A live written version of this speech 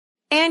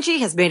Angie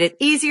has made it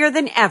easier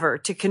than ever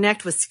to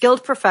connect with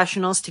skilled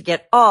professionals to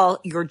get all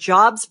your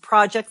jobs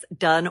projects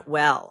done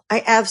well.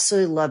 I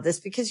absolutely love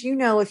this because,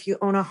 if you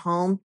own a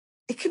home,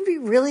 it can be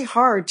really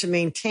hard to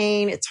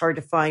maintain. It's hard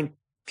to find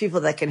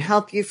people that can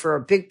help you for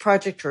a big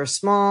project or a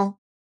small.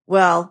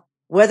 Well,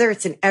 whether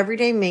it's in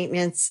everyday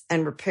maintenance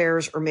and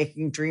repairs or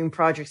making dream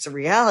projects a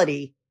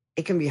reality,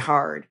 it can be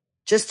hard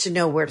just to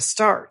know where to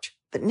start.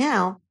 But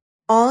now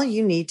all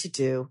you need to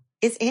do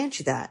is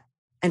Angie that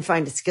and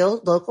find a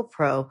skilled local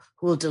pro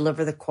who will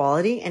deliver the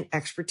quality and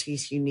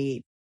expertise you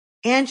need.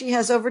 Angie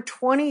has over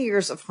 20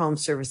 years of home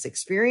service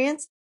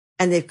experience,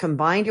 and they've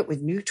combined it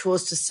with new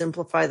tools to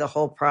simplify the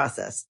whole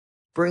process.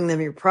 Bring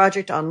them your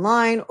project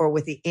online or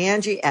with the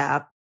Angie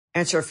app,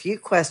 answer a few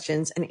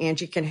questions, and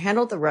Angie can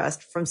handle the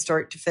rest from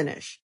start to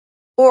finish.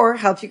 Or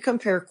help you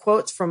compare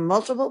quotes from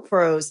multiple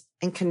pros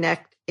and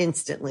connect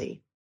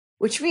instantly,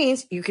 which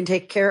means you can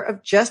take care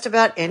of just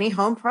about any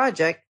home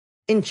project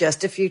in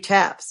just a few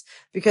taps.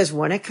 Because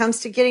when it comes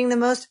to getting the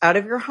most out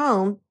of your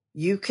home,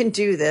 you can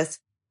do this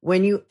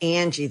when you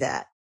Angie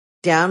that.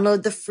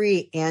 Download the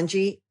free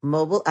Angie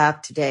mobile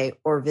app today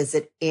or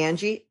visit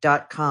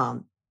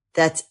Angie.com.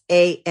 That's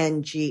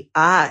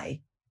ANGI.com.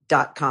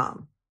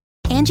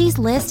 Angie's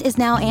List is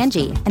now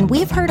Angie, and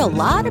we've heard a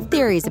lot of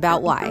theories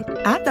about why.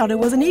 I thought it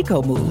was an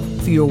eco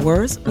move. Fewer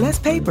words, less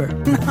paper.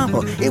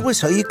 No, it was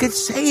so you could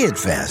say it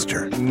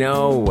faster.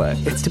 No,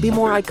 it's to be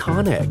more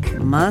iconic.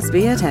 Must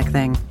be a tech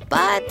thing.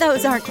 But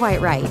those aren't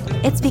quite right.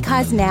 It's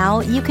because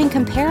now you can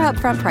compare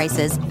upfront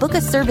prices, book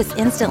a service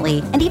instantly,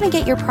 and even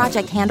get your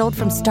project handled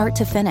from start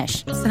to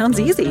finish. Sounds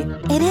easy.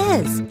 It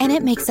is, and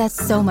it makes us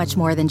so much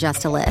more than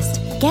just a list.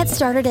 Get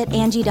started at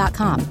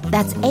Angie.com.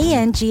 That's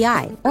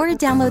ANGI, or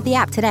download the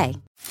app today.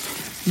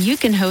 You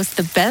can host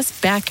the best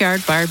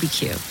backyard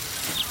barbecue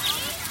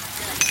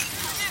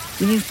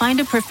when you find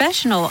a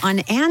professional on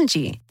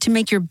Angie to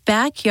make your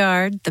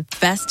backyard the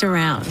best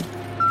around.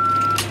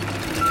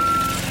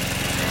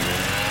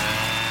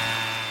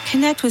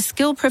 Connect with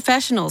skilled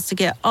professionals to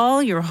get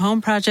all your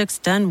home projects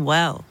done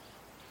well.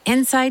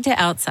 Inside to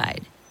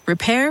outside,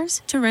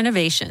 repairs to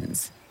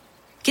renovations.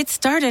 Get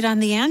started on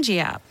the Angie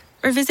app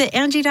or visit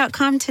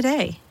Angie.com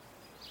today.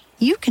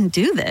 You can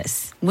do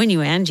this when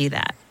you Angie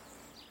that.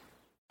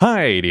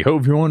 Hi, ho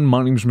everyone,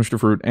 my name is Mr.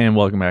 Fruit, and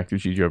welcome back to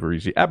GG Over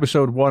Easy,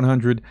 episode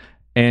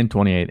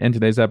 128. In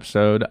today's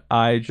episode,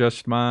 I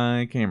adjust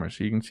my camera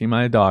so you can see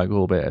my dog a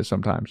little bit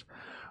sometimes.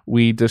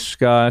 We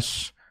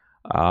discuss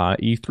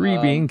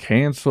E3 being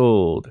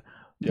canceled,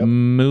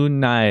 Moon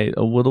Knight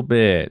a little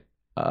bit,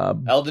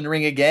 Elden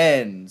Ring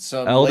again,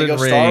 some Elden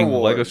Lego Ring, Star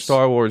Wars, Lego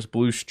Star Wars,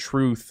 Blue's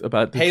Truth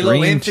about the Halo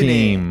Dream Infinite.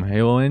 Team,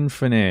 Halo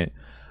Infinite,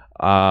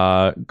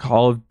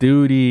 Call of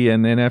Duty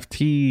and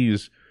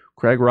NFTs,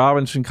 Craig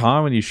Robinson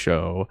comedy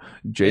show,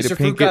 Jada Mr.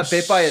 Fruit got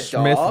bit by a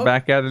Smith dog?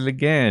 back at it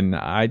again.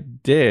 I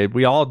did.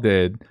 We all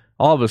did.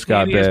 All of us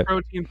got Andy has bit.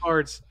 protein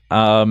parts.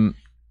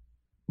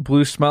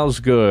 Blue smells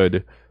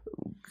good.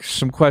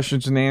 Some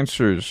questions and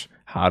answers.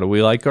 How do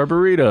we like our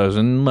burritos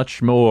and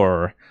much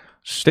more.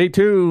 Stay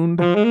tuned.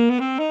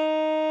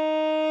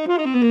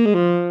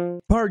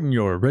 Pardon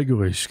your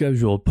regularly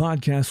scheduled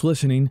podcast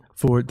listening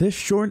for this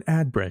short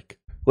ad break.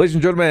 Ladies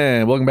and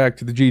gentlemen, welcome back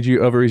to the GG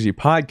Over Easy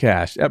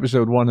podcast,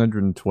 episode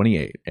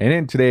 128. And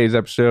in today's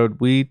episode,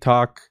 we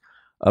talk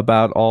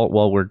about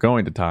we're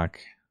going to talk,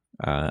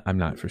 I'm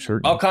not for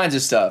certain. All kinds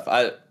of stuff.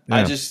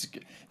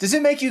 Does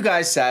it make you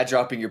guys sad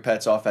dropping your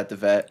pets off at the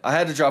vet? I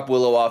had to drop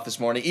Willow off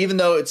this morning, even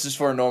though it's just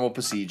for a normal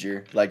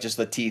procedure, like just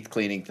the teeth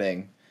cleaning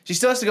thing. She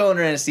still has to go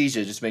under anesthesia.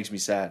 It just makes me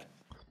sad.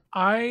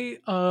 I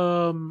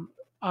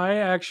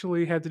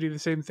actually had to do the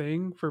same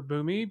thing for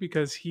Boomy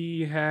because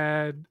he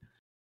had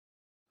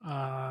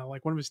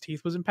one of his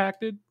teeth was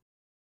impacted,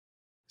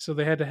 so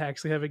they had to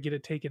actually get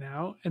it taken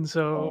out. And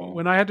so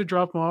when I had to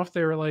drop him off,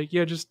 they were like,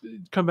 yeah, just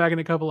come back in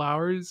a couple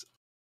hours.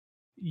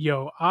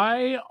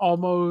 I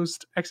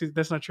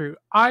that's not true.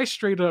 I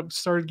straight up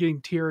started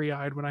getting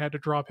teary-eyed when I had to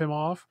drop him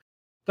off.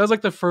 That was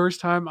like the first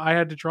time I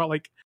had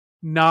to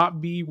not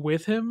be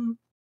with him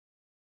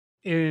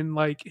in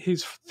like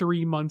his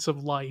 3 months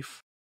of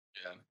life.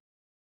 Yeah.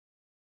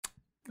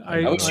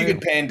 I wish you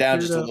could pan down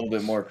just a little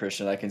bit more,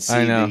 Christian. I can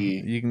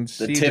see You can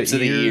see the tips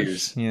of the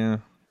ears. Yeah.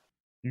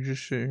 You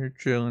just sit here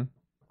chilling.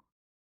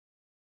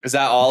 Is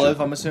that Olive,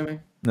 I'm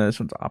assuming? No, this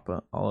one's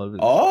Appa. Olive is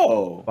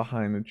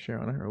behind the chair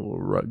on her little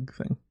rug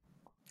thing.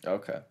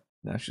 Okay.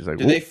 Now she's like,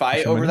 do they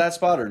fight over that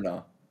spot or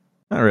no?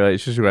 Not really.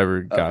 It's just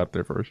whoever got up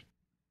there first.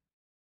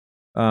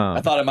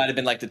 I thought it might have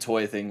been like the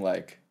toy thing,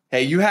 like,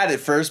 hey, you had it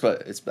first,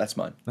 but that's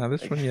mine. Now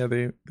this one, yeah,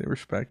 they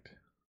respect.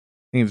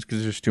 I think it's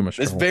because there's too much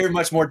It's trouble. very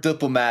much more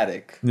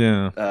diplomatic.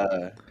 Yeah.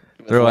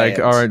 They're like,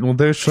 all right,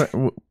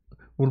 well,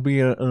 we'll be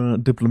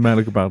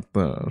diplomatic about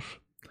this.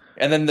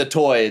 And then the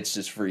toy, it's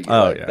just free.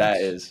 Yeah. That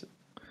is.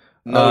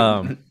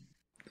 No.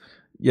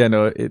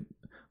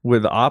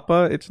 With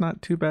Appa, it's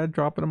not too bad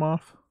dropping him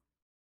off.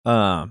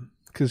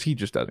 Because he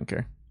just doesn't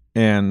care.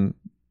 And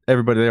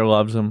everybody there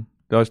loves him.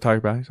 They always talk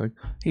about it. He's like,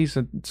 he's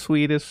the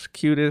sweetest,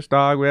 cutest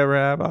dog we ever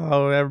have.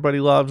 Oh, everybody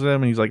loves him.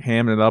 And he's like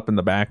hamming it up in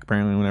the back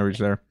apparently whenever he's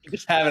there.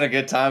 He's having a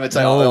good time. It's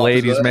like all the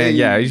ladies, man. Hey.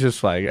 Yeah, he's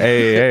just like,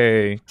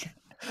 hey.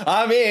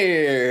 I'm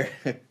here.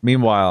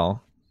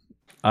 Meanwhile,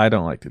 I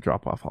don't like to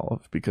drop off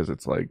Olive because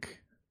it's like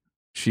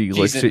she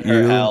looks at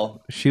you.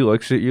 Hell. She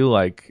looks at you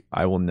like,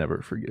 I will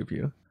never forgive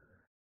you.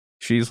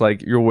 She's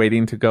like, you're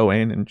waiting to go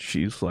in, and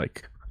she's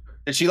like,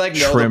 did she like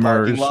know the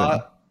parking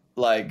lot?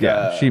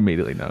 She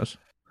immediately knows.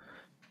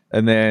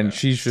 And then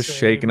she's just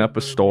shaking up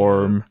a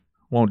storm,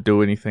 won't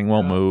do anything,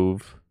 won't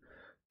move.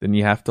 Then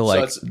you have to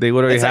they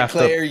literally it's have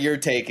like, Claire, you're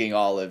taking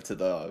Olive to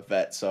the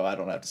vet, so I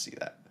don't have to see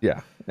that. Yeah.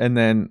 And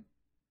then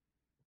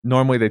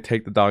normally they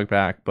take the dog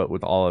back, but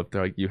with Olive,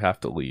 they're like, you have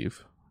to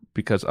leave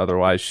because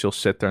otherwise she'll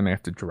sit there and they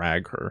have to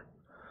drag her.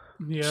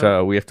 Yeah.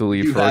 So we have to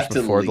leave first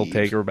before they'll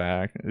take her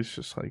back. It's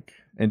just like,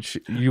 and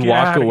you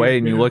walk away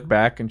and you look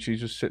back and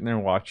she's just sitting there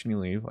watching you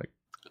leave. Like,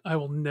 I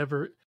will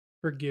never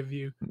forgive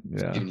you.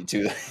 Yeah. Me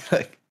too.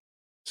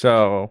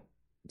 So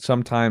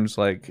sometimes,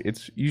 like,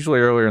 it's usually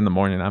earlier in the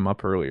morning. I'm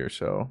up earlier,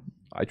 so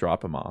I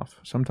drop him off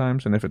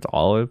sometimes. And if it's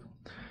Olive,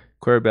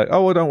 Claire will be like,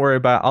 oh, well, don't worry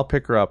about it. I'll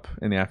pick her up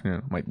in the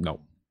afternoon. I'm like, no.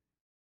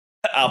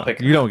 I'll pick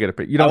her You don't get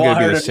to you don't get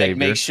to be the savior.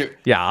 Make sure.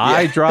 Yeah,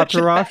 I dropped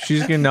her off.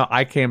 She's going to know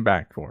I came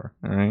back for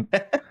her. All right.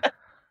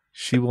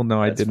 She will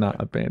know I did not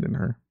abandon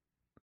her.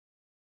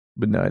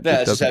 But no,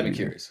 it's just having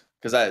curious.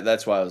 Because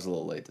that's why I was a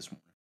little late this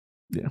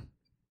morning.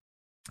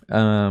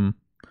 Yeah.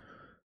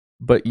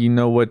 But you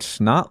know what's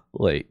not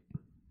late?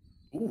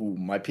 Ooh,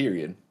 my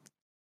period.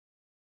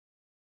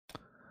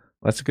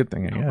 That's a good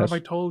thing, I guess. What have I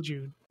told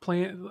you?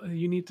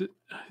 You need to.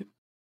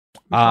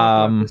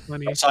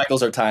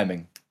 Cycles are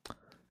timing.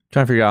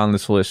 Trying to figure out on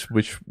this list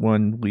which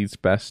one leads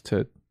best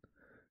to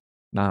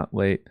not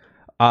late.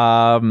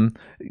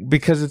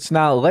 Because it's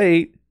not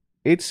late,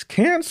 it's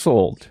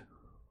canceled.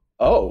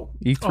 Oh,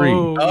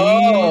 E3.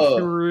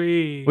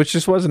 E3. Which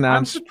just was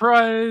announced. I'm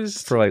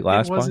surprised for like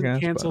last it wasn't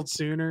podcast, canceled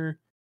sooner.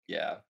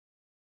 Yeah.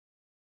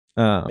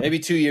 Maybe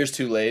 2 years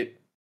too late.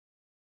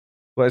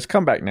 Well, it's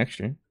come back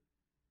next year.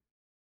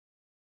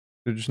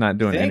 They're just not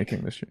doing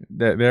anything this year.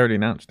 They already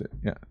announced it.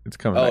 Yeah, it's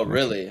coming. Oh,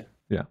 really?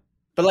 Yeah.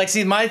 But like,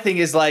 see, my thing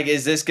is like,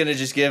 is this gonna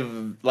just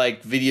give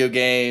like video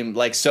game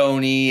like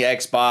Sony,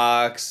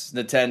 Xbox,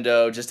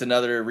 Nintendo just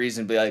another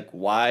reason to be like,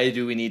 why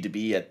do we need to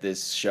be at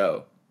this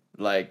show?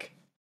 Like,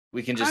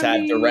 we can just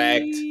have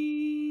Direct,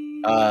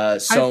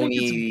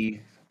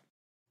 Sony.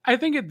 I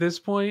think at this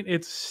point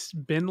it's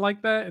been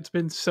like that. It's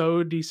been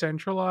so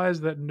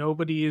decentralized that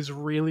nobody is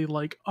really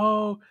like,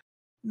 oh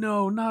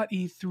no, not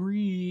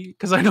E3.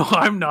 Because I know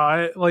I'm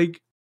not. Like,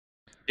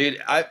 dude,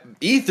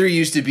 E3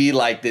 used to be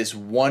like this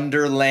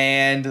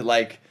wonderland.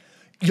 Like,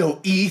 yo,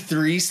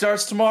 E3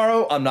 starts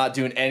tomorrow. I'm not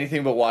doing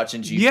anything but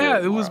watching G4. Yeah,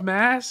 tomorrow. It was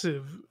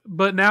massive.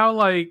 But now,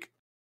 like,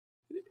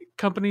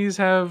 companies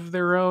have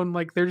their own.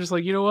 Like, they're just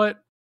like, you know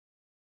what?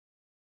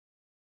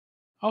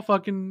 I'll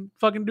fucking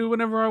do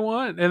whatever I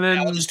want, and then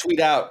I'll just tweet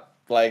out.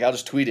 Like, I'll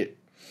just tweet it.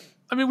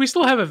 I mean, we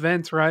still have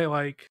events, right?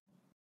 Like,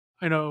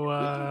 I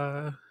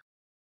know,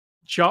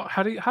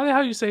 how do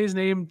you say his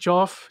name?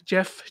 Geoff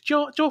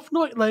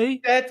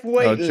Knightley. Jeff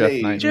Knightley.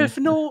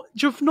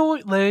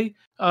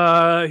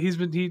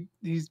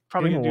 He's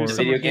probably gonna do some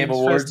Video Game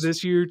Awards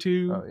this year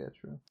too. Oh yeah,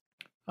 true.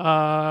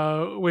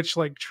 Which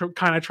like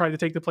kind of tried to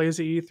take the place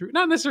of E3.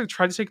 Not necessarily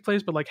try to take the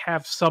place, but like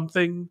have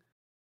something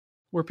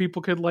where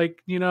people could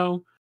like, you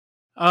know.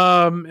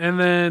 And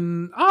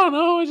then I don't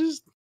know,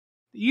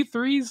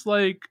 E3's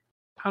like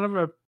kind of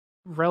a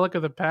relic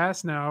of the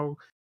past now.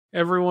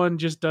 Everyone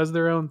just does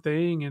their own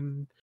thing,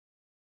 and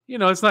you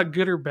know, it's not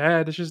good or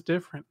bad, it's just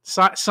different.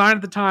 Sign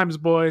of the times,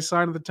 boys,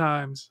 sign of the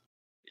times.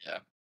 Yeah.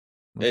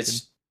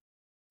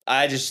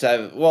 I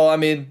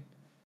mean,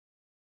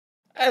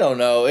 I don't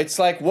know. It's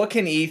like, what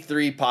can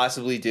E3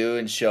 possibly do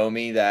and show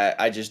me that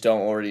I just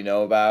don't already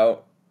know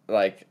about?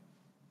 Like,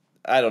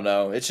 I don't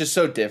know. It's just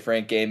so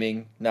different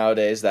gaming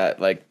nowadays that,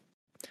 like,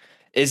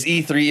 is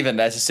E3 even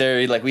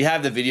necessary? Like, we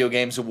have the Video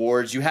Games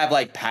Awards. You have,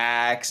 like,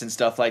 PAX and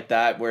stuff like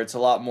that where it's a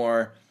lot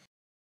more,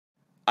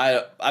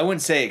 I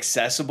wouldn't say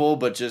accessible,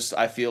 but just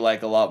I feel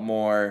like a lot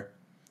more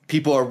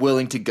people are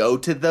willing to go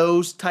to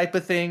those type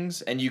of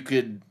things, and you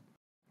could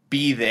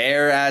be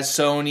there as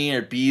Sony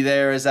or be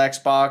there as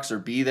Xbox or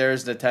be there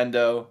as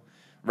Nintendo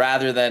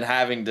rather than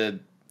having to,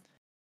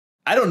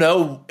 I don't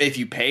know if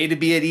you pay to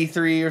be at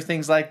E3 or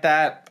things like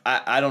that.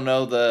 I don't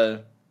know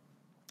the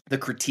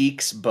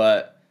critiques,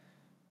 but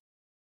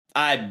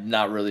I'm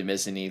not really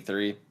missing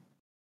E3.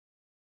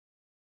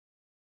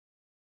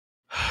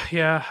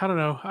 Yeah, I don't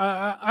know.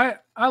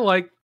 I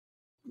like,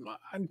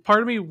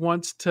 part of me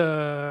wants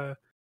to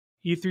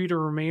E3 to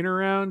remain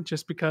around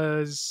just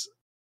because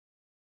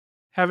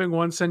having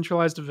one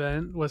centralized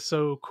event was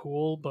so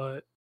cool,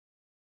 but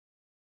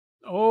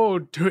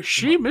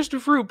Mr.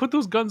 Fruit, put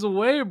those guns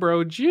away,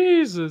 bro.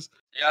 Jesus.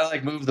 You gotta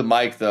like move the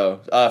mic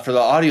though. For the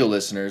audio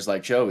listeners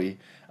like Joey,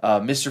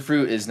 Mr.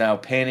 Fruit is now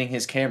panning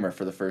his camera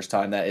for the first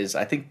time. That is,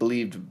 I think,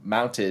 believed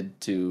mounted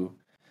to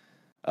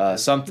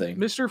something.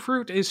 Mr.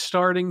 Fruit is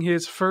starting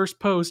his first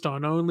post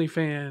on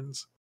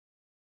OnlyFans.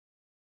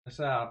 What's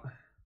out?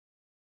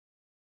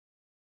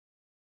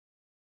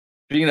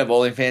 Speaking of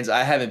OnlyFans,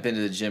 I haven't been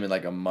to the gym in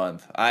like a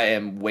month. I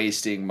am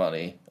wasting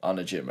money on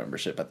a gym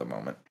membership at the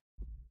moment.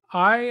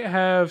 I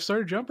have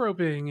started jump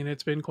roping, and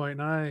it's been quite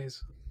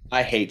nice.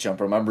 I hate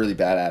jump rope. I'm really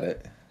bad at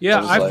it.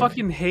 Yeah, I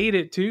fucking hate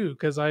it too,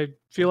 because I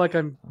feel like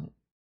I'm...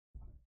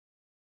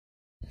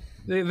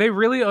 They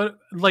really...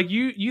 like,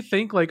 you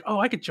think, like, oh,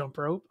 I could jump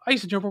rope. I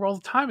used to jump rope all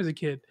the time as a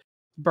kid.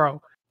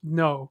 Bro,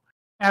 no.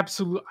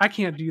 Absolutely. I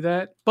can't do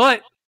that.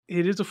 But...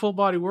 it is a full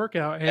body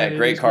workout. And yeah,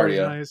 great cardio. Really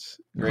nice.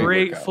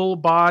 Great full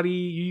body.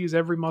 You use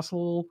every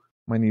muscle.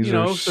 My knees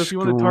are so if you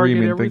want to target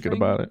everything, thinking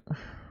about it.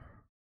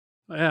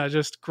 Yeah,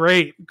 just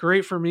great.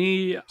 Great for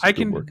me. I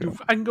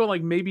can go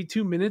like maybe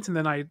 2 minutes and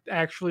then I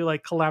actually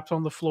like collapse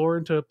on the floor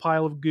into a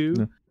pile of goo.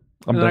 Yeah.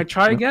 And then I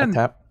try again.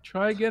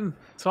 Try again.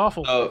 It's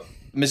awful. Oh,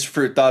 Mr.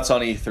 Fruit, thoughts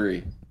on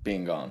E3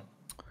 being gone?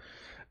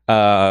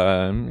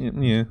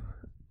 Yeah.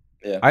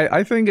 Yeah.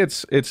 I think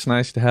it's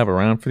nice to have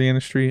around for the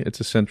industry. It's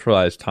a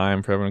centralized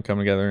time for everyone to come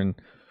together, and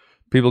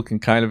people can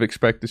kind of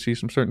expect to see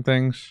some certain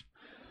things,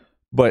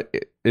 but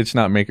it's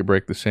not make or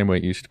break the same way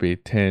it used to be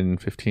 10,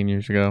 15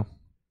 years ago.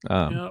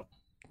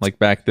 Like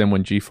back then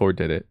when G4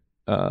 did it,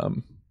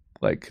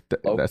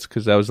 that's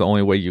because that was the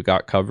only way you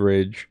got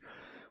coverage.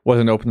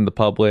 Wasn't open to the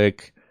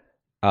public.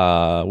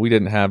 We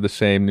didn't have the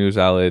same news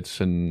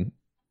outlets and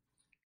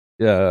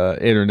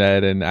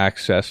internet and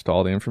access to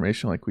all the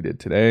information like we did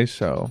today,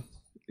 so...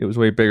 it was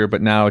way bigger,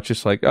 but now it's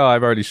just like, oh,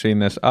 I've already seen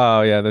this.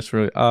 Oh, yeah, that's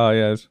really... oh,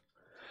 yeah. It's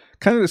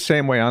kind of the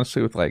same way,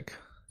 honestly, with, like,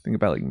 think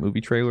about, like,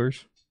 movie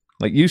trailers.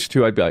 Like, used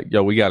to, I'd be like,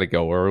 yo, we got to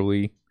go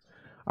early.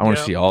 I want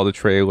to see all the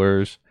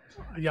trailers.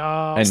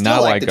 Yeah. And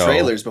now I go... the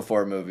trailers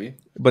before a movie.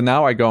 But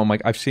now I go, I'm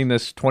like, I've seen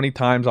this 20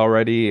 times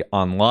already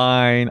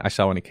online. I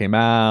saw when it came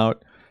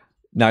out.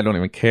 Now I don't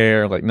even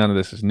care. Like, none of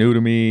this is new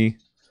to me.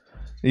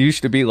 It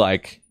used to be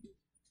like...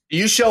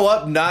 you show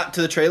up not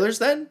to the trailers,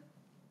 then?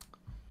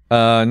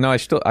 No, I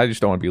just don't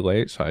want to be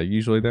late, so I'm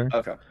usually there.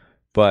 Okay.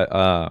 But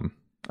I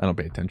don't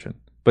pay attention.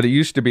 But it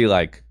used to be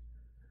like,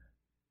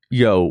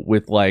 yo,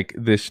 with like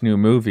this new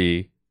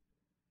movie,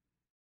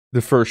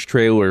 the first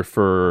trailer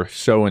for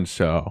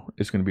so-and-so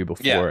is going to be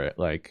before it.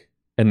 Like,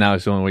 and now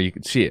it's the only way you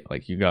can see it.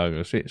 Like, you got to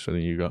go see it. So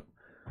then you go.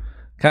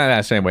 Kind of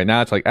that same way.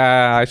 Now it's like,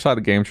 I saw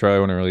the game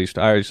trailer when it released.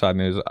 I already saw the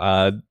news.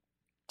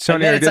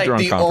 Sony and it's like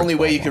the only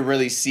way you could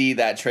really see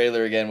that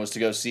trailer again was to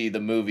go see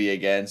the movie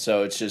again.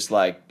 So it's just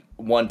like,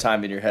 one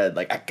time in your head,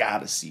 like, I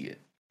gotta see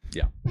it.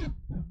 Yeah.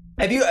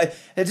 Have you?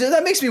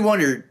 That makes me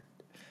wonder.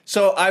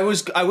 So I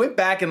went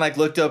back and like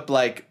looked up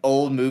like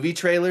old movie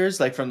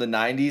trailers, like from the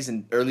 90s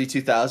and early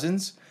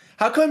 2000s.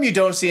 How come you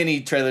don't see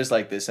any trailers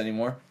like this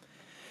anymore?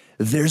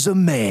 There's a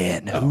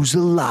man who's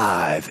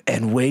alive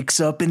and wakes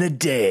up in a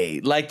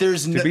day. Like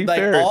there's to be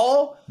fair,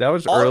 that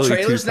was early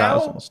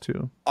 2000s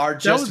too. Are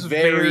just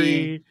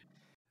very.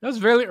 That was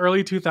very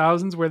early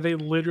 2000s where they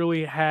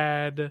literally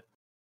had.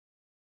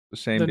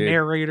 The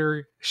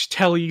narrator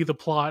tell you the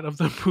plot of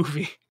the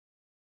movie,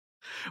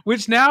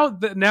 which now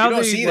you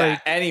don't see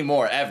that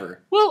anymore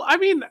ever. Well, I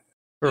mean,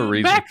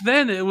 back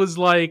then it was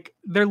like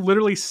they're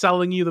literally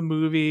selling you the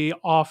movie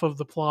off of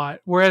the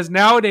plot, whereas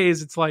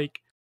nowadays it's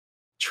like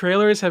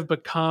trailers have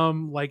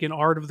become like an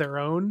art of their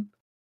own.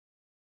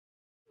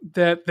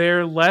 That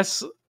they're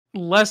less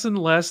and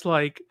less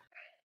like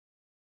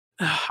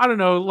I don't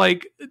know,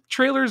 like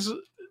trailers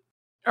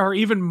are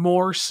even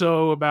more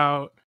so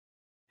about.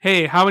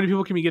 Hey, how many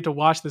people can we get to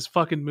watch this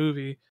fucking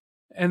movie?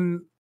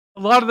 And a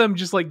lot of them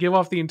just like give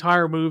off the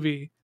entire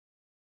movie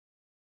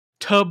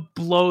to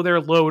blow their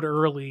load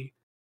early,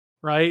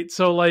 right?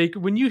 So like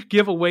when you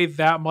give away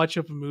that much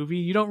of a movie,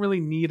 you don't really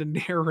need a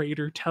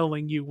narrator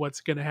telling you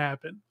what's going to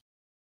happen.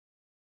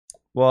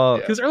 Well,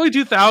 because early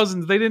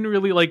 2000s, they didn't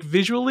really like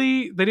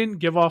visually, they didn't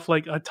give off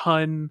like a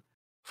ton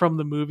from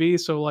the movie.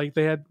 So like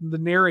they had the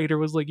narrator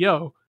was like,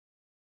 yo,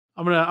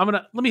 I'm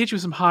gonna let me hit you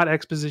with some hot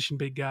exposition,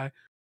 big guy.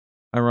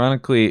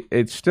 Ironically,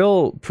 it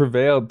still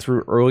prevailed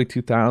through early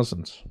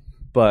 2000s,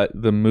 but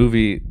the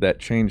movie that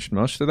changed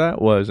most of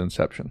that was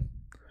Inception.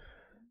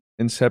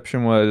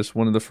 Inception was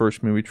one of the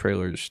first movie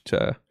trailers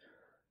to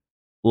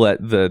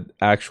let the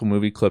actual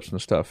movie clips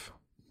and stuff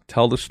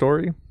tell the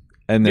story,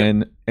 and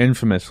then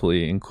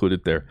infamously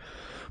included their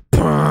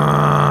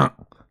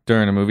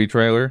during a movie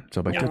trailer.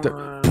 So like,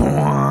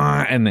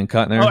 and then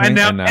cutting everything.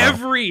 And now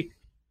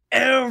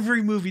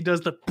every movie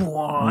does the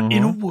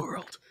in a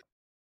world.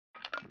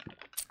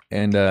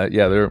 And I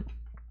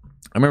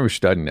remember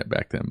studying it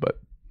back then, but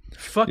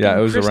fucking it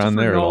was around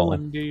there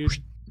Nolan, dude.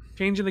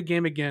 Changing the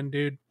game again,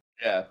 dude.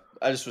 Yeah,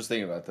 I just was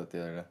thinking about that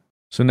the other day.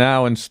 So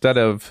now instead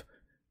of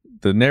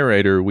the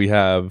narrator, we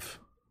have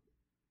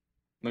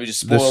let me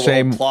just spoil the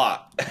same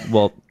plot.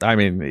 Well, I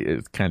mean,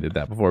 it kind of did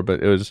that before, but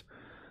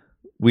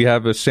we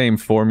have the same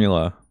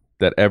formula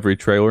that every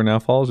trailer now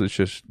follows. It's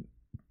just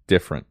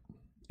different.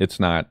 It's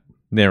not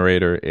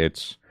narrator.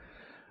 It's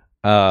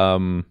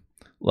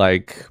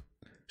like.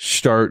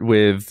 Start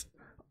with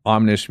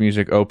ominous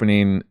music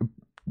opening,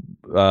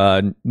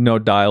 no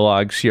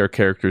dialogue, see our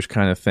characters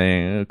kind of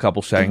thing, a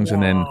couple seconds,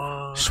 and then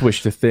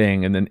switch to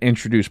thing, and then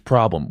introduce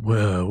problem.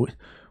 Whoa,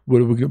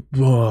 what are we going?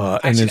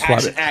 And then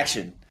swap it.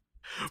 Action.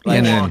 Like,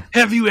 and then,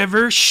 have you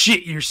ever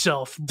shit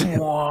yourself?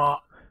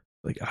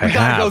 Like I we gotta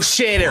have. go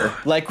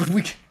shitter. Like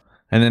we.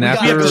 And then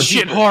after go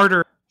shit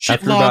harder. Shit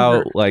after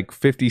longer. about like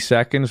 50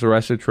 seconds, the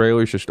rest of the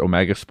trailer is just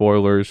Omega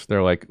spoilers.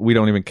 They're like, we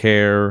don't even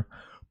care.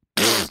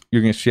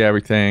 You're gonna see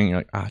everything.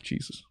 You're like,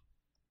 Jesus.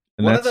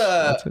 And One of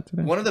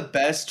the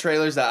best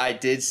trailers that I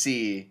did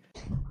see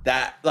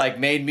that like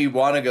made me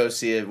want to go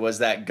see it was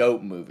that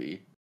Goat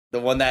movie. The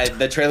one that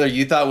the trailer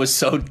you thought was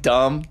so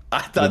dumb.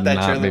 I thought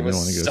that trailer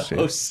was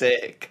so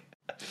sick.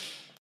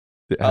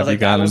 I was like,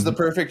 that was the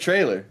perfect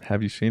trailer.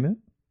 Have you seen it?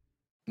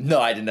 No,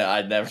 I didn't.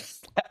 I'd never.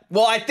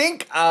 Well, I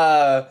think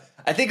I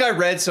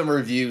read some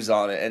reviews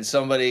on it, and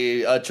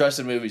somebody, a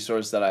trusted movie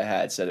source that I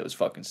had, said it was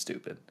fucking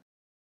stupid.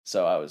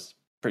 So I was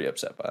pretty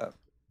upset by it.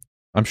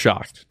 I'm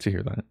shocked to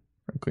hear that,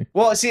 frankly.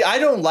 Well, see, I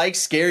don't like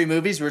scary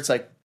movies where it's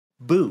like,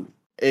 boo.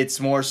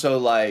 It's more so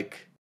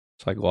like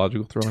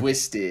psychological thriller,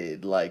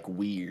 twisted, like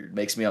weird,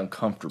 makes me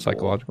uncomfortable.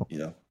 Psychological, you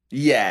know?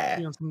 Yeah.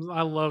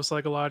 I love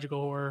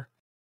psychological horror,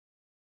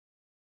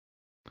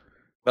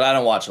 but I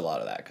don't watch a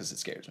lot of that because it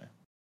scares me.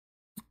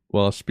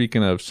 Well,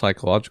 speaking of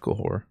psychological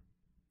horror,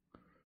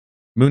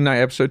 Moon Knight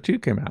episode 2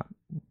 came out.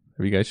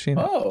 Have you guys seen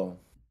it? Oh,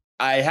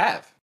 I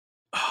have.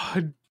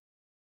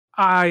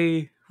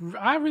 I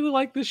really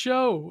like this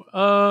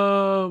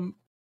show.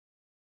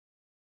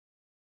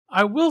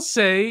 I will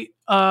say,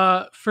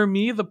 for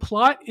me, the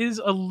plot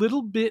is a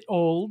little bit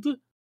old.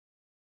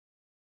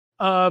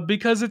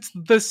 Because it's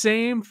the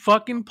same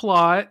fucking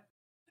plot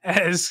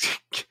as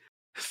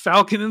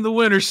Falcon and the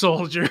Winter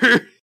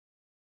Soldier.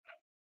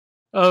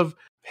 Of,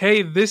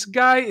 hey, this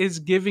guy is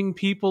giving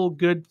people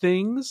good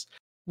things.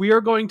 We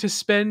are going to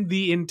spend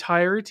the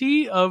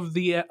entirety of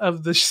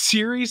the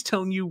series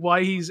telling you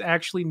why he's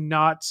actually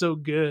not so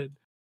good.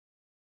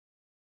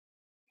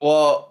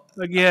 Well,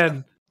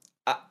 again,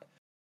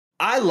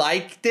 I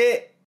liked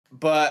it,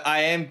 but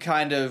I am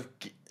kind of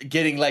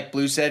getting, like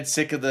Blue said,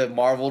 sick of the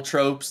Marvel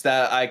tropes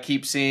that I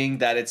keep seeing,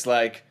 that it's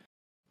like,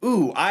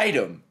 ooh,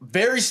 item.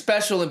 Very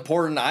special,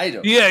 important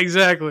item. Yeah,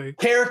 exactly.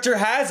 Character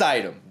has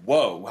item.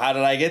 Whoa, how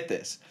did I get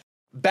this?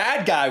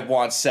 Bad guy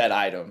wants said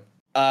item.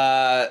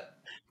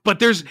 But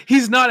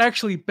he's not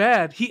actually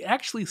bad. He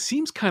actually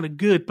seems kind of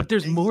good, but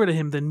there's more to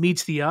him than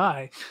meets the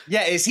eye.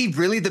 Yeah, is he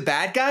really the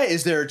bad guy?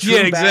 Is there a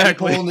true bad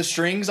pulling the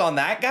strings on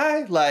that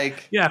guy?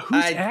 Like, yeah,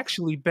 who's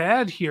actually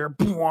bad here?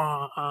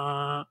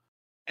 And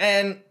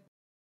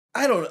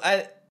I don't.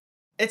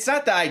 It's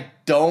not that I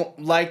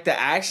don't like the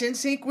action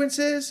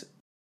sequences.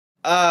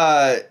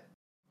 I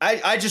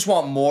just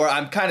want more.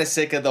 I'm kind of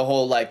sick of the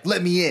whole like,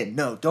 let me in.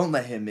 No, don't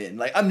let him in.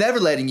 Like, I'm never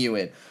letting you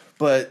in,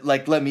 but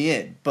like, let me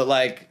in. But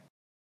like,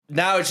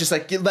 now it's just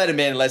like, let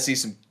him in and let's see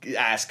some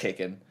ass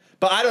kicking.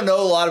 But I don't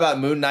know a lot about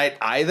Moon Knight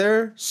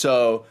either.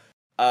 So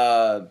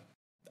I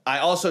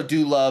also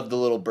do love the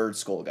little bird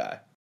skull guy.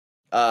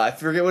 I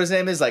forget what his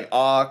name is. Like,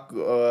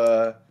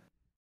 it's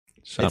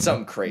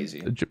something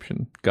crazy.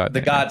 Egyptian god.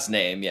 The god's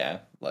name,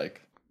 yeah.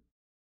 Like,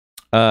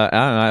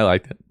 I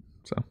liked it.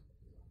 So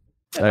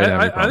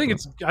I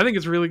think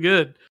it's really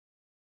good.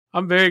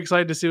 I'm very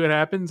excited to see what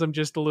happens. I'm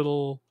just a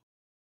little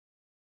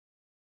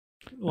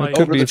like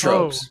over the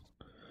tropes.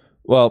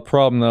 Well,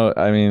 problem though,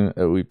 I mean,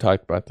 we've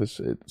talked about this.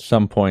 At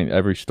some point,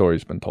 every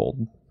story's been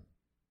told.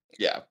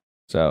 Yeah.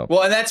 So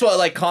well, and that's what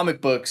like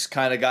comic books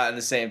kind of got in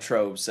the same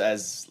tropes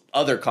as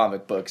other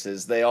comic books,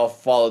 is they all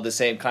follow the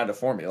same kind of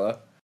formula.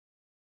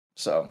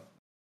 So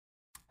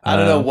I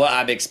don't know what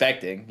I'm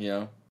expecting. You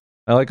know,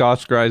 I like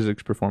Oscar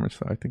Isaac's performance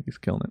though. I think he's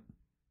killing it.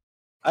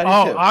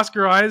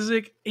 Oscar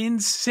Isaac,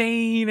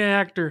 insane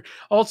actor.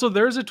 Also,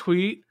 there's a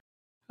tweet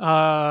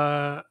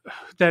that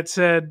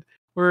said,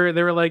 where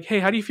they were like, hey,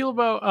 how do you feel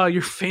about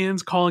your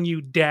fans calling you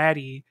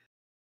daddy?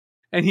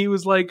 And he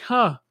was like,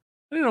 I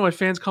didn't know my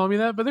fans call me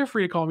that, but they're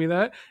free to call me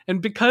that.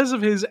 And because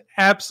of his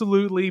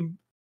absolutely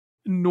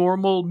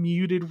normal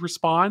muted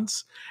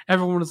response,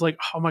 everyone was like,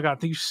 oh my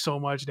God, thank you so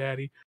much,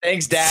 daddy.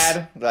 Thanks,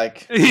 dad.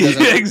 Like,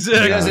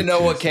 exactly. He doesn't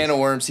know what can of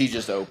worms he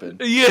just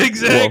opened. Yeah,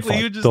 exactly.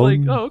 You're just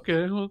like, oh,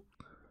 okay, well,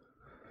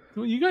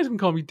 you guys can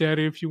call me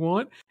daddy if you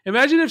want.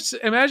 Imagine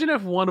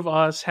if one of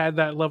us had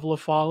that level of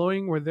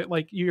following where that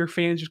like your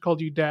fans just called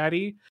you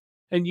daddy,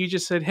 and you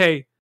just said,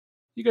 "Hey,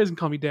 you guys can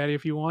call me daddy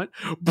if you want."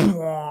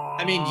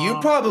 I mean, you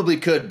probably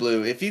could,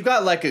 Blue. If you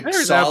got like a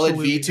solid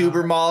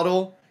VTuber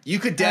model, you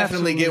could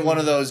definitely get one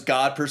of those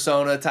God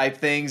persona type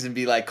things and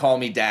be like, "Call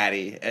me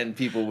daddy," and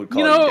people would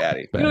call you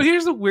daddy.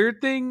 Here's the weird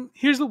thing.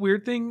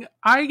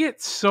 I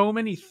get so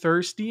many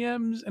thirst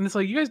DMs, and it's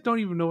like, you guys don't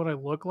even know what I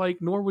look like,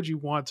 nor would you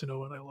want to know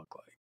what I look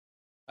like.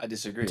 I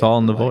disagree. It's all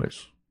in the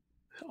voice.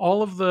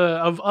 All of the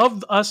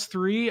of us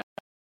three.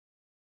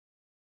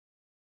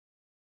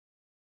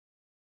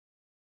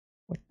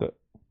 What the?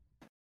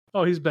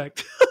 Oh, he's back.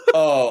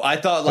 Oh, I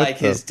thought like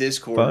his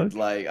Discord.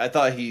 Like, I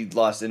thought he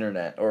lost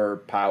internet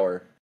or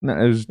power.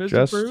 No, it was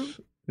just.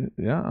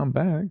 Yeah, I'm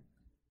back.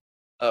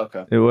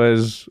 Okay. It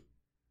was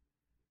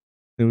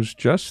It was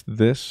just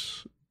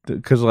this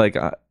because like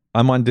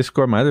I'm on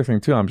Discord. My other thing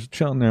too. I'm just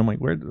chilling there. I'm like,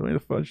 where the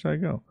fudge did I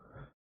go?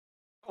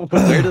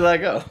 Where did I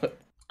go?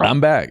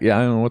 I'm back. Yeah,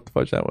 I don't know what the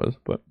fudge that was,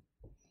 but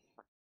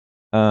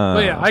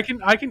yeah, I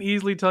can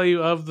easily tell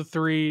you of the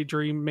three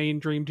main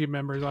dream team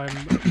members, I'm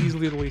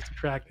easily the least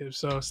attractive.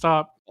 So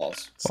stop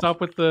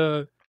with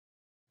the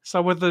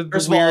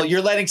First of all,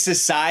 you're letting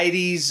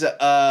society's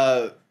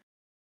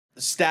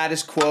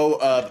status quo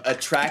of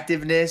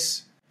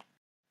attractiveness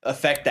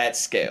affect that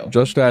scale.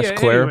 Just ask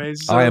Claire.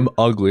 Anyways, I am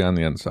ugly on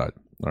the inside.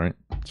 All right,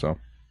 so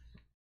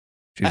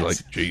she's like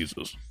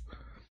Jesus.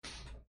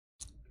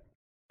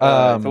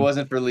 If it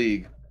wasn't for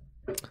League.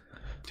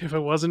 If it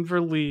wasn't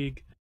for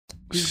League.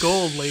 He's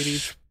gold,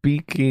 ladies.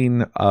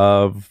 Speaking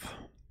of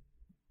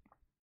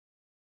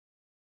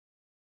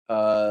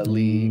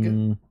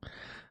League.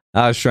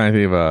 I was trying to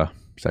think of a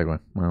segue.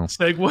 Well,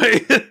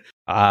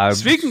 segue.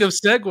 Speaking of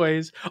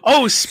segues.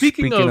 Oh,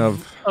 speaking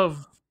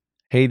of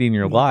hating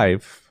your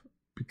life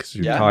because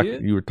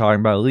you were talking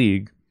about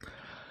League.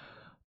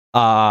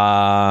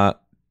 I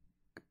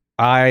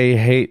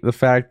hate the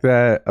fact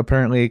that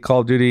apparently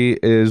Call of Duty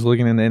is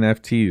looking into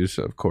NFTs,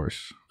 of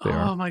course.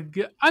 Oh my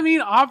god. I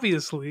mean,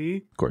 obviously.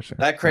 Of course.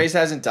 That craze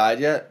hasn't died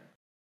yet?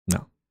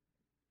 No.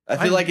 I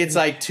feel like it's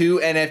like 2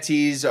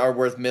 NFTs are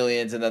worth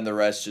millions and then the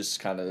rest just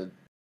kind of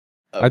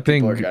I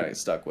think people are getting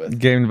stuck with.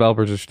 Game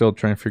developers are still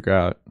trying to figure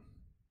out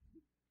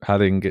how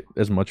they can get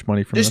as much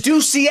money from Just do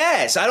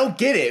CS. I don't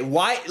get it.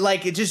 Why?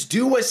 Like, just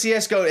do what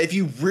CSGO. If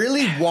you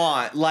really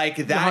want, like,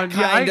 that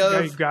kind of.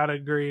 I gotta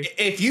agree.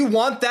 If you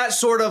want that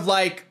sort of,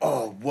 like,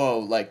 oh, whoa,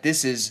 like,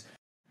 this is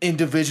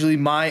individually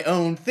my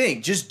own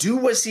thing. Just do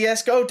what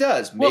CSGO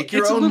does. Make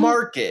your own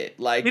market.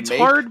 Like, it's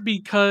hard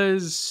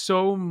because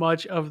so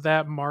much of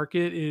that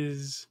market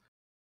is.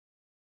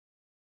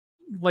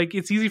 Like,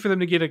 it's easy for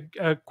them to get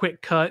a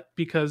quick cut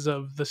because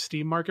of the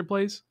Steam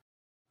marketplace.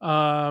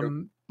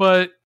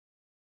 But.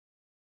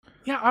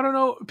 Yeah, I don't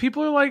know.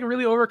 People are like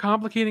really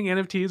overcomplicating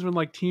NFTs when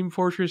like Team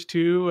Fortress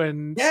 2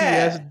 and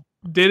CS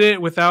did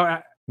it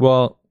without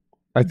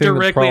I think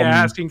directly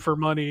asking for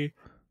money.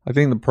 I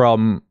think the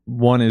problem,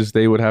 one, is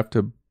they would have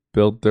to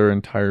build their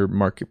entire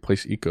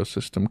marketplace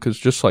ecosystem because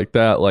just like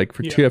that, like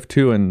for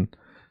TF2 and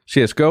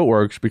CSGO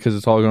works because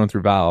it's all going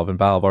through Valve and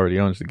Valve already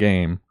owns the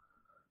game.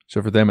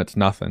 So for them, it's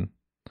nothing.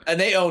 And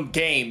they own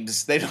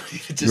games. They don't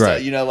just,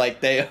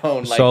 like they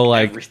own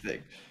like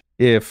everything.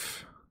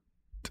 If...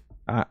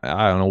 I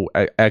don't know,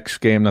 X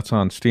game that's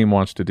on Steam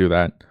wants to do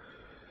that,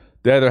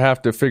 they either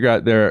have to figure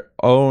out their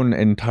own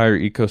entire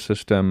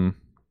ecosystem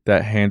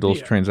that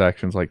handles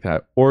transactions like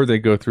that, or they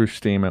go through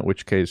Steam, at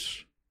which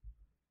case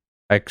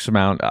X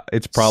amount,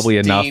 it's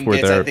probably Steam enough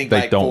where gets, they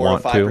like don't 4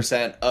 want or 5%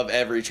 to. of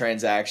every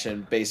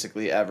transaction,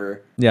 basically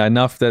ever. Yeah,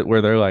 enough that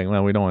where they're like,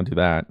 well, we don't want to do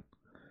that.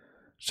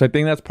 So I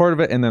think that's part of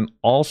it. And then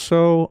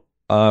also,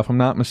 if I'm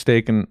not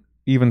mistaken,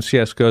 even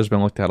CSGO has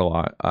been looked at a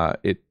lot.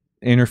 It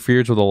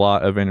interferes with a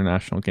lot of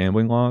international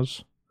gambling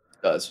laws.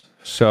 It does.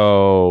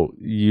 So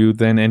you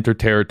then enter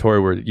territory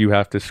where you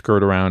have to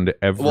skirt around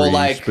every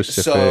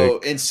specific... So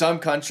in some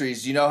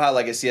countries, you know how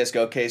like a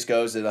CSGO case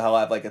goes, and they'll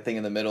have like a thing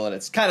in the middle, and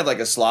it's kind of like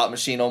a slot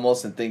machine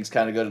almost, and things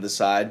kind of go to the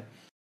side.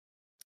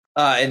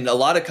 In a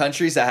lot of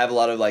countries that have a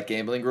lot of like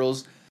gambling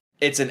rules,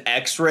 it's an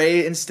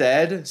X-ray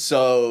instead.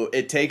 So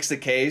it takes the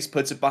case,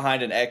 puts it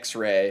behind an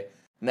X-ray,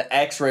 and the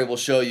X-ray will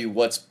show you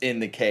what's in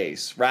the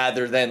case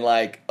rather than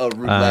like a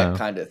roulette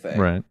kind of thing.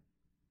 Right.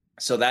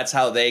 So that's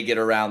how they get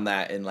around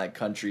that in like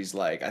countries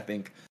like I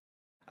think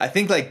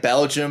like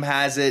Belgium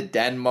has it,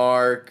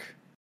 Denmark,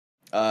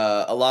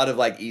 a lot of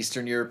like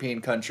Eastern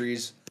European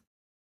countries.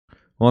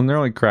 Well, and they're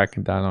only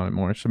cracking down on it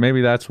more. So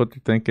maybe that's what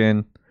they're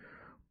thinking.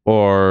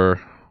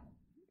 Or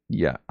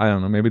yeah, I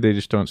don't know. Maybe they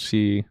just don't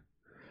see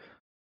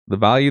the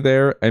value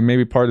there, and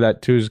maybe part of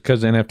that too is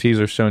because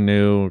NFTs are so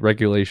new,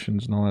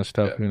 regulations and all that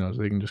stuff. Who knows?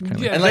 They can just kind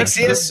of and like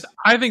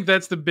I think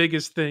that's the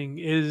biggest thing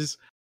is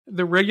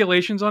the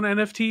regulations on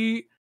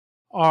NFT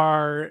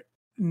are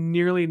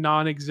nearly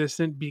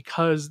non-existent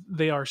because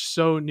they are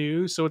so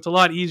new. So it's a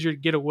lot easier to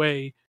get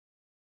away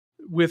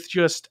with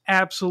just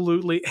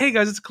absolutely, hey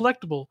guys, it's a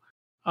collectible.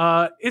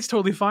 It's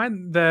totally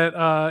fine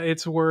that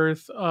it's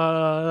worth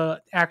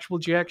actual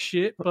jack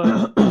shit,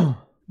 but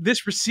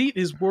this receipt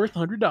is worth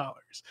 $100.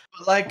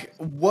 Like,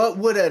 what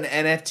would an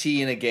NFT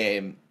in a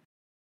game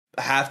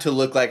have to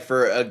look like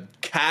for a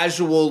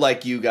casual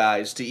like you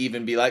guys to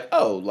even be like,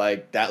 oh,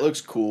 like that looks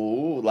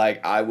cool,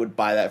 like I would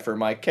buy that for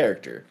my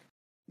character?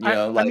 You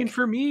know, I mean,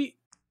 for me,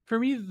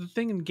 the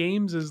thing in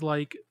games is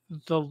like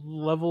the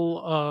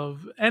level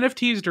of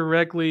NFTs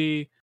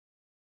directly.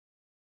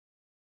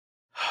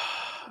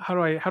 How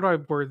do I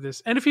word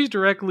this? NFTs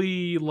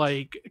directly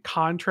like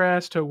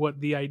contrast to what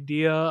the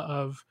idea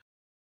of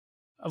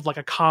like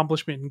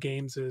accomplishment in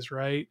games is,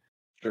 right?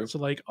 True. So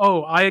like,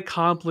 oh, I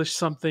accomplished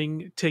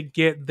something to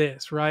get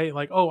this, right?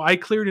 Like, oh, I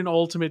cleared an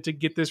ultimate to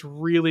get this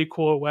really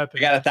cool weapon.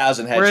 I got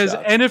 1,000 headshots. Whereas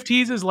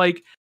NFTs is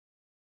like,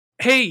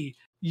 hey,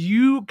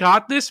 you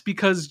got this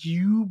because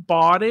you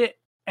bought it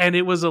and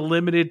it was a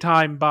limited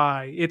time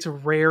buy. It's a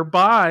rare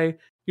buy.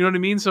 You know what I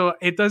mean? So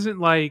it doesn't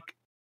like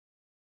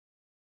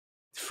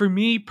for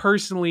me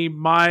personally,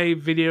 my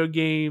video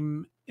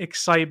game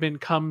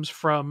excitement comes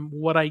from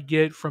what I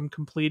get from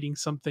completing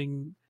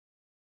something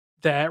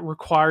that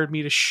required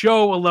me to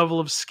show a level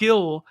of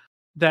skill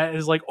that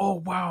is like,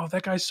 oh wow,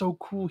 that guy's so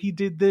cool, he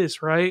did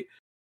this, right?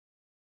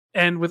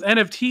 And with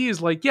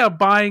NFTs, like, yeah,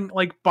 buying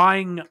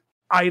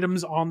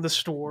items on the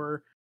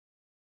store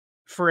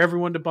for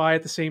everyone to buy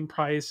at the same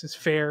price is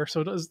fair.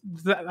 So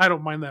I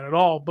don't mind that at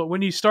all. But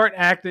when you start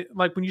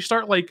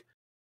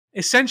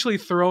essentially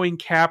throwing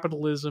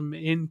capitalism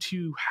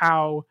into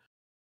how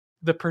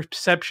the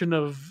perception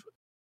of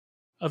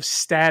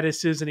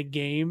status is in a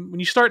game, when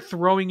you start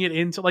throwing it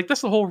into, like,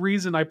 that's the whole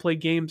reason I play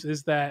games,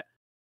 is that,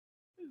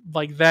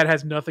 like, that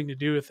has nothing to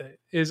do with it.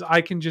 Is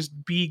I can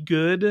just be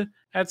good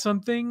at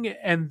something,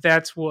 and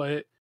that's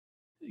what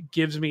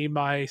gives me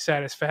my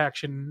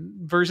satisfaction.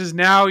 Versus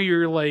now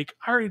you're like,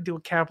 I already deal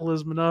with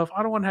capitalism enough.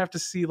 I don't want to have to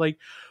see, like,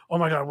 oh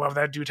my god, wow,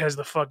 that dude has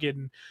the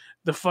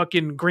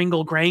fucking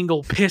Gringle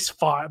Grangle piss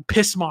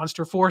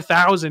monster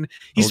 4,000.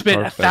 He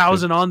spent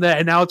 1,000 on that,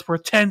 and now it's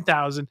worth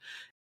 10,000.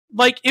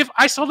 Like, if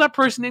I saw that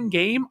person in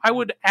game, I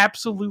would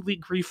absolutely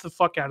grief the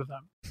fuck out of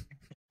them.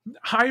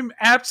 I'm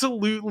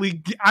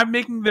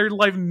making their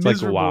life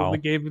miserable in the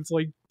game. It's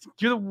like,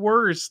 you're the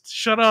worst.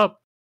 Shut up.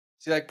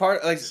 See, like,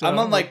 I'm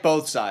on, like,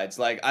 both sides.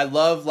 Like, I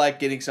love, like,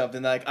 getting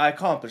something like I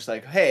accomplished.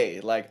 Like, hey,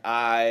 like,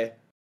 I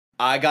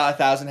got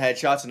 1,000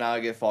 headshots and now I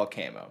get fall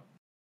camo.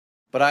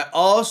 But I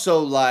also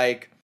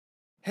like,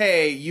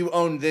 hey, you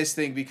own this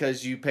thing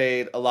because you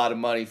paid a lot of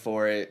money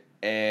for it,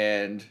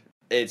 and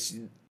it's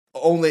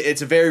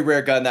a very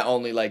rare gun that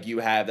only, like, you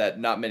have, that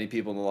not many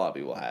people in the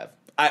lobby will have.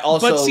 I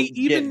also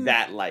get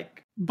that,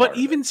 like, but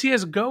even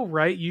CSGO,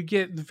 right? You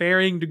get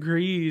varying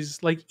degrees.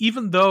 Like,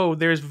 even though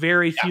there's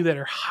very few that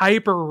are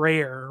hyper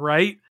rare,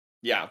 right?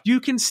 Yeah. You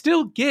can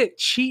still get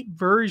cheap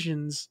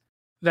versions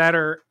that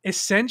are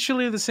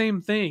essentially the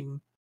same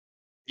thing.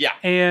 Yeah.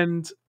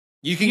 And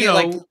you can get,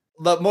 like,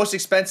 the most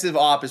expensive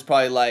op is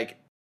probably, like,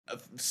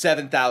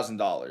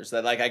 $7,000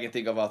 that, like, I can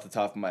think of off the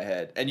top of my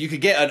head, and you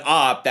could get an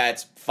op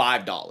that's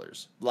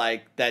 $5.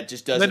 Like, that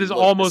just doesn't. That is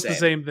almost the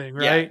same thing,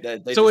 right? Yeah,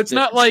 so it's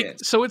not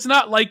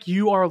like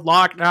you are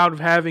locked out of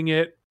having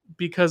it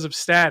because of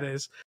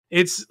status.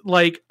 It's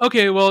like,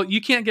 okay, well,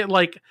 you can't get,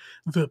 like,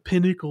 the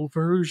pinnacle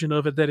version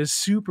of it that is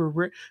super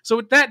rare,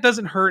 so that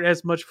doesn't hurt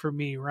as much for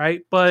me,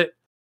 right? But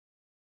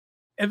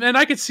and then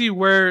I could see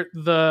where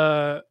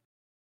the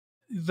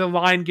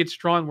line gets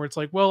drawn, where it's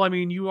like, well, I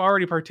mean, you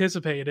already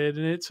participated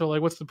in it, so,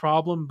 like, what's the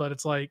problem? But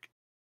it's like,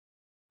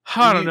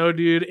 I don't know,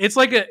 dude. It's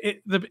like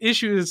the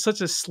issue is such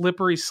a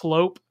slippery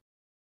slope.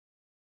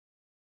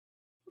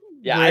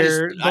 Yeah,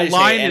 where the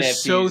line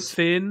is so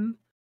thin,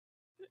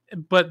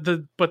 but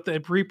the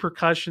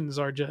repercussions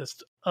are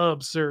just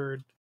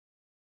absurd.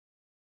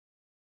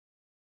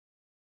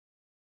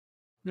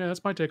 Yeah,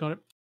 that's my take on it.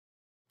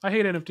 I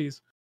hate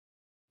NFTs.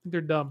 I think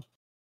they're dumb.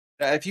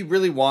 If you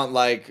really want,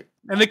 like,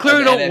 and they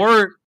clearly don't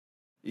work.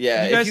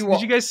 Yeah. Did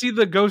you guys see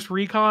the Ghost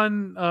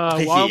Recon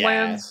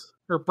Wildlands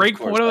or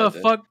Breakpoint? Whatever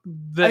the fuck.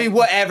 I mean,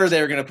 whatever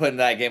they were gonna put in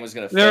that game was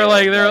gonna.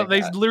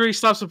 They literally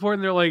stopped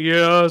supporting. They're like,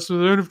 yeah, so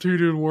the NFT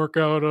didn't work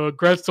out.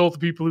 Congrats to all the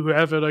people who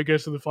have it. I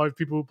guess, and the 5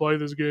 people who play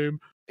this game.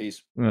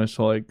 Peace. It's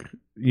like,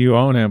 you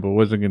own it, but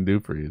what's it gonna do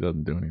for you? It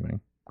doesn't do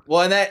anything.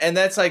 Well, and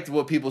that's like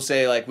what people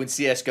say. Like, when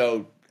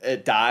CS:GO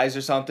dies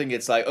or something,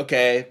 it's like,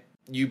 okay,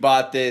 you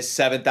bought this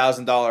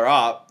 $7,000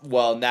 op.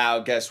 Well, now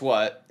guess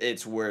what?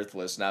 It's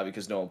worthless now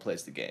because no one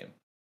plays the game.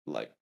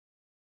 Like,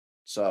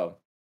 so.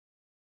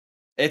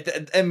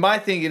 And my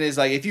thinking is,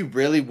 like, if you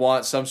really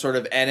want some sort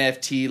of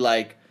NFT,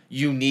 like,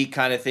 unique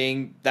kind of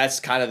thing, that's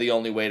kind of the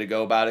only way to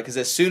go about it. Because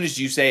as soon as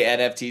you say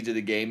NFT to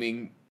the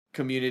gaming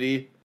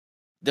community,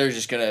 they're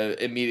just gonna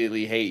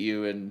immediately hate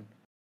you. And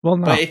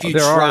but if you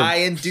try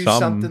and do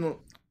something,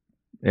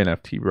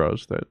 NFT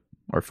bros that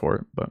are for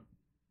it, but.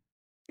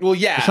 Well,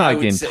 yeah, it's not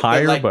like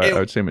entire, but I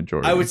would say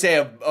majority. I would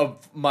say a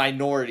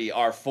minority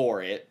are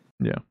for it.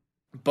 Yeah.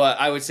 But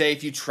I would say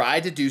if you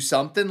tried to do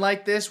something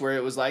like this, where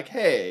it was like,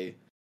 hey,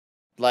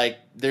 like,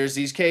 there's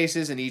these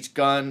cases and each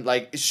gun,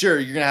 like, sure,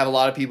 you're going to have a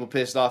lot of people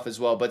pissed off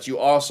as well, but you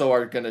also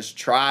are going to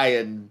try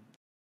and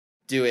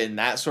do it in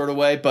that sort of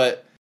way.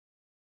 But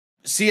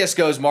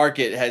CSGO's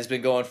market has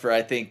been going for,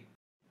 I think,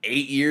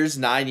 9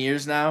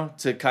 years now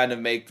to kind of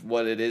make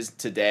what it is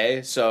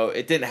today. So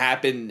it didn't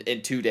happen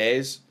in 2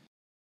 days.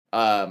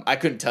 I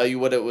couldn't tell you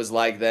what it was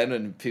like then,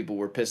 and people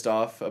were pissed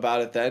off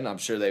about it then. I'm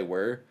sure they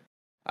were.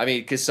 I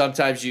mean, because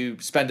sometimes you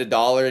spend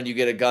 $1 and you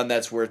get a gun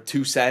that's worth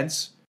 2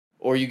 cents,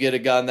 or you get a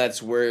gun that's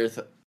worth,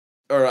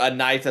 or a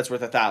knife that's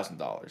worth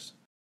 $1,000.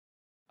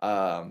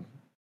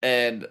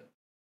 And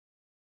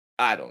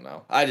I don't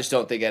know. I just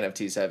don't think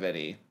NFTs have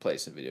any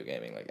place in video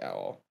gaming, like, at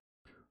all.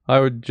 I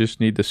would just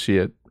need to see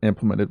it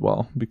implemented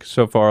well, because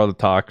so far all the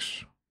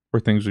talks or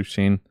things we've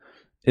seen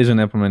isn't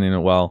implementing it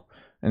well.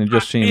 And it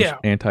just seems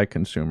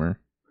anti-consumer.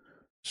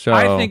 So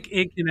I think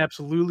it can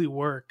absolutely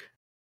work.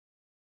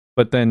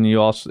 But then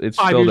you also, it's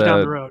 5 still years down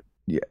the road.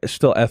 Yeah, it's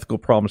still ethical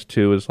problems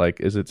too. Is like,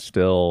 is it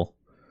still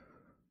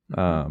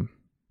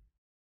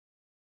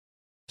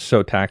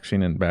so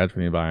taxing and bad for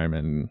the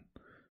environment.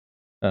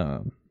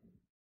 So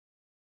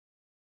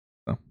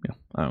yeah,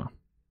 I don't know.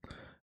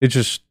 It's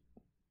just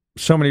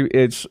so many.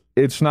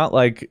 It's not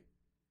like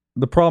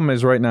the problem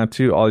is right now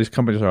too. All these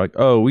companies are like,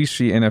 oh, we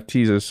see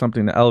NFTs as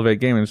something to elevate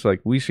gaming. It's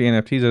like we see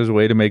NFTs as a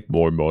way to make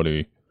more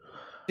money.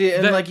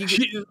 Yeah, and like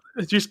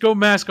just go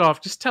mask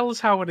off. Just tell us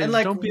how it is. And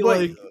like, don't be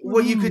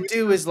what you could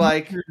do is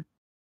like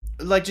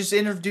just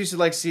introduce it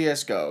like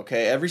CS:GO.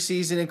 Okay, every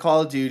season in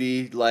Call of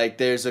Duty, like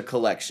there's a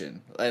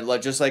collection, and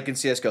like just like in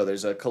CS:GO,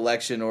 there's a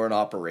collection or an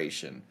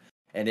operation,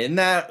 and in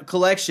that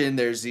collection,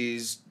 there's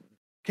these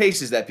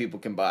cases that people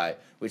can buy,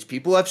 which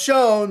people have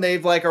shown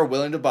they've like are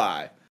willing to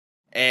buy,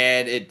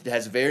 and it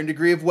has a varying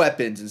degree of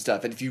weapons and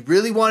stuff. And if you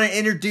really want to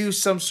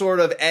introduce some sort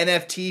of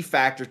NFT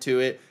factor to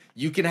it,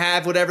 you can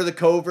have whatever the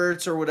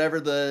coverts or whatever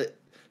the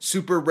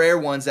super rare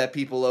ones that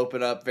people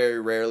open up very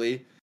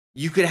rarely.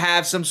 You could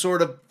have some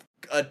sort of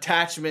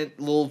attachment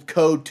little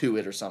code to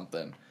it or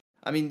something.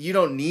 I mean, you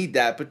don't need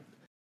that, but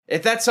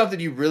if that's something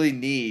you really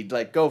need,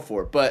 like go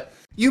for it. But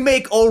you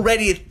make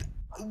already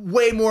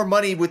way more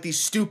money with these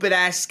stupid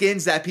ass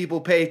skins that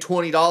people pay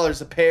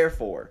 $20 a pair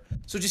for.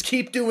 So just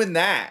keep doing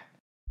that.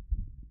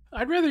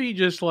 I'd rather you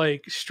just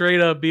like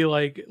straight up be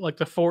like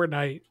the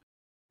Fortnite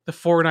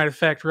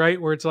effect,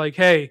 right? Where it's like,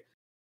 hey,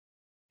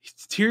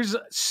 here's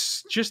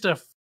just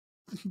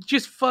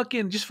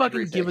fucking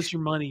give us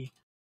your money.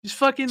 Just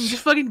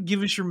fucking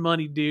give us your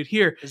money, dude.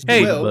 Here,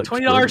 hey,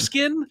 $20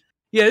 skin.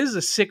 Yeah, this is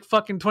a sick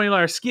fucking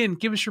 $20 skin.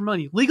 Give us your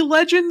money. League of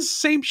Legends,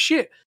 same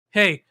shit.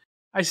 Hey,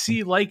 I see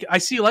you like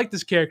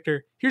this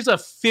character. Here's a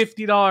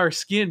 $50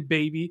 skin,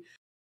 baby.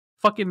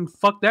 Fucking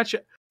fuck that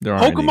shit.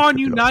 Pokemon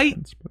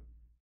Unite.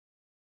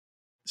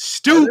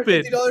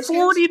 Stupid.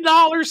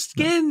 $40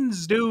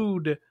 skins,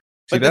 dude.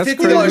 But the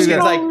 $50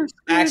 skins like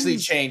actually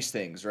change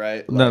things,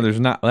 right? Like, no, there's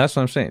not. That's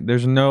what I'm saying.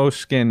 There's no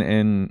skin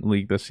in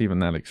League that's even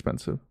that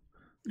expensive.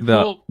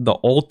 The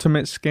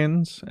ultimate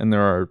skins, and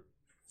there are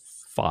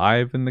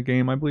 5 in the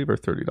game, I believe, are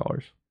 $30.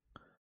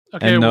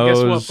 Okay, and well,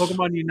 guess what?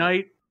 Pokemon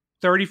Unite,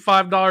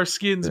 $35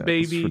 skins,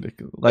 baby.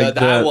 Ridiculous. Like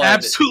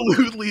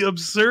absolutely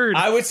absurd.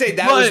 I would say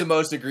that was the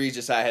most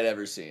egregious I had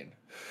ever seen.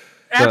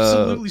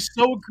 Absolutely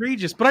so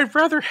egregious. But I'd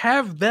rather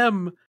have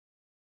them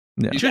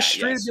just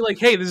straight up be like,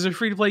 hey, this is a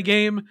free-to-play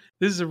game.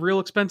 This is a real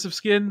expensive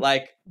skin.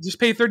 Like, just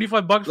pay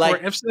 $35 for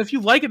it. If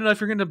you like it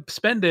enough, you're going to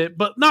spend it.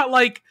 But not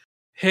like,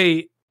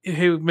 hey,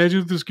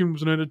 imagine if this game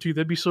was an NFT.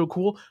 That'd be so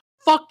cool.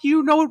 Fuck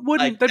you. No, it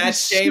wouldn't. Like, That'd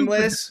that's be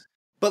shameless. Stupid.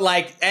 But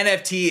like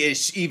NFT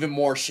is even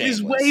more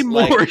shameless. It's way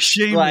more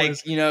shameless.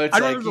 Like, you know, it's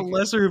I'd rather the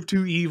lesser of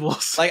two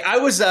evils. Like I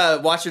was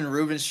watching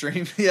Ruben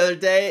stream the other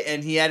day,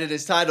 and he added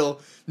his title,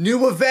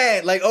 "New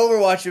Event," like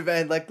Overwatch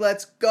event, like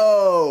let's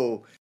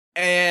go.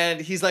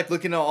 And he's like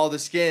looking at all the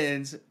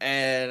skins,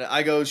 and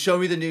I go, "Show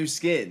me the new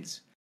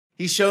skins."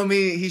 He shows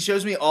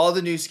me all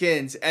the new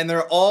skins, and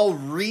they're all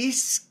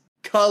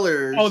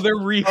recolors. Oh, they're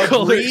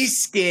recolors.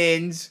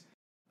 Reskins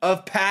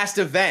of past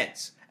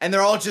events. And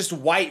they're all just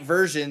white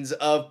versions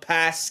of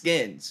past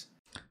skins.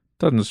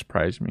 Doesn't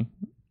surprise me.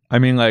 I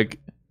mean, like,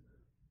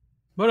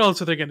 what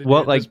else are they going to do?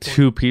 What, like,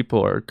 2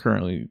 people are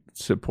currently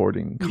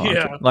supporting content?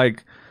 Yeah.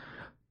 Like,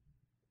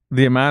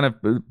 the amount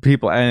of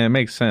people, and it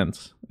makes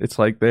sense. It's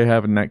like they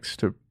have next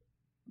to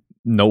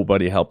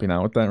nobody helping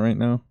out with that right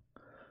now.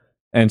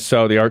 And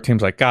so the art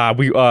team's like, God,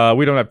 we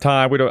don't have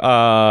time. We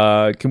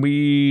don't. Can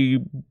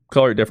we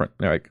color it different?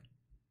 They're like,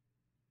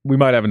 we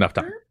might have enough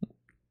time.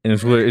 And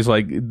it's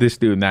like this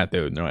dude and that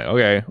dude. And they're like,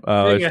 okay,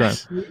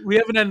 let's try. We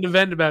haven't had an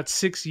event in about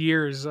 6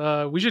 years.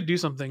 We should do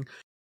something.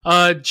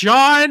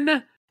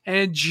 John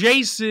and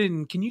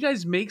Jason, can you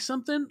guys make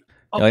something?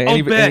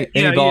 Any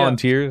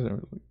volunteers?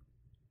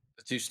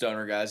 The 2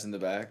 stoner guys in the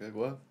back. Like,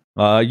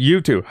 what?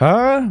 You two,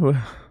 huh?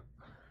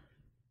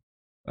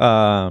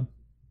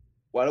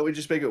 Why don't we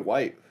just make it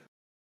white?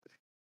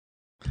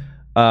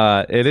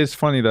 It is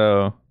funny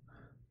though.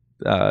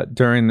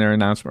 During their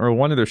announcement or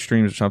one of their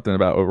streams or something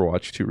about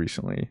Overwatch 2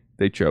 recently,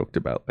 they joked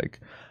about like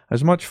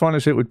as much fun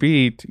as it would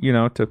be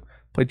to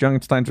play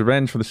Junkenstein's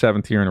Revenge for the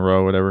 7th year in a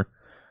row, whatever.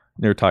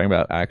 They were talking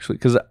about actually,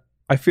 because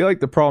I feel like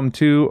the problem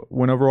too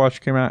when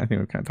Overwatch came out, I think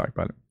we kind of talked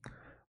about it,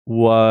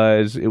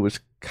 was it was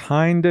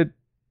kind of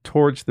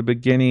towards the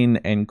beginning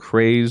and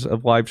craze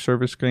of live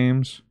service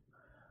games,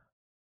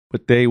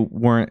 but they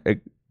weren't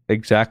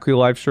exactly a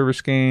live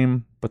service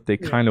game, but they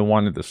kind of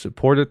wanted to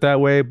support it that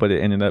way, but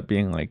it ended up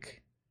being like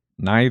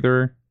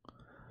neither.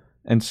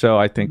 And so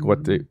I think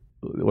what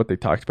they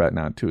talked about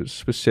now too is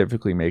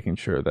specifically making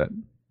sure that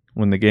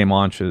when the game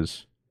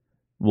launches,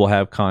 we'll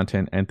have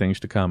content and things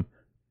to come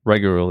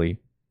regularly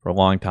for a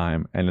long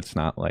time, and it's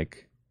not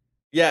like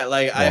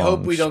I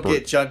hope we don't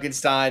get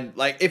Junkenstein.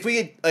 Like if we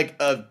get like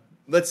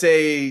let's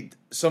say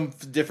some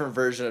different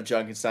version of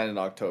Junkenstein in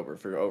October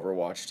for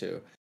Overwatch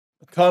 2.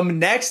 Come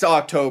next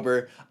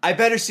October, I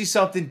better see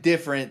something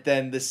different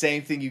than the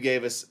same thing you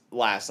gave us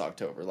last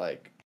October.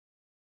 Like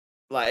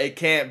it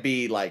can't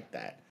be like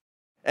that.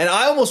 And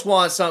I almost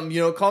want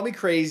something, call me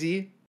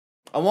crazy.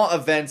 I want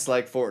events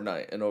like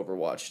Fortnite and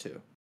Overwatch 2.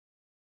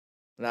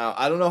 Now,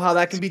 I don't know how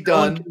that can be done.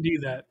 No one can do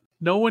that.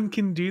 No one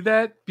can do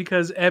that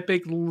because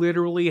Epic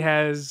literally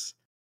has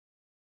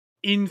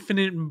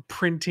infinite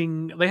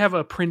printing. They have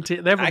a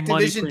printed. They have a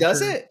money Activision printer.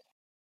 does it.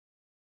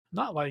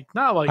 Not like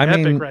I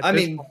Epic. mean, Right I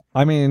this mean- point.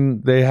 I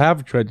mean, they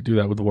have tried to do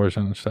that with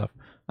Warzone and stuff.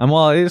 And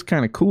while it is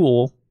kind of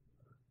cool,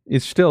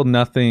 it's still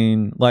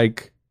nothing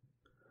like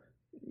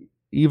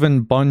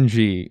even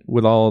Bungie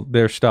with all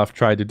their stuff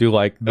tried to do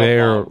like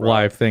their bro.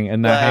 live thing,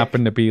 and that Like-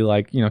 happened to be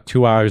like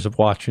 2 hours of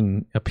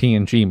watching a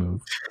PNG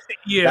move.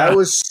 Yeah, That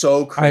was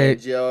so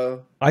cringe,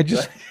 yo. I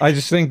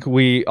just think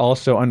we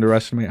also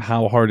underestimate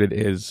how hard it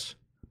is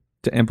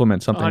to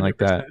implement something like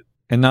that. 100%.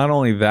 And not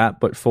only that,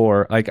 but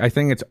for like I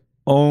think it's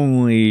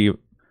only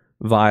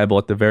viable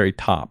at the very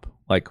top,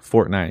 like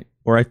Fortnite,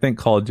 or I think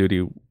Call of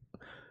Duty,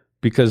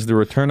 because the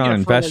return on Yeah, for,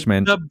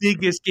 investment. the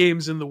biggest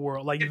games in the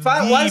world. Like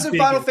Why doesn't the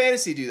Final biggest.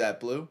 Fantasy do that,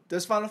 Blue?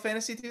 Does Final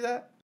Fantasy do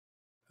that?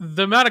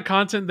 The amount of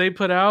content they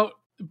put out,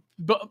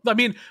 but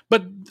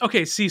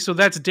okay, see, so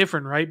that's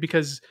different, right?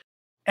 Because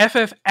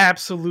FF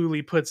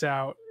absolutely puts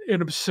out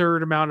an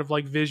absurd amount of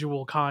like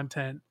visual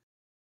content.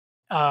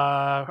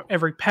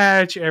 Every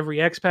patch, every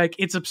X pack,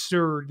 it's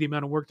absurd the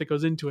amount of work that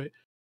goes into it.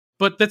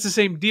 But that's the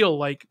same deal.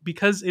 Like,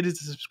 because it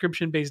is a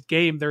subscription based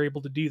game, they're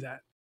able to do that.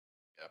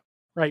 Yeah.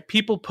 Right?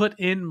 People put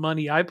in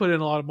money. I put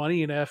in a lot of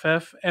money in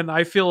FF, and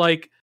I feel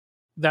like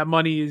that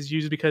money is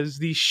used because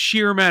the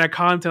sheer amount of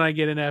content I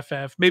get in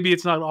FF, maybe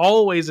it's not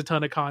always a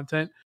ton of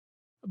content,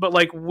 but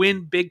like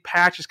when big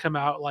patches come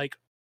out, like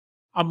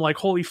I'm like,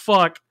 holy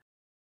fuck,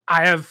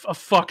 I have a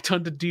fuck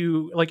ton to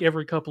do like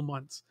every couple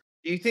months.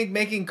 Do you think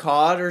making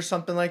COD or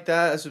something like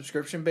that, a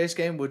subscription-based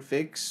game, would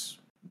fix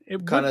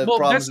It kind would- of well,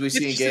 problems that's- we it's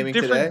see in just a gaming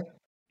different- today?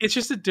 It's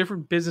just a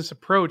different business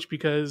approach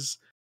because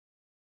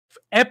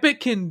Epic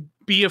can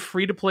be a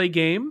free-to-play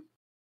game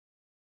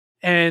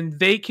and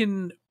they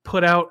can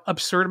put out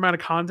absurd amount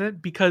of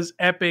content because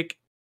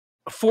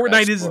Fortnite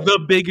That's is cool.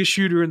 the biggest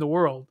shooter in the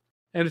world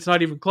and it's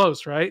not even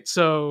close, right?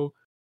 So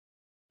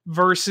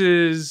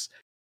versus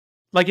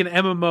like an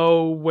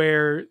MMO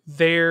where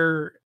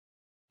their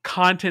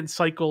content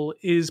cycle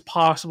is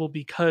possible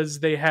because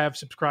they have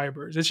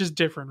subscribers. It's just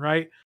different,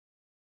 right?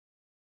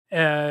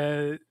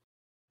 And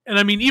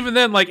I mean, even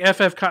then, like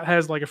FF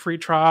has like a free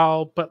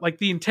trial, but like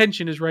the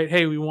intention is right.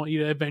 Hey, we want you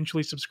to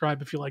eventually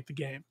subscribe if you like the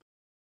game.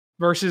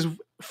 Versus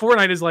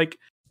Fortnite is like,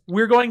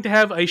 we're going to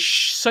have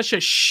such a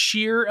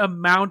sheer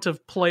amount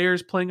of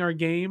players playing our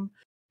game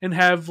and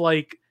have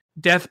like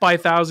death by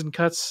 1,000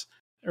 cuts,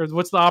 or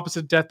what's the opposite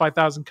of death by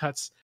 1,000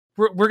 cuts?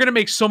 We're going to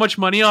make so much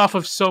money off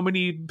of so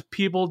many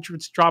people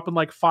dropping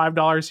like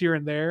 $5 here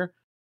and there.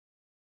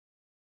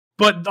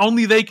 But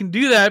only they can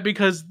do that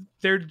because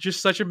they're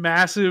just such a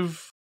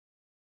massive...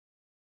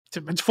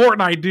 It's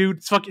Fortnite, dude.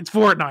 It's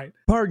Fortnite.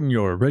 Pardon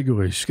your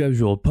regularly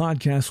scheduled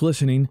podcast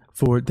listening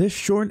for this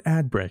short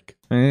ad break.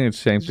 I think it's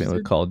the same thing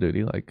with Call of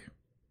Duty. Like,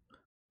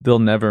 they'll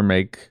never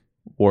make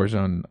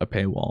Warzone a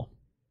paywall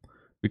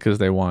because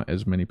they want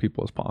as many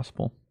people as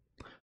possible.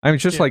 I mean,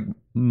 it's just like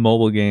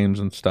mobile games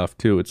and stuff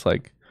too. It's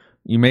like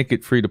you make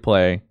it free to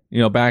play. You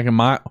know, back in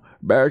my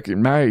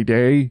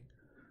day,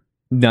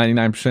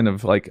 99%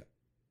 of like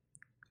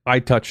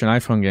iTouch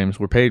and iPhone games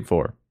were paid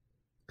for.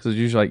 Because it's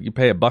usually like you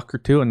pay $1 or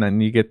 $2 and then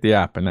you get the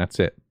app and that's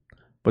it.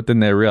 But then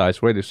they realize,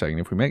 wait a second,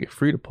 if we make it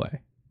free to play,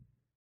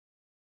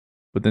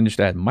 but then just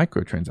add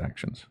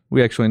microtransactions,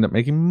 we actually end up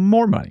making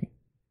more money.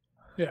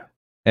 Yeah.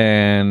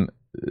 And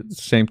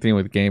same thing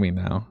with gaming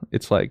now.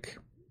 It's like,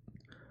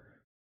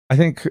 I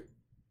think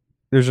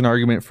there's an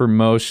argument for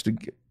most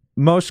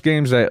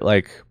games that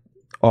like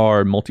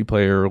are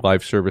multiplayer,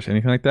 live service,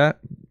 anything like that,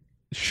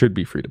 should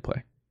be free to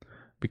play.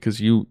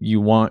 Because you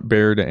want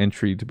barrier to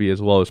entry to be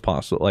as low as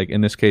possible. Like in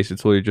this case,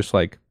 it's literally just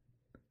like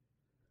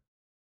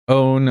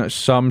own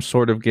some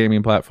sort of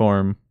gaming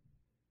platform,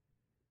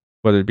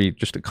 whether it be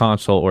just a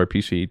console or a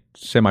PC,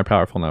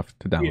 semi-powerful enough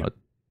to download.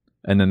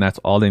 And then that's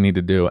all they need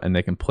to do, and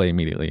they can play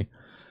immediately.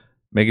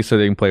 Make it so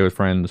they can play with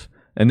friends,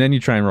 and then you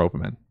try and rope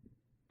them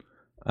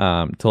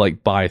in to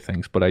like buy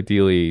things. But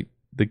ideally,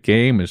 the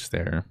game is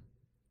there.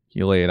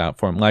 You lay it out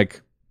for them.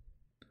 Like,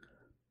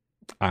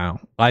 I don't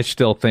know. I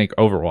still think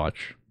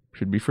Overwatch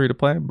should be free to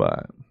play,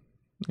 but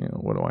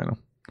what do I know?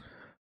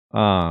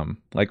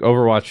 Like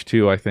Overwatch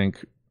 2, I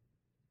think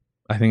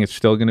it's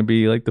still going to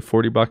be like the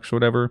 $40 or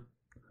whatever,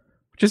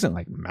 which isn't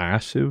like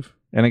massive.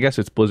 And I guess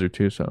it's Blizzard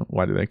too, so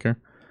why do they care?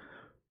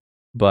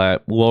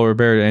 But lower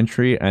barrier to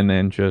entry, and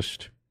then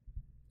just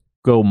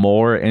go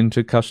more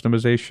into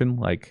customization.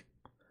 Like,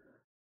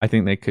 I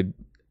think they could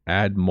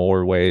add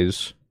more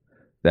ways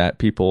that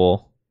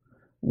people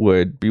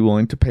would be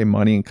willing to pay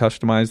money and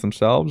customize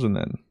themselves, and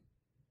then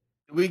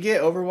Did we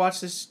get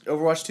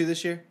Overwatch 2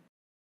 this year?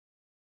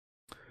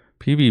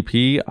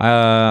 PvP,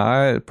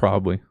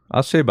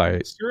 I'll say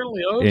by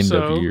Certainly hope end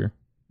so. of the year.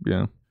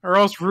 Yeah. Or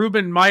else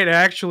Ruben might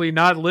actually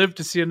not live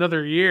to see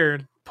another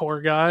year. Poor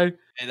guy.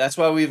 And that's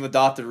why we've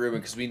adopted Ruben,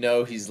 because we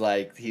know he's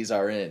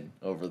our in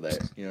over there.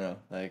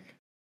 Like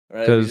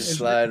right, we just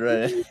slide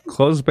right in.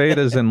 Closed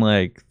beta's in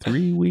like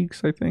 3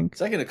 weeks, I think.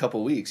 It's like in a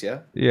couple weeks, yeah.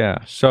 Yeah.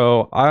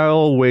 So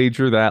I'll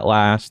wager that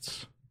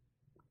lasts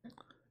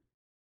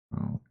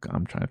Oh, God,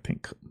 I'm trying to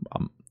think.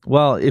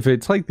 Well, if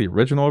it's like the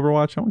original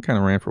Overwatch, that one kind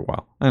of ran for a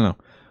while. I don't know.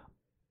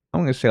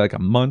 I'm going to say like a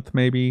month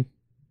maybe,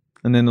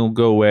 and then it'll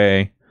go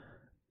away.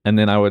 And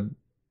then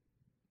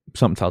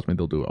something tells me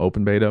they'll do an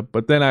open beta.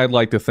 But then I'd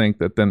like to think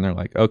that then they're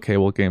like, okay,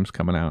 well, game's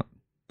coming out.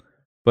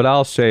 But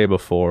I'll say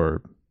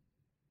before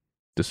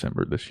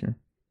December this year.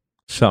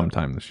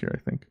 Sometime this year,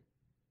 I think.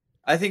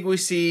 I think we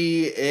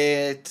see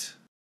it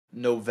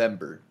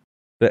November.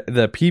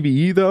 The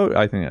PvE, though,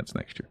 I think that's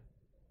next year.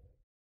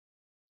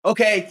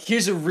 Okay,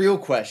 here's a real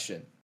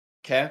question.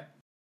 Okay?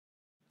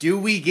 Do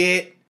we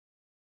get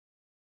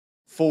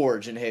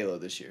Forge in Halo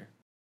this year?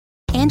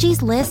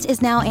 Angie's List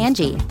is now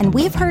Angie, and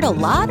we've heard a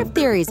lot of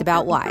theories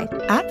about why.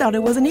 I thought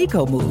it was an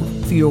eco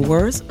move. Fewer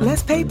words,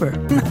 less paper.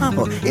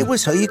 No, it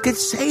was so you could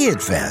say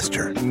it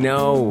faster.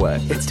 No,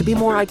 it's to be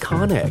more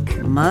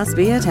iconic. Must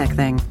be a tech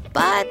thing.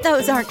 But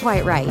those aren't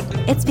quite right.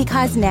 It's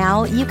because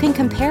now you can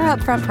compare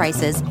upfront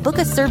prices, book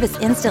a service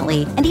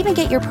instantly, and even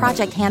get your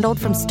project handled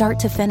from start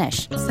to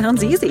finish.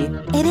 Sounds easy.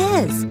 It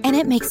is, and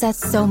it makes us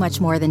so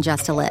much more than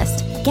just a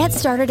list. Get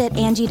started at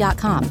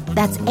Angie.com.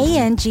 That's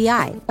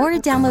ANGI, or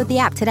download the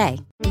app today.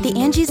 The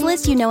Angie's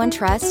List you know and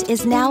trust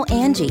is now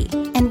Angie,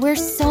 and we're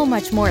so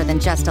much more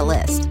than just a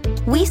list.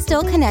 We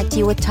still connect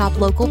you with top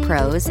local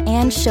pros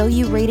and show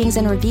you ratings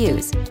and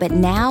reviews, but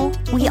now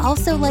we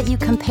also let you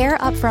compare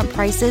upfront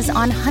prices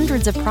on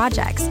hundreds of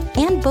projects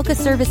and book a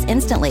service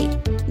instantly.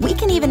 We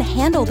can even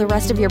handle the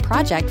rest of your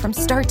project from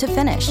start to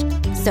finish.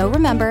 So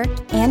remember,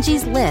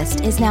 Angie's List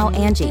is now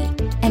Angie,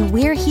 and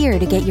we're here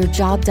to get your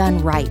job done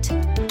right.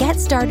 Get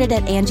started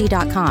at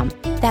Angie.com.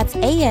 That's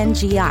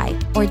ANGI,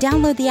 or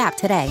download the app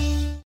today.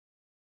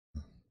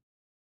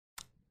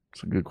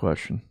 It's a good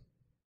question.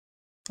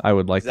 I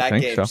would like to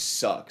think so. That game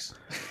sucks.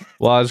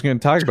 Well, I was going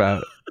to talk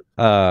about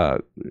I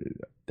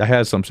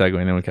had some segue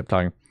and then we kept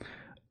talking.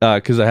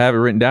 Because I have it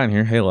written down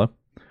here, Halo.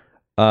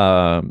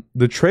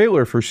 The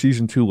trailer for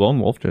Season 2 Lone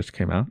Wolf just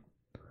came out.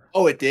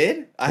 Oh, it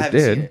did? I haven't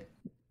seen it.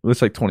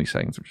 It's like 20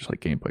 seconds of just like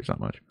gameplay. It's not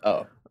much.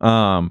 Oh.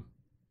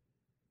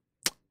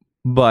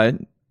 But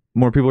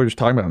more people are just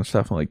talking about it and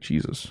stuff. I'm like,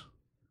 Jesus.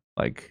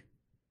 Like,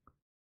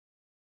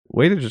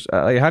 way to just...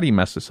 how do you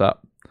mess this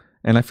up?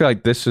 And I feel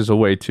like this is a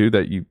way, too,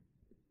 that you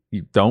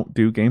don't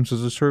do games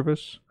as a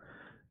service.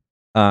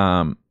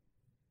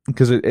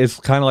 Because it's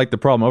kind of like the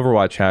problem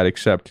Overwatch had,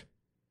 except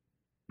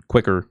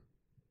quicker.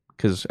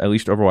 Because at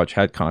least Overwatch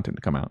had content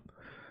to come out.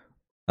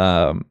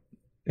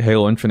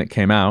 Halo Infinite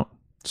came out,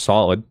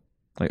 solid.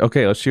 Like,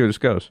 okay, let's see where this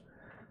goes.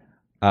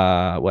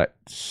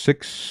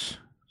 6-7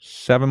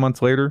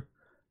 months later,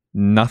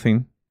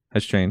 nothing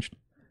has changed.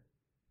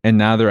 And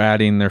now they're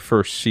adding their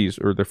first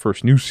season, or their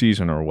first new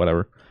season, or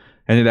whatever.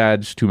 And it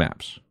adds 2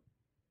 maps.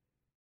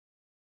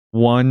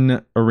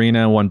 1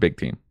 arena, 1 big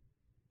team.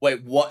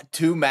 Wait, what?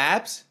 2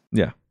 maps?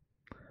 Yeah.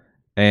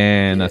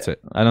 And that's it.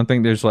 I don't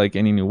think there's like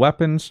any new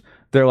weapons.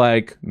 They're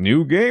like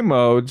new game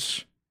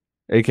modes,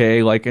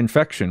 aka like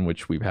Infection,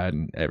 which we've had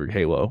in every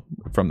Halo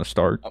from the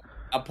start.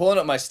 I'm pulling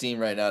up my Steam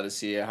right now to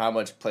see how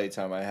much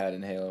playtime I had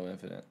in Halo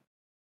Infinite.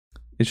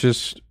 It's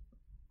just,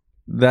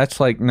 that's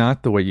like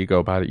not the way you go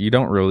about it. You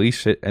don't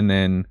release it and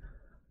then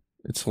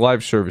it's a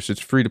live service. It's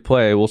free to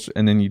play.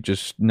 And then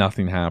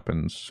nothing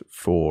happens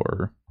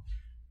for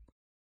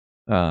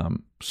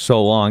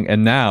so long.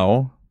 And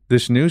now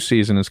this new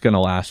season is going to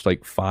last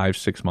like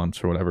 5-6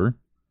 months or whatever,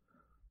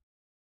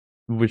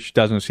 which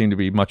doesn't seem to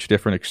be much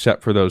different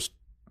except for those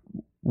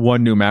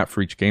 1 new map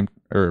for each game,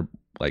 or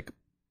like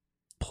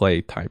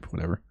play type,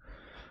 whatever.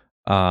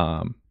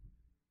 And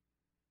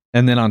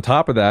then on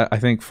top of that, I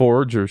think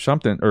Forge or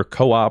something, or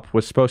co-op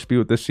was supposed to be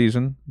with this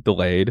season,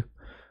 delayed.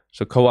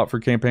 So co-op for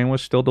campaign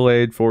was still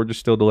delayed. Forge is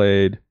still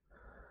delayed.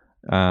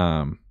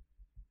 There's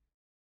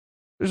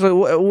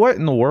like, what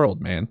in the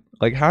world, man?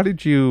 Like, how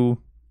did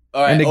you...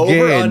 All right, and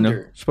again,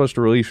 over-under. Supposed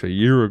to release a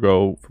year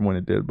ago from when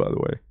it did, by the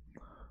way.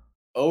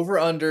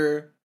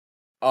 Over-under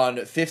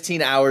on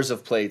 15 hours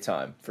of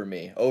playtime for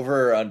me.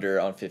 Over or under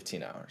on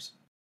 15 hours?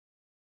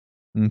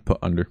 Put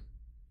under.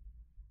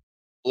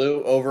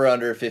 Blue, over or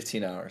under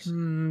 15 hours?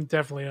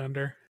 Definitely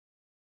under.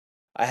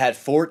 I had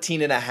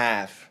 14 and a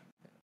half.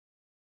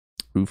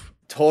 Oof.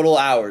 Total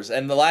hours.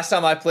 And the last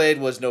time I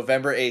played was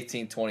November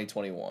 18th,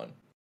 2021.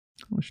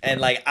 And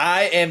like,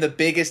 I am the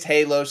biggest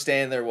Halo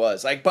stan there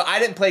was. Like, but I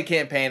didn't play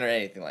campaign or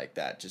anything like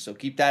that. Just so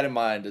keep that in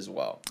mind as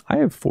well. I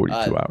have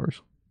 42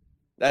 hours.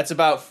 That's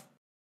about...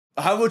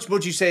 How much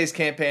would you say is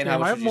campaign? Damn, how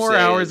much I have would you more say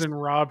hours is... than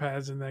Rob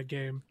has in that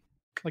game.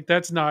 Like,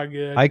 that's not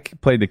good. I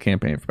played the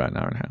campaign for about an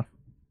hour and a half,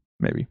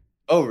 maybe.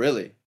 Oh,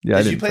 really?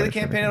 Yeah. Did you play the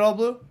campaign at all,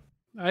 Blue?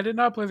 I did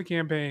not play the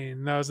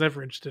campaign. No, I was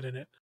never interested in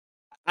it.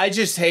 I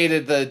just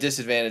hated the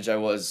disadvantage I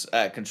was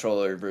at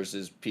controller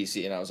versus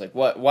PC, and I was like,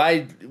 what?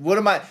 Why? What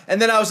am I? And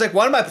then I was like,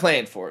 what am I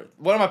playing for?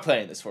 What am I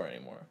playing this for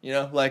anymore? You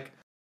know, like,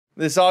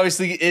 this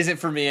obviously isn't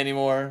for me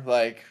anymore.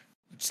 Like,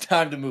 it's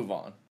time to move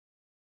on.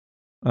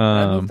 And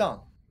I moved on.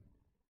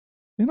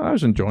 You know, I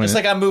was enjoying It's it.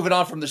 like I'm moving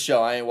on from the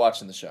show. I ain't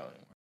watching the show anymore.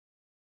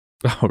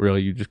 Oh,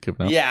 really? You just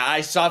given up? Yeah,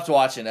 I stopped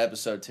watching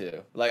episode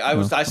 2. Like,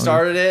 I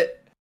started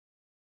it,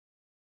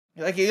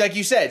 Like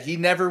you said, he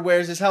never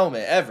wears his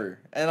helmet ever,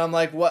 and I'm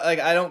like, what? Like,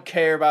 I don't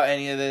care about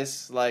any of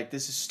this. Like,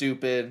 this is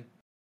stupid.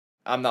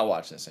 I'm not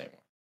watching this anymore.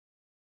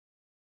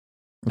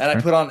 Okay. And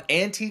I put on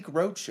Antique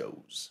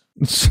Roadshows.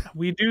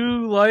 We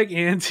do like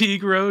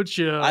Antique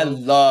Roadshow. I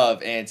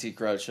love Antique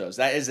Roadshows.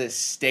 That is a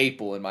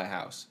staple in my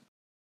house.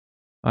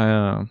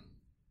 I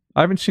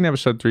haven't seen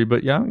episode 3,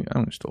 but yeah, I'm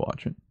gonna still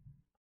watch it.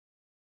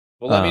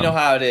 Well, let me know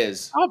how it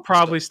is. I'll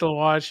probably still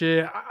watch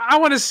it. I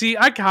want to see.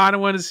 I kind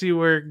of want to see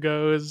where it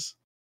goes.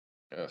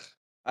 Ugh.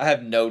 I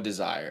have no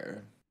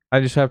desire. I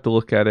just have to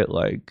look at it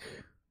like,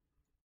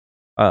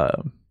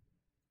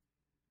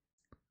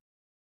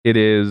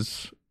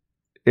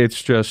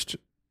 it's just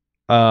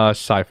a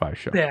sci-fi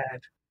show.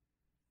 Bad.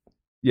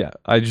 Yeah,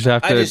 I just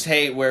have to. I just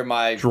hate where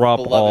my drop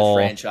beloved all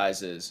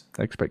franchise is.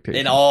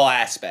 Expectations in all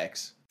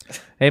aspects.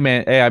 Hey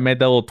man, I made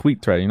that little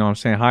tweet thread. You know what I'm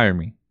saying? Hire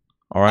me.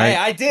 All right. Hey,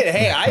 I did.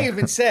 Hey, I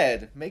even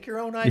said, make your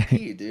own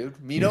IP, dude.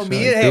 You know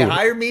me. Yes, Hey,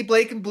 hire me,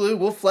 Blake and Blue.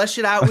 We'll flesh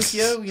it out with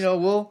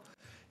you.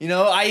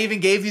 I even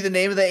gave you the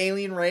name of the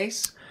alien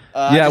race.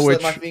 I just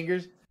lit my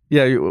fingers.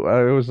 Yeah, it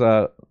was.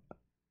 I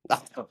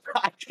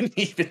couldn't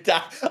even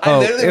die.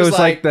 It was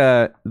like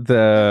the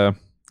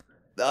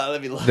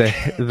let me look.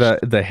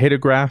 the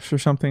hitographs or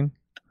something,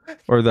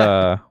 or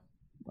the.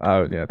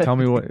 Yeah, tell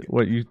me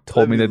what you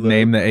told me to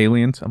name the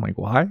aliens. I'm like,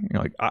 why?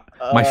 You're like,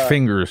 my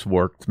fingers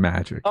worked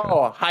magic.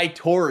 Oh,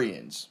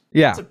 Hytorians.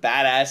 Yeah, that's a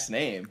badass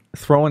name.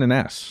 Throw in an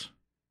S.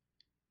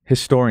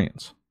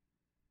 Historians.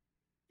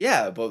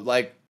 Yeah, but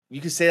like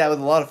you could say that with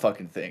a lot of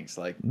fucking things.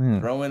 Like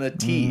throw in a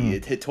T.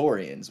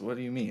 Hytorians. What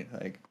do you mean?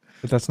 Like,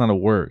 but that's not a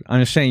word.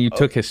 I'm just saying you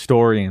took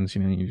historians.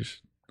 You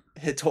just.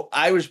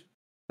 I was.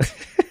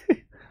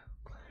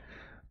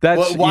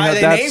 That's, why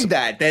they named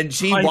that? Then,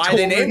 why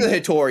they named the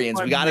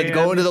Hitorians? We got to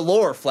go into the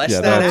lore, flesh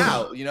that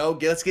out.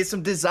 Let's get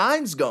some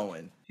designs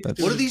going. What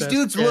do these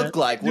dudes look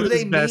like? What do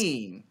they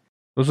mean?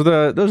 Those are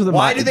the.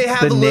 Why do they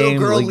have the little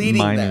girl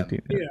leading them?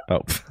 Yeah.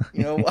 Oh,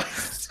 you know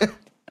what?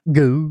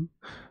 Go.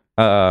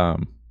 But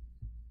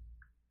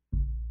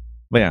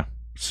yeah.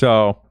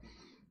 So,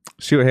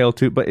 see what Halo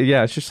 2. But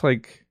yeah, it's just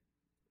like,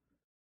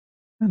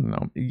 I don't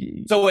know.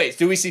 So wait,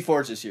 do we see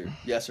Forge this year?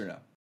 Yes or no?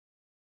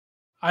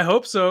 I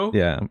hope so.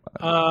 Yeah.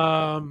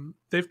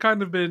 They've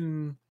kind of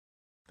been.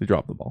 They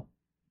dropped the ball.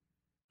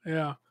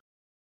 Yeah.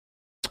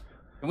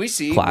 Can we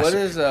see Classic. What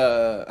is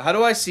how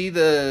do I see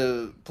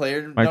the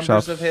player Microsoft's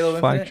numbers of Halo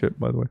Infinite? flagship,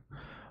 by the way.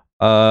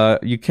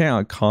 You can't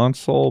on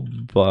console,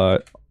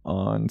 but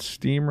on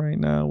Steam right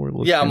now we're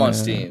looking. Yeah, I'm on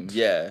Steam.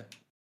 Yeah.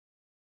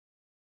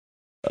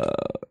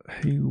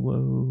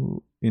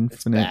 Halo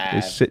Infinite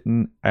is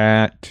sitting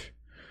at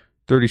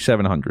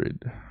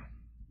 3,700.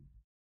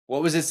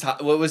 What was its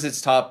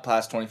top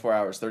past 24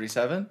 hours?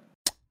 37?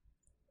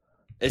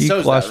 It peak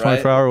shows last that,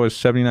 right? 24 hour was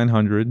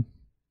 7,900.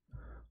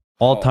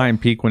 All-time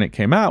peak when it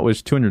came out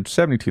was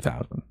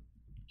 272,000.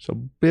 So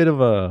bit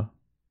of a.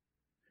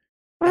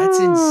 That's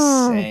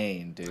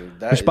insane,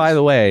 dude. Which, by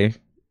the way,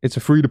 it's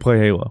a free-to-play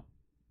Halo.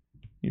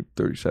 You have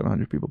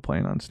 3,700 people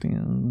playing on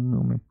Steam.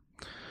 Oh, man.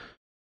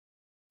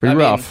 Pretty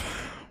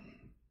rough.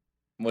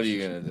 What are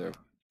you gonna do?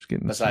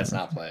 Besides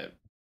not play it.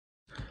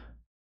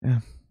 Yeah.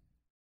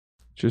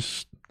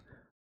 Just.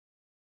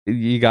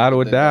 You got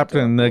to adapt,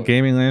 and the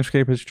gaming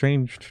landscape has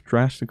changed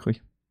drastically.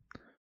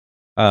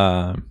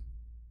 So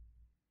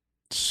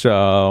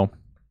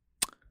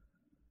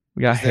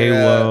we got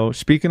Halo.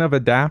 Speaking of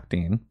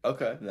adapting,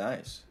 okay,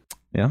 nice.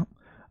 Yeah,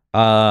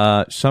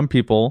 some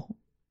people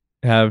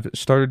have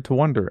started to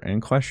wonder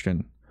and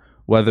question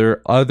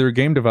whether other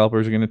game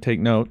developers are going to take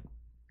note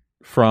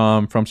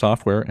from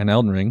Software and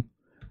Elden Ring,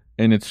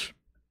 and its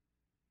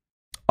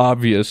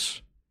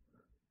obvious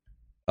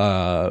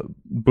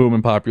boom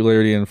in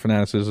popularity and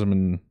fanaticism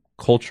and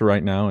culture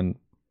right now, and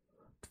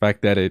the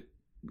fact that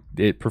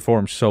it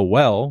performs so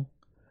well.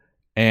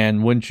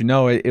 And wouldn't you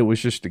know it, it was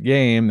just a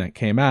game that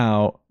came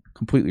out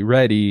completely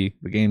ready.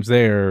 The game's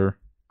there,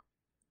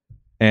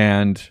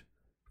 and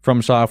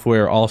From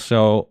Software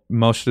also,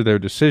 most of their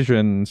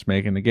decisions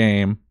making the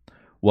game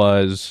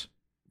was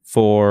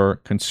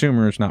for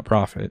consumers, not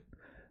profit.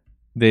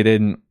 They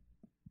didn't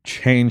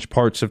change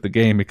parts of the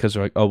game because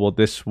they're like, oh well,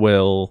 this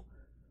will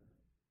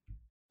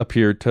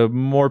appear to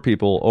more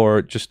people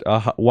or just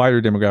a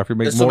wider demographic,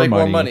 make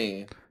more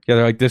money. Yeah,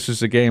 they're like, this is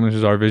the game, this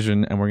is our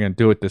vision, and we're going to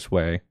do it this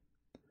way.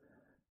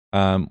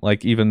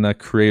 Like even the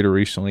creator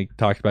recently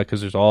talked about,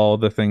 because there's all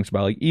the things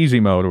about like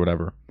easy mode or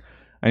whatever,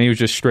 and he was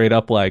just straight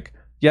up like,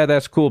 yeah,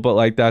 that's cool, but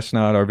like that's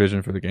not our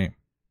vision for the game.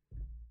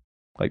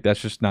 Like that's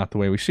just not the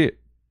way we see it.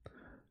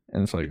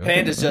 And it's like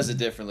Japan just does it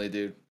differently,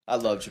 dude. I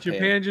love Japan.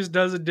 Japan just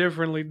does it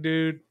differently,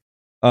 dude.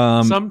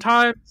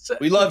 Sometimes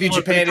we love you,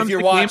 Japan. If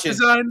you're watching,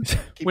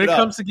 when it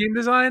comes to game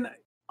design,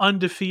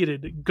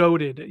 undefeated,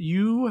 goated.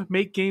 You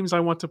make games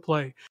I want to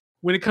play.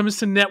 When it comes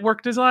to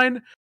network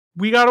design,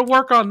 we got to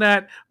work on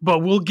that, but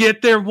we'll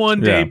get there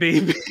one day,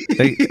 baby.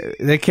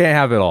 they can't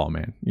have it all,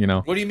 man. You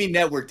know. What do you mean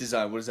network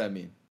design? What does that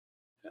mean?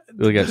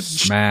 Look at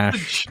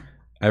Smash.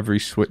 Every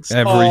switch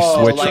like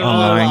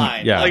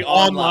online. Yeah, like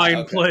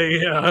online play.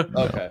 Yeah.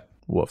 Okay.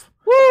 Woof.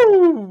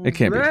 Woo! It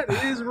can't be. That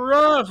is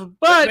rough.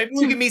 But maybe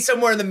we can meet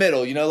somewhere in the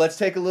middle. Let's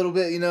take a little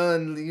bit,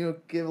 and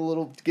give a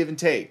little give and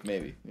take,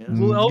 maybe.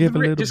 Well, Elden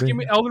Ring, just give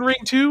me Elden Ring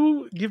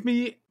 2.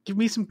 Give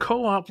me some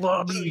co-op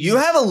lobby. You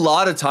have a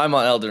lot of time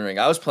on Elden Ring.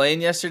 I was playing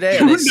yesterday.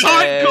 And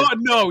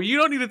no, you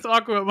don't need to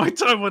talk about my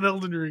time on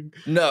Elden Ring.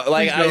 No,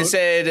 it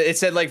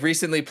said like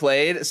recently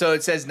played. So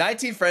it says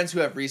 19 friends who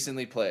have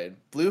recently played.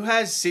 Blue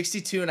has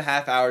 62 and a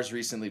half hours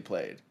recently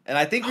played. And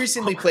I think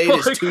recently played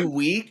is 2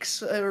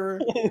 weeks.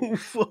 Oh,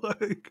 fuck.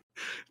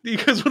 Do you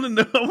guys want to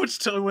know how much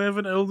time I have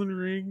in Elden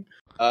Ring?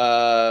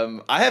 I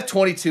have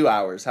 22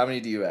 hours. How many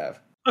do you have?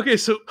 Okay,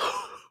 so...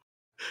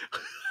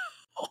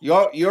 You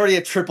already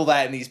have triple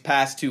that in these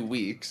past 2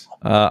 weeks.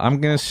 I'm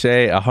gonna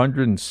say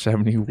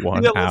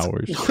 171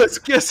 hours. Let's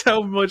guess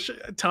how much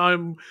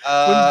time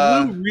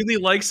when Blue really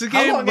likes the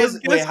game.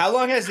 How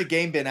long has the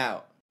game been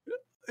out?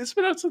 It's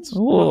been out since a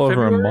little over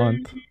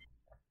February,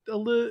 a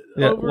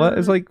month.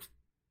 It's like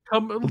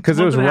because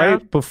it was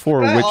right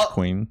before Witch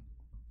Queen.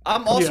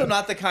 I'm also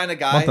not the kind of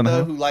guy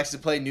though who likes to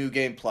play New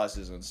Game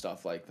Pluses and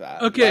stuff like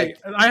that. Okay,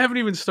 I haven't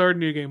even started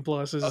New Game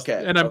Pluses.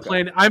 Okay, and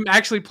I'm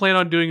actually planning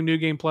on doing a New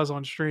Game Plus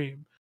on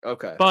stream.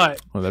 Okay,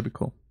 but that'd be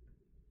cool.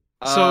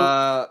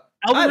 So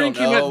Elden Ring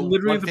came at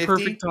literally the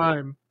perfect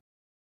time.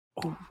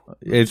 Oh,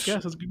 that's a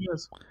good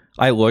guess.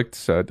 I looked,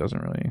 so it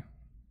doesn't really.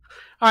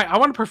 All right, I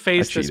want to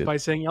preface this by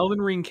saying Elden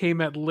Ring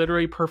came at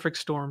literally perfect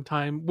storm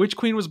time. Witch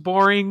Queen was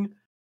boring.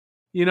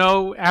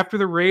 After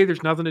the raid,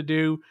 there's nothing to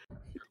do.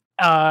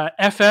 The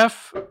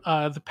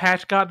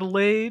patch got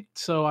delayed,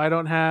 so I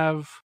don't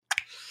have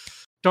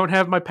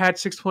my patch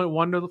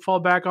 6.1 to fall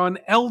back on.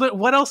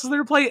 What else is there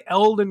to play?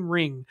 Elden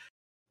Ring.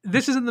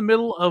 This is in the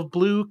middle of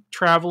Blue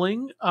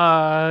traveling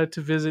to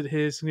visit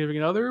his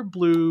significant other.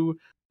 Blue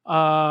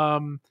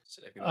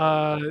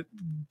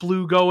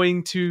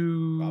going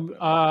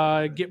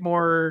to get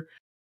more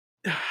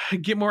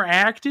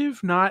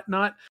active, not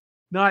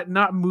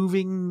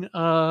moving,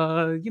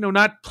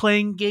 not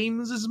playing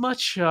games as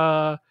much.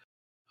 My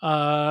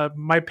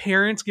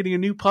parents getting a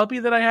new puppy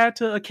that I had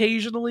to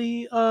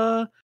occasionally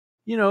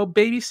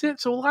babysit.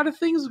 So a lot of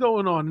things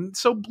going on. And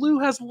so Blue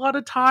has a lot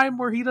of time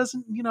where he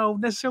doesn't,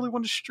 necessarily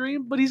want to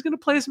stream, but he's going to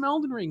play some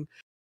Elden Ring.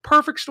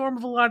 Perfect storm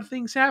of a lot of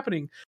things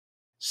happening.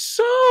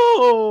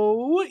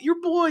 So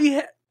your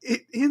boy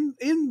in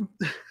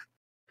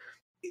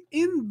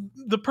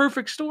the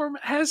perfect storm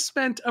has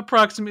spent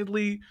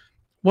approximately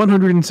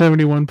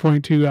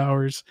 171.2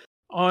 hours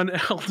on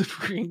Elden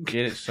Ring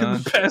in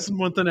the past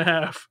month and a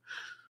half.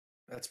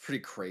 That's pretty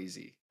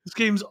crazy. This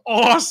game's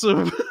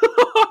awesome.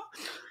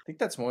 I think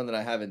that's more than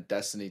I have in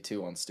Destiny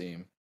 2 on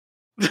Steam.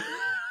 Let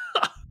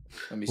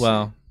me see.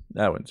 Well,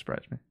 that wouldn't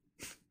surprise me.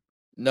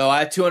 No, I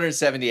have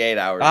 278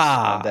 hours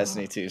on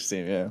Destiny 2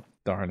 Steam, yeah.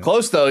 Darn it.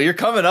 Close, though. You're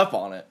coming up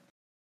on it.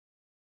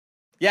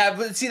 Yeah,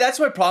 but see, that's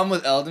my problem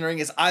with Elden Ring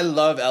is I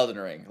love Elden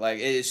Ring. Like,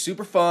 it is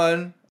super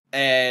fun,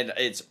 and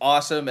it's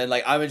awesome, and,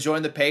 like, I'm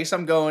enjoying the pace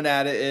I'm going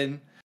at it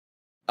in.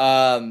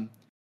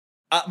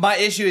 My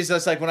issue is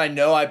just, like, when I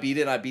know I beat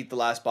it and I beat the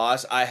last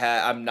boss,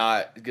 I'm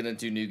not going to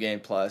do New Game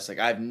Plus. Like,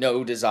 I have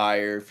no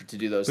desire to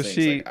do those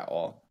things at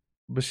all.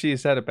 But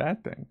is that a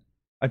bad thing?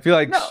 I feel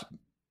like... No.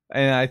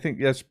 And I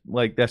think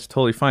that's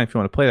totally fine if you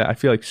want to play that. I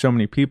feel like so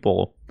many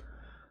people...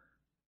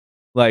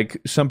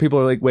 Like, some people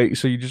are like, wait,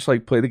 so you just,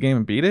 like, play the game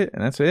and beat it?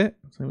 And that's it?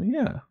 It's like, well,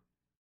 yeah.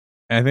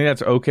 And I think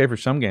that's okay for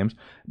some games.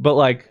 But,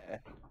 like,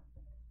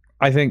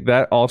 I think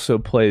that also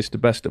plays the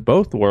best of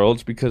both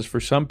worlds, because for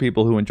some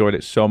people who enjoyed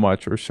it so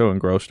much or so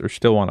engrossed or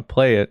still want to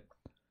play it,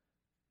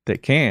 they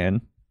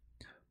can.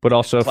 But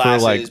also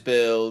classes, for, like...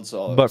 builds,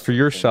 all but for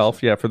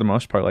yourself, yeah, for the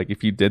most part, like,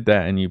 if you did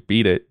that and you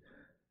beat it,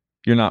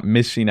 you're not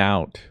missing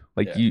out.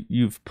 Like,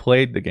 you've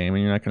played the game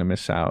and you're not going to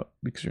miss out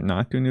because you're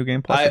not doing New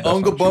Game Plus. I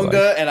unga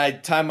bunga and I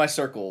time my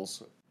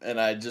circles and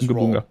I just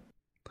roll. Bunga.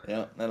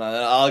 Yeah, and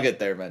I'll get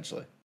there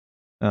eventually.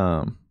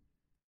 Yeah,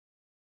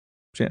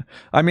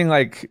 I mean,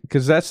 like,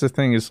 because that's the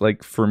thing is,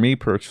 like, for me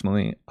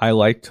personally, I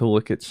like to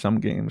look at some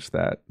games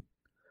that,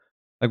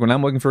 like, when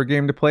I'm looking for a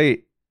game to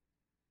play,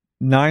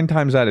 9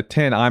 times out of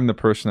 10, I'm the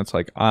person that's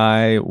like,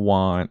 I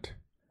want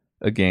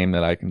a game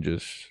that I can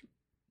just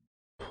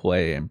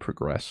play and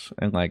progress.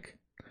 And, like,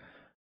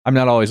 I'm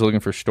not always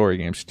looking for story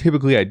games.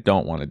 Typically, I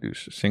don't want to do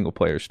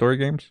single-player story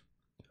games.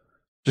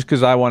 Just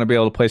because I want to be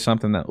able to play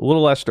something that a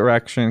little less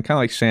direction, kind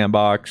of like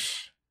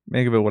sandbox,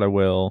 make of it what I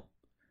will.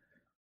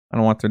 I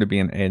don't want there to be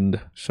an end,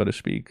 so to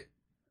speak.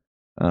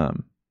 But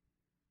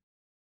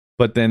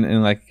then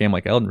in like a game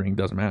like Elden Ring,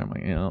 doesn't matter. I'm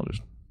like,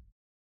 just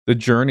the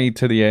journey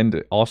to the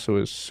end also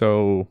is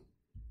so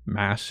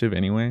massive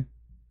anyway.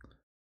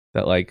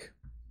 That like,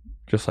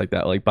 just like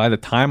that, like by the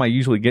time I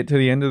usually get to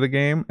the end of the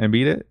game and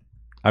beat it,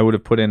 I would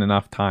have put in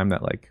enough time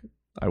that like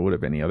I would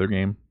have any other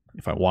game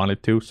if I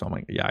wanted to. So I'm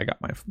like, yeah, I got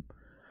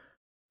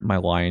my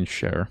lion's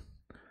share.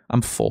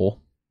 I'm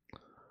full.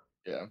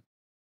 Yeah.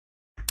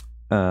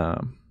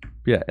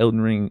 Yeah, Elden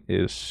Ring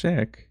is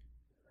sick.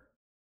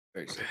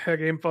 Very sick.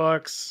 Game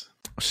Fox.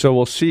 So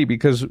we'll see,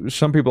 because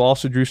some people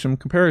also drew some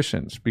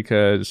comparisons,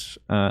 because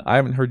I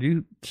haven't heard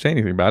you say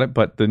anything about it,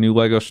 but the new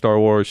Lego Star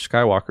Wars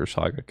Skywalker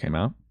Saga came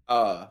out.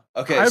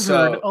 Okay, I've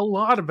heard a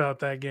lot about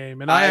that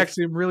game, and I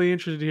actually am really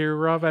interested to hear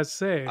what Rob has to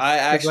say.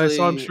 I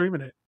saw him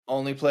streaming it.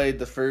 Only played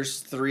the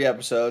first 3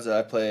 episodes.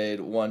 I played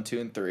 1,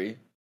 2, and 3.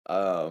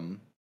 1,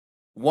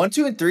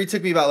 2, and 3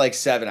 took me about like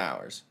 7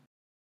 hours.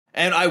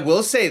 And I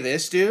will say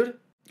this, dude.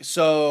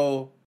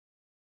 So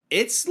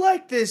it's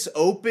like this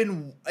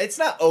open. It's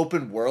not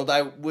open world.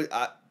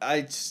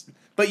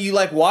 But you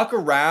like walk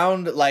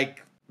around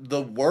like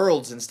the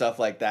worlds and stuff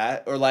like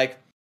that, or like,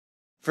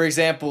 for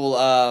example,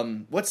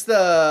 what's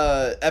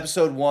the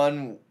episode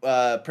 1?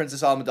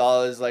 Princess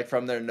Amidala is like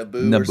from their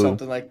Naboo or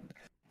something like.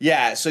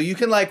 Yeah, so you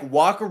can like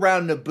walk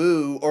around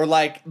Naboo or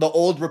like the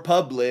Old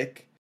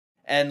Republic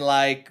and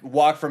like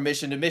walk from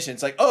mission to mission.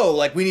 It's like, oh,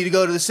 like we need to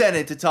go to the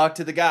Senate to talk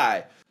to the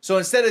guy. So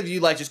instead of you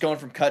like just going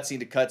from cutscene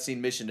to cutscene,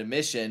 mission to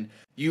mission,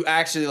 you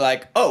actually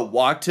like, oh,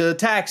 walk to a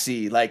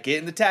taxi, like get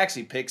in the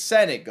taxi, pick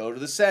Senate, go to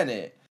the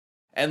Senate.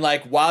 And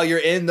like while you're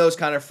in those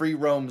kind of free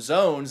roam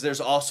zones,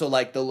 there's also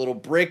like the little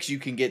bricks you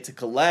can get to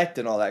collect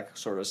and all that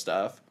sort of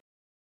stuff.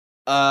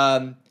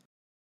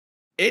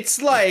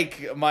 It's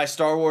like my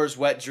Star Wars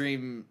wet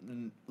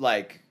dream,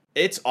 like,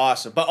 it's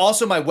awesome. But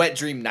also my wet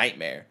dream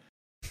nightmare.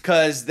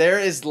 Because there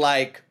is,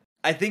 like,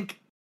 I think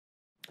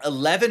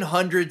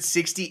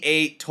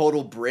 1,168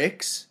 total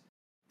bricks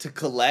to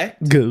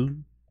collect.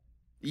 Good.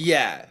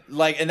 Yeah.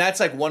 Like, and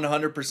that's, like,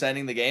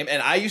 100%ing the game.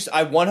 And I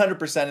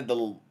 100%ed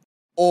the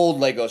old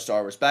Lego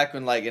Star Wars back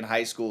when, like, in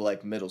high school,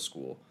 like, middle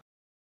school.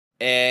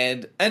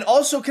 And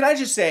also, can I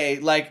just say,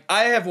 like,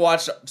 I have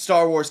watched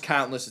Star Wars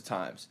countless of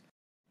times.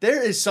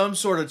 There is some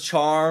sort of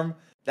charm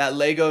that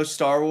Lego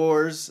Star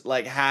Wars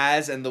like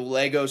has, and the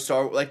Lego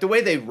like the way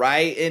they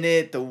write in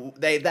it,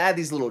 they add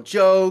these little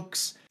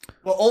jokes.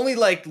 Well, only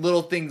like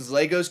little things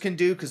Legos can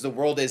do, because the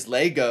world is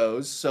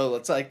Legos. So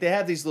it's like they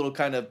have these little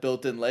kind of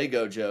built-in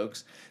Lego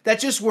jokes that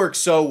just work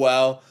so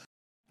well.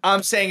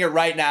 I'm saying it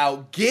right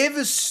now. Give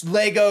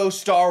Lego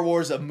Star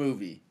Wars a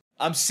movie.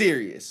 I'm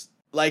serious.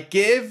 Like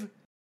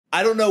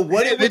I don't know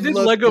what it would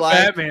look Lego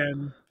like.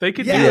 Batman. They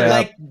could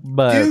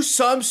do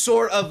some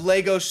sort of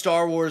Lego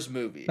Star Wars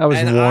movie. That was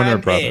Warner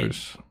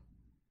Brothers.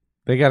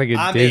 They got to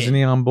get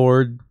Disney on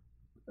board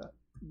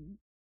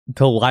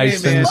to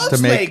license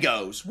to make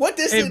Legos. What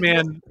does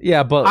man?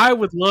 Yeah, but I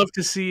would love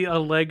to see a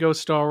Lego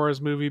Star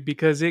Wars movie,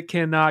 because it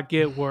cannot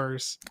get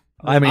worse.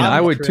 I mean,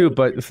 I would too,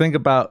 but think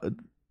about,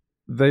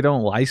 they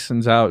don't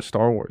license out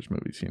Star Wars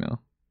movies, you know.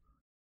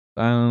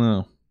 I don't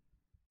know.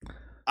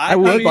 I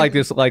would like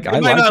this. Like, I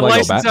like Lego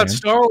license Batman. out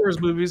Star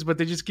Wars movies, but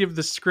they just give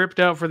the script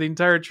out for the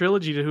entire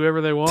trilogy to whoever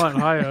they want.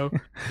 Hi-yo.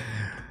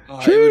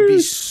 It would be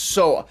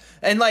so,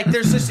 and like,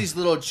 there's just these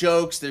little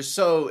jokes. It's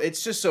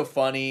just so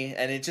funny,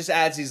 and it just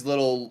adds this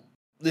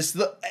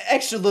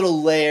extra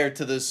little layer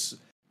to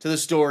the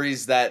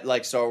stories that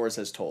like Star Wars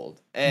has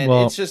told, and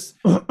it's just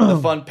the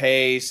fun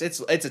pace. It's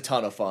a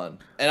ton of fun,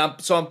 and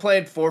I'm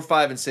playing 4,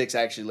 5, and 6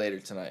 actually later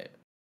tonight.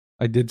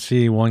 I did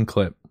see one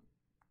clip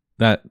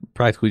that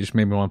practically just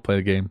made me want to play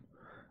the game,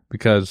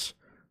 because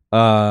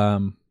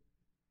Palpatine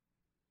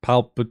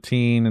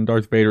and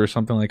Darth Vader or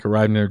something like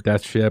arrived in their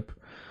death ship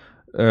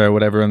or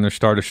whatever in their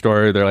Star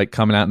Destroyer. They're like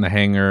coming out in the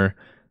hangar,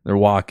 they're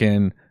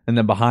walking, and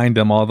then behind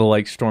them all the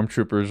like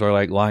stormtroopers are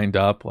like lined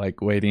up, like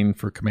waiting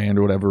for command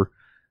or whatever.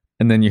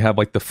 And then you have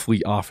like the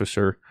fleet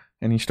officer,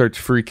 and he starts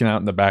freaking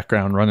out in the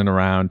background, running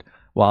around,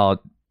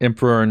 while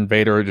Emperor and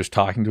Vader are just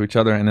talking to each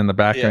other. And in the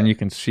background, you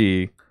can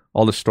see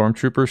all the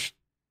stormtroopers.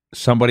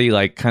 Somebody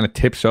like kind of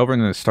tips over,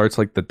 and then it starts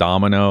like the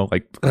domino,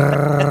 like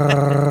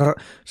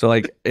so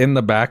like in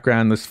the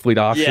background, this fleet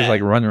officer's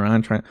like running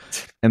around trying,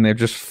 and they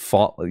just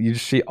fall. You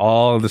just see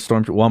all of the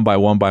stormtroopers one by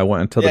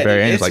one until the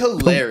very end. It's like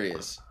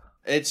hilarious.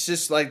 Boom. It's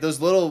just like those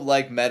little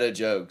like meta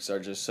jokes are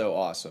just so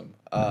awesome.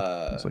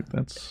 It's like,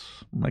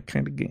 that's my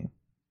kind of game.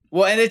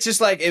 Well, and it's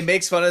just like, it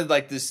makes fun of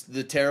like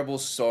the terrible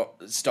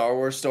Star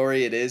Wars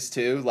story it is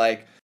too.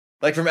 Like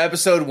from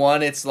episode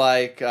 1, it's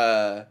like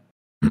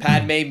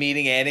Padme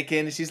meeting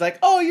Anakin, and she's like,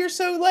 "Oh, you're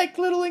so like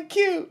little and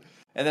cute."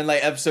 And then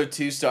like episode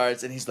 2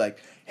 starts, and he's like,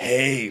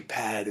 "Hey,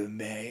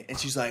 Padme," and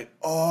she's like,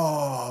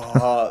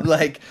 "Oh,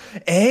 like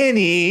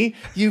Annie,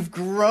 you've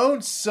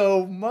grown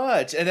so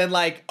much." And then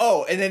like,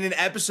 and then in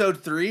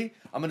episode 3,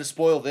 I'm gonna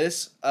spoil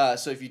this.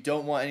 So if you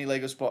don't want any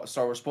Lego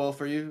Star Wars spoil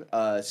for you,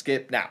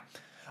 skip now.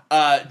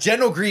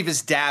 General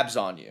Grievous dabs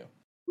on you.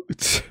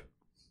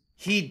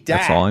 He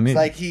dabs. That's all I need.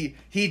 Like he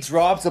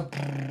drops a.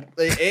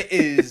 It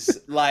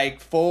is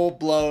like full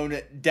blown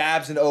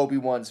dabs in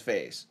Obi-Wan's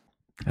face.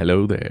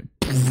 Hello there.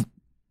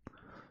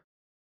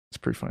 It's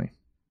pretty funny.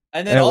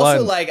 And then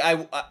also, like,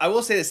 I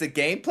will say this: the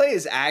gameplay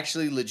is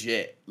actually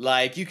legit.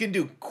 Like, you can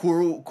do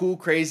cool,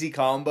 crazy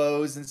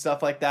combos and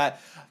stuff like that.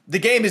 The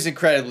game is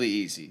incredibly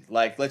easy.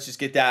 Like, let's just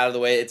get that out of the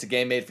way. It's a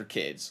game made for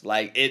kids.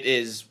 Like, it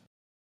is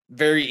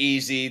very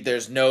easy.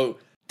 There's no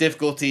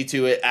difficulty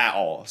to it at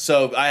all.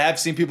 So I have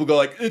seen people go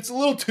like, it's a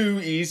little too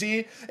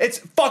easy. It's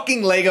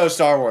fucking Lego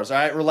Star Wars. All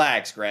right,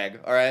 relax, Greg.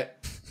 All right.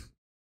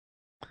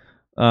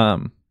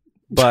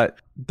 But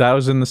that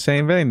was in the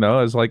same vein, though,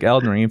 as like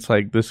Elden Ring. It's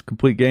like this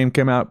complete game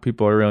came out.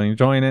 People are really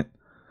enjoying it.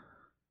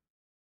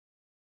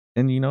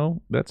 And,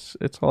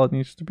 it's all it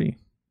needs to be.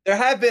 There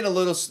have been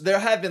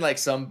like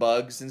some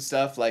bugs and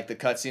stuff, like the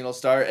cutscene will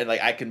start and like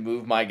I can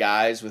move my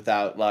guys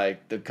without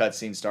like the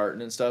cutscene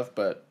starting and stuff,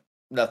 but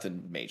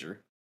nothing major.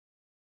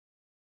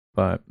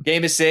 But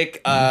game is sick.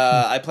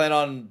 I plan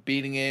on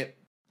beating it.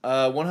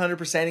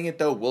 100%ing it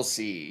though, we'll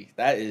see.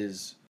 That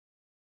is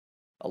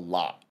a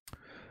lot.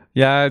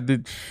 Yeah,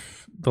 the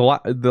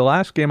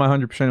last game I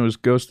 100% was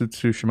Ghost of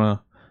Tsushima,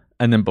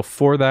 and then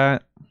before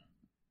that,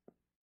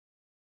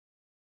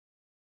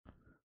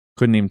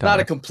 couldn't even tell. Not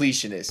a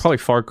completionist. Probably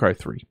Far Cry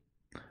 3.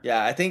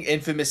 Yeah, I think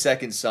Infamous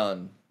Second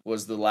Son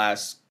was the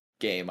last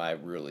game I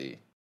really.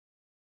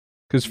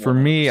 Because for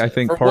me, I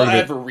think for part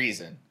whatever of it,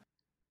 reason,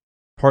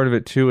 part of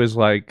it too is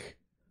like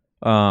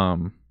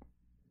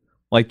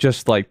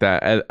just like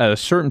that. At a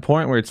certain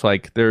point where it's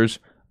like there's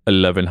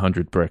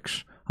 1,100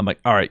 bricks, I'm like,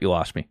 all right, you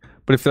lost me.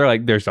 But if they're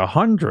like there's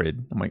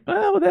 100, I'm like,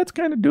 oh, well, that's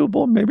kind of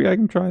doable. Maybe I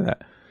can try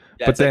that.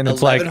 Yeah, but then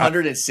it's like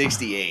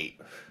 1,168.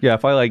 Yeah,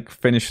 if I like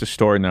finish the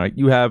story and they're like,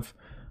 you have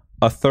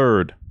a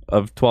third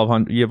of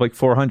 1,200, you have like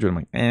 400. I'm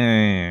like,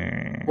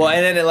 eh. Well,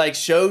 and then it like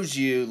shows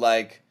you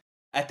like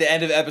at the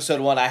end of episode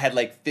 1, I had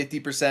like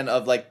 50%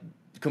 of like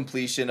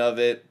completion of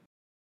it.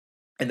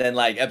 And then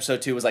like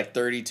episode 2 was like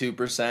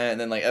 32%. And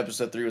then like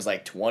episode 3 was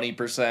like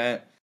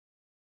 20%.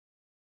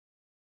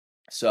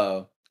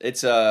 So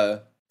it's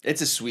a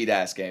sweet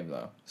ass game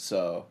though.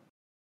 So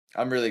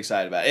I'm really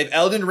excited about it. If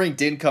Elden Ring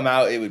didn't come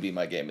out, it would be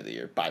my game of the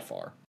year by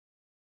far.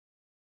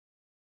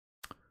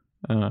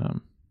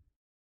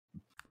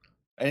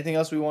 Anything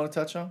else we want to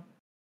touch on?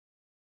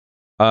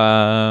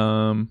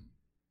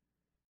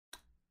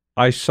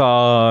 I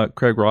saw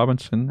Craig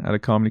Robinson at a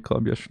comedy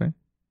club yesterday.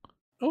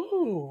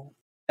 Oh,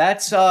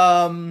 that's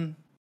Hot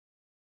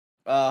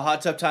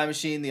Tub Time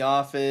Machine, The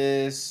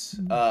Office,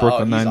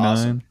 Brooklyn Nine-Nine.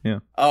 Awesome. Yeah.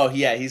 Oh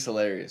yeah, he's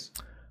hilarious.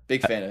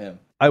 Big fan of him.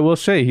 I will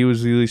say he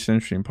was the least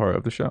interesting part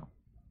of the show.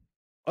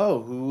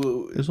 Oh,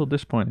 who? It was a little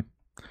disappointing.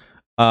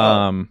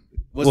 Were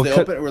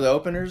the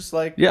openers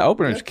like? Yeah,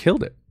 openers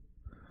killed it.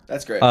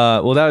 That's great.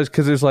 Well, that was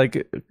because there's like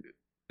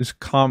what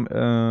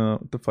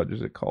the fudge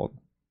is it called?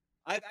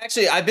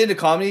 I've been to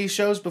comedy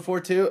shows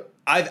before too.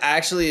 I've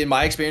actually, in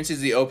my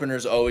experiences, the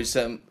openers always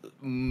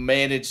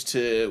managed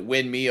to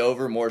win me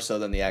over more so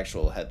than the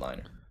actual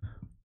headliner.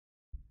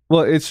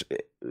 Well, it's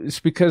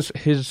because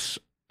his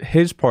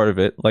part of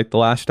it, like the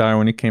last hour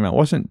when it came out,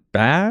 wasn't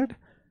bad.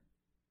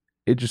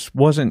 It just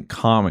wasn't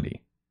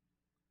comedy.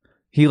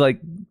 He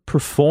like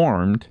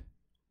performed,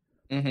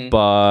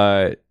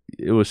 but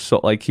it was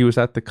so like he was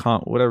at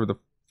the whatever the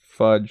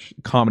fudge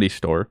comedy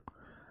store,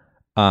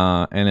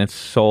 and it's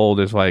sold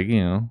as like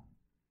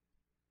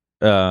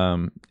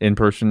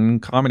in-person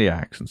comedy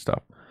acts and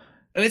stuff.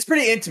 And it's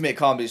pretty intimate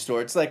comedy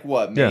store. It's like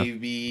what,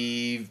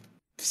 maybe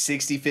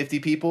 60, 50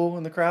 people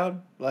in the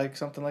crowd, like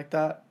something like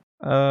that.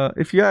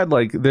 If you had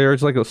like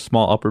there's like a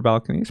small upper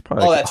balcony, it's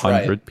probably like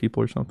 100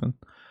 people or something.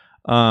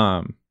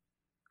 But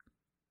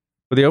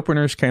the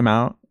openers came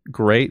out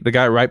great. The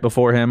guy right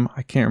before him,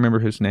 I can't remember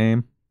his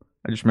name.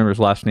 I just remember his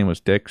last name was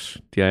Dix,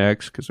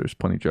 D-I-X, because there's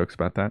plenty of jokes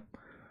about that.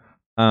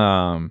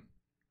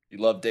 You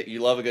love Dick. You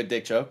love a good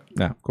dick joke.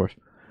 Yeah, of course.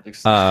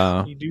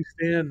 You do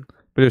stand.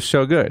 But it was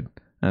so good.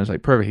 And I was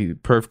like, perfect. He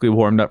perfectly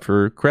warmed up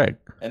for Craig.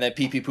 And then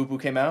Pee Pee Poo Poo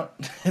came out.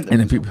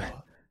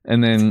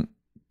 and then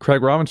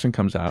Craig Robinson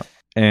comes out,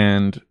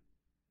 and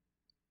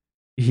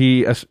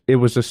it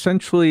was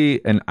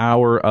essentially an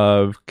hour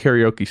of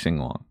karaoke sing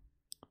along.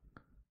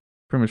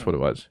 Pretty much what it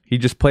was. He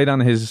just played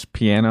on his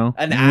piano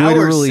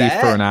literally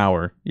for an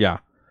hour. Yeah.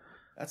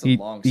 That's a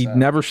long set. He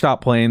never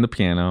stopped playing the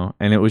piano,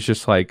 and it was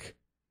just like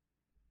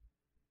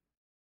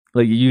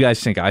you guys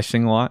think I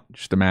sing a lot.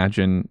 Just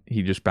imagine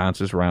he just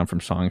bounces around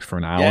from songs for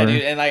an hour. Yeah,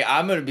 dude, and like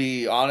I'm gonna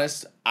be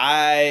honest,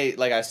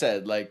 like I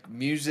said, like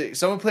music,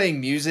 someone playing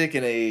music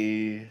in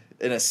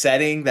a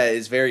setting that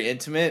is very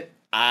intimate,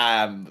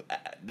 I'm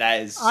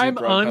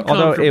uncomfortable.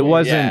 Although it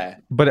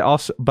wasn't, but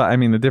I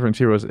mean the difference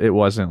here was it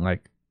wasn't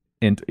like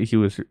he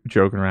was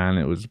joking around.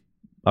 It was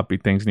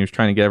upbeat things, and he was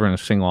trying to get everyone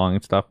to sing along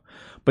and stuff.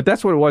 But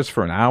that's what it was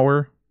for an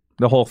hour,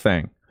 the whole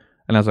thing.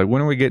 And I was like,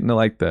 when are we getting to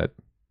like the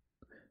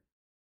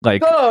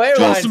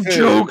tell some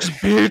jokes,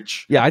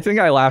 bitch? Yeah, I think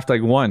I laughed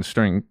like once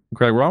during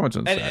Craig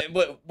Robinson's set.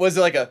 And was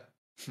it like a?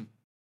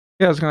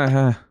 Yeah, I was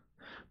gonna.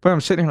 But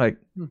I'm sitting here like,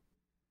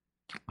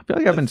 I feel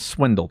like I've been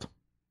swindled.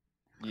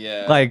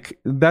 Yeah, like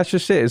that's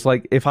just it. It's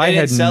like if I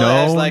had known,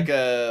 it as like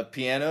a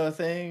piano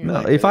thing.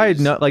 No, if I had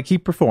known, like he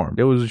performed,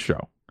 it was a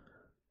show,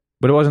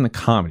 but it wasn't a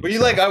comedy. Were you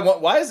show.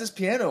 like, why is this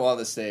piano on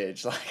the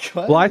stage? Like,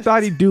 well, I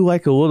thought he'd do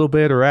like a little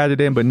bit or add it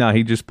in, but no,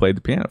 he just played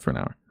the piano for an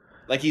hour.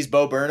 Like he's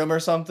Bo Burnham or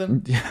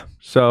something. Yeah.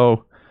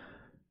 So,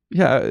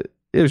 yeah,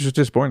 it was just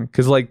disappointing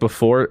because like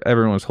before,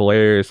 everyone was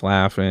hilarious,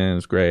 laughing, it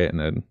was great, and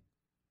then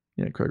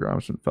Craig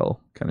Robinson fell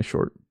kind of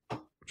short,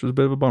 which was a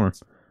bit of a bummer.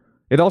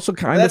 It also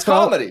kind of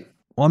felt comedy.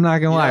 Well, I'm not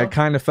gonna lie. I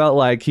kind of felt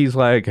like he's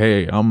like,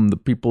 "Hey, I'm the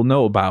people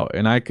know about,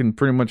 and I can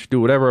pretty much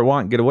do whatever I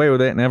want, and get away with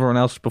it." And everyone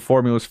else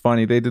before me was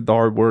funny. They did the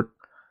hard work.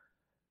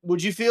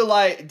 Would you feel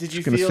like? Did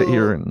you feel sit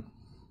here and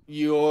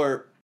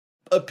your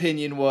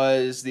opinion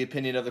was the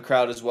opinion of the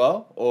crowd as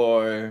well,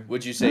 or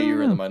would you say you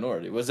were in the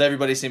minority? Was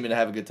everybody seeming to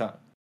have a good time?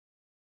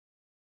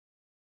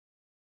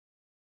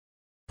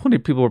 Plenty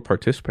of people were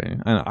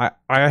participating, and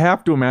I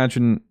have to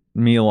imagine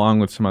me along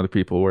with some other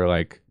people were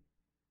like.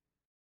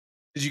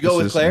 Did you go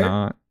with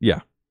Claire?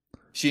 Yeah.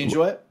 She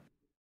enjoy it?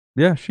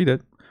 Yeah, she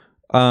did.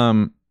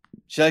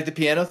 She liked the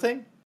piano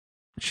thing?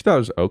 She thought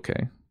it was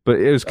okay. But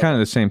it was kind of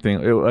the same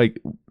thing.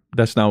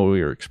 That's not what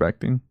we were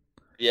expecting.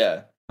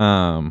 Yeah.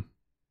 And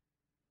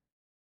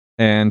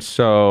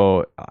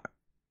so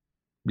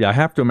yeah, I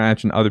have to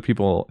imagine other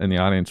people in the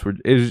audience were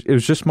it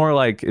was just more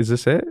like, is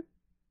this it?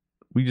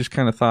 We just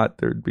kind of thought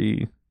there'd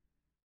be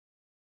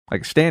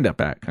like a stand-up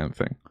act kind of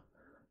thing.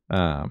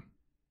 But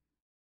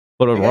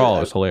overall, it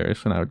was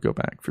hilarious, and I would go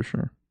back for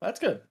sure. That's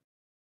good.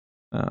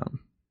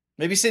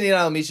 Maybe Sydney and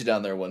I will meet you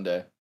down there one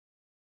day.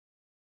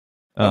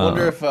 I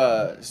wonder if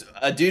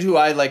a dude who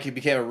I like, he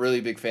became a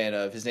really big fan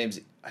of. His name's,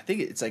 I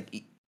think it's like,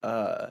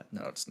 no,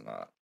 it's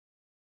not.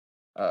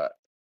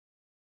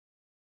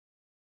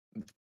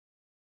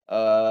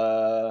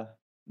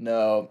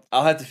 No,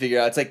 I'll have to figure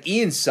out. It's like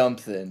Ian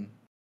something.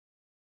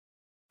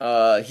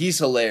 He's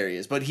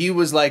hilarious, but he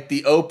was like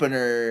the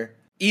opener.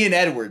 Ian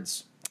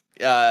Edwards.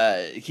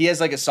 He has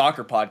like a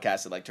soccer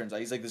podcast that like turns out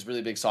he's like this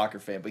really big soccer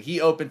fan, but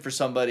he opened for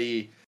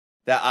somebody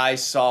that I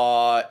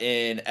saw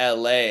in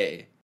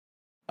LA.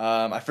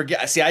 I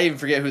forget. See, I even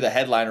forget who the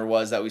headliner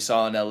was that we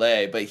saw in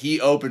LA, but he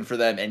opened for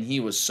them and he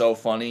was so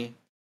funny.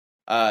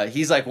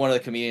 He's like one of the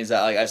comedians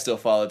that like I still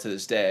follow to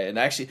this day. And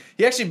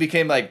he actually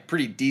became like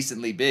pretty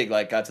decently big,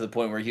 like got to the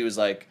point where he was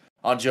like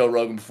on Joe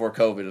Rogan before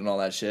COVID and all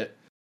that shit.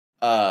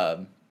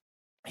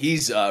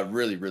 He's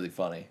really, really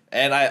funny.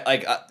 And I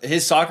like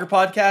his soccer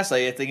podcast.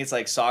 Like, I think it's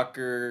like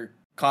soccer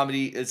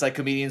comedy. It's like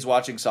comedians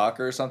watching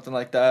soccer or something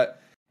like that.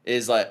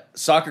 Is like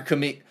soccer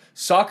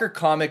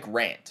comic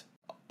rant.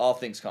 All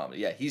things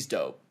comedy. Yeah, he's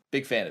dope.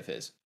 Big fan of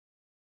his.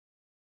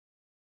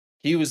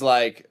 He was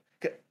like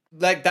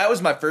that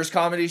was my first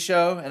comedy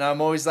show, and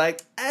I'm always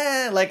like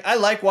I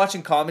like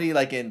watching comedy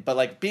but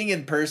like being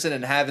in person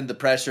and having the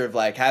pressure of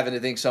like having to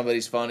think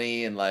somebody's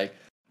funny and like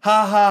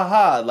ha ha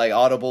ha, like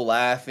audible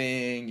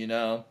laughing, you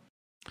know.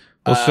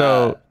 Well,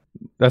 so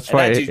that's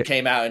why that dude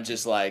came out and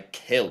just like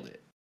killed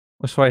it.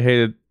 That's why I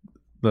hated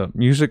the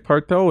music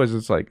part though, is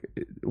it's like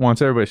it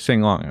wants everybody to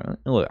sing along.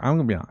 Look, I'm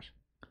gonna be honest.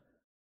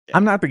 Yeah.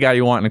 I'm not the guy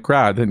you want in a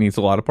crowd that needs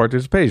a lot of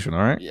participation,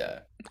 all right? Yeah.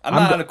 I'm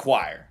not in a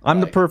choir.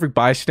 I'm the perfect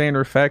bystander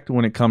effect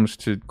when it comes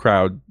to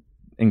crowd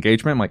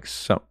engagement. I'm like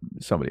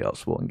somebody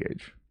else will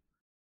engage.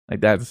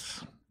 Like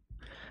that's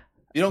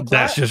you don't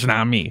clap? That's just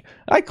not me.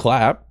 I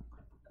clap.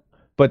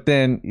 But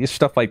then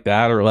stuff like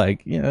that, or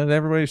like, you know,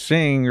 everybody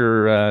sing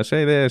or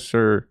say this,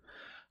 or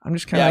I'm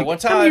just kind of one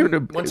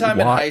time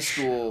in high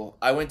school,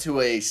 I went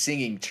to a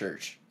singing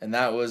church, and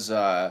that was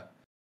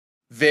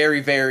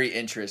very, very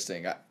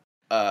interesting.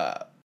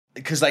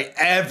 Because like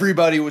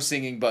everybody was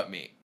singing but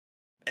me,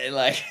 and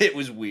like it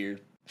was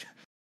weird.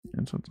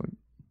 And so it's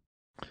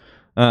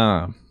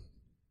like,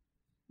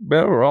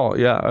 but overall,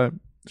 yeah, I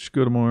should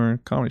go to more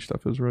comedy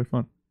stuff. It was really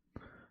fun.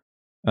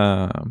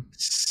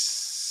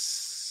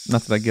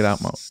 Not that I get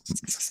out much.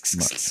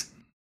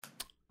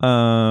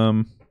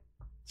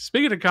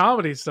 Speaking of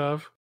comedy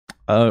stuff.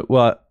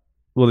 Well,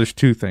 there's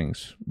two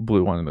things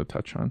Blue wanted to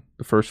touch on.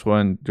 The first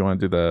one, do you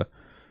want to do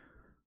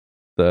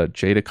the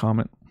Jada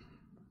comment?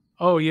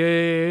 Oh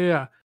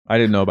yeah. I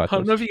didn't know about this. I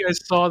don't know if you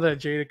guys saw that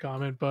Jada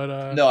comment,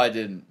 but no, I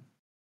didn't.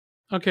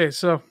 Okay,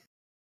 so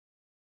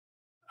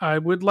I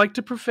would like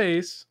to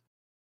preface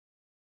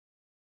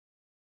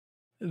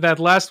that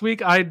last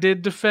week I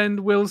did defend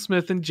Will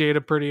Smith and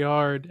Jada pretty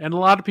hard, and a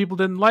lot of people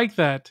didn't like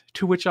that,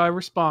 to which I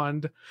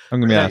respond,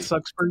 that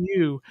sucks for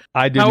you.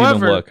 I didn't even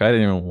look. I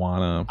didn't even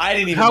want to. I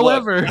didn't even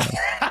look.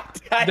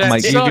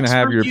 Mike, you can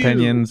have your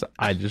opinions.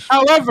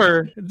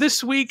 However,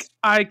 this week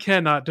I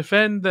cannot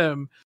defend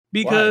them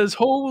because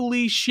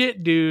holy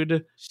shit,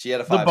 dude,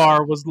 the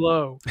bar was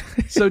low.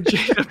 So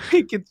Jada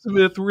Pinkett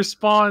Smith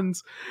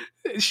responds.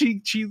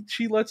 She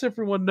lets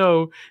everyone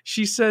know.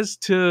 She says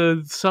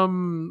to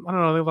some, I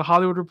don't know, the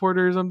Hollywood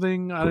Reporter or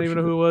something. I don't even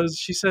know who it was.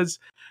 She says,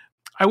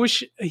 I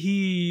wish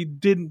he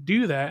didn't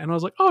do that. And I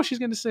was like, oh, she's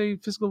going to say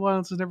physical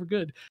violence is never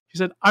good. She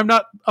said, I'm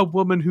not a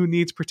woman who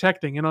needs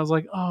protecting. And I was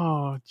like,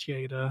 oh,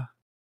 Jada.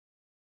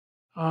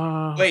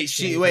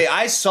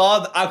 I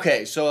saw.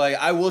 Okay, so like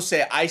I will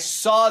say I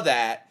saw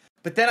that,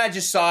 but then I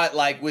just saw it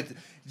like with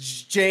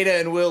Jada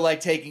and Will like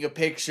taking a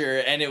picture,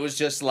 and it was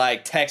just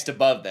like text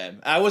above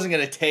them. I wasn't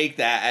gonna take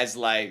that as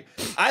like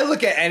I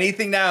look at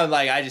anything now and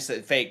like I just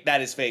said fake.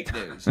 That is fake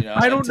news. You know,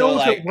 I don't know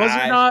if it was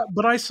or not,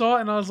 but I saw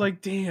it and I was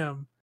like,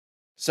 damn.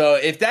 So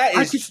if that is,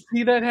 I could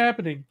see that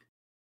happening.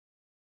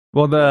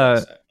 Well,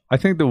 I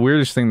think the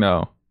weirdest thing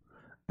though,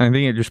 I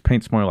think it just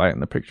paints more light in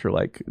the picture.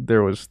 Like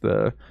there was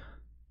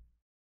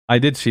I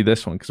did see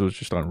this one because it was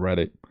just on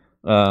Reddit.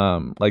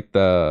 Like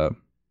the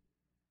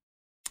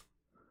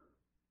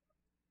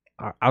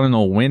I don't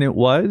know when it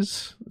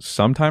was,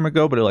 some time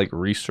ago, but it like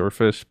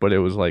resurfaced. But it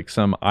was like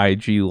some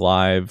IG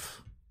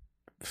live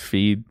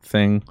feed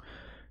thing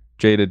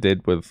Jada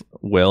did with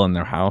Will in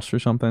their house or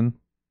something.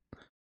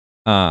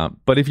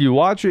 But if you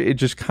watch it, it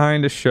just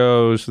kind of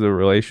shows the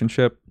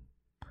relationship.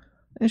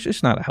 It's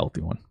just not a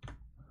healthy one.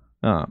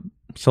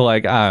 So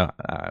like I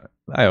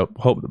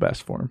hope the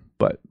best for him.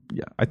 But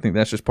yeah, I think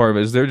that's just part of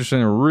it. Is they're just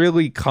in a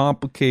really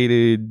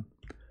complicated,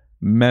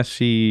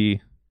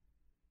 messy.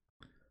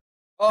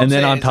 And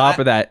then on top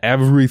of that,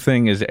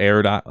 everything is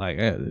aired out. Like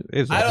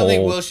it's I don't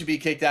think Will should be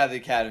kicked out of the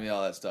academy,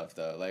 all that stuff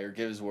though. Like, or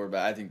give his word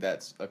back. I think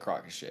that's a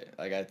crock of shit.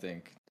 Like, I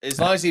think as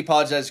long as he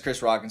apologizes to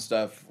Chris Rock and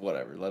stuff,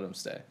 whatever, let him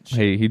stay.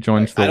 Hey, he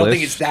joins the list. I don't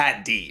think it's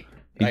that deep.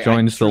 He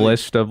joins the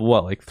list of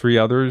what, like 3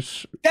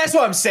 others? That's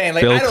what I'm saying.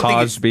 Like, Bill I don't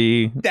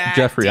Cosby, think it's that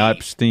Jeffrey deep.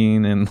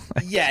 Epstein, and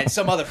yeah, and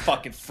some other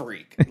fucking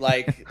freak.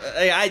 Like,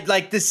 I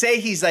like to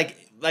say he's like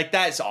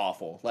that's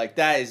awful. Like,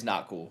 that is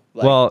not cool.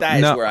 Like, well, that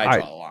is where I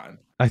draw the line.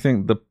 I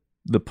think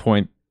the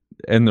point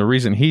and the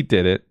reason he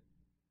did it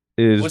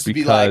is was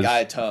because to be like I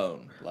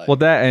atone. Like, well,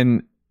 that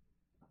and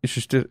it's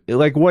just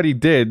like what he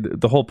did.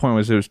 The whole point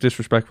was it was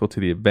disrespectful to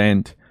the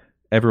event.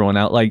 Everyone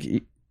out, like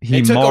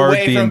he took marred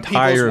away the from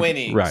entire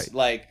winnings. Right.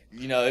 Like,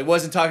 you know, it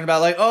wasn't talking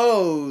about like,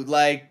 oh,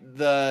 like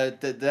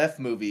the Death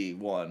movie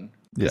one.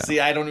 Yeah.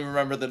 See, I don't even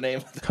remember the name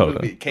of the Coda,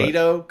 movie.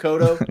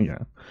 Kodo. Yeah,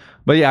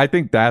 but yeah, I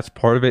think that's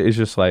part of it. Is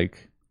just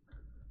like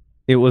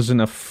it was an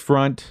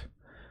affront.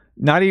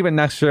 Not even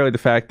necessarily the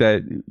fact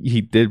that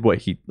he did what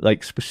he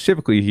like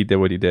specifically he did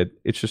what he did.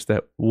 It's just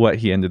that what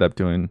he ended up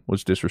doing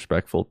was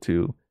disrespectful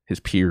to his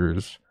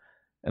peers,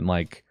 and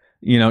like,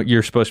 you know,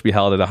 you're supposed to be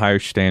held at a higher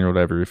standard, or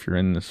whatever, if you're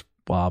in this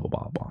blah blah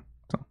blah blah.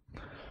 So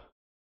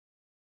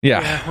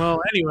yeah. Well,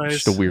 anyways,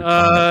 just a weird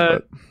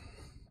comment, but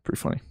pretty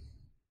funny.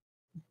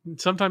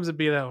 Sometimes it'd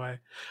be that way.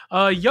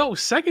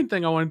 Second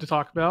thing I wanted to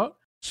talk about.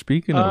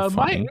 Speaking of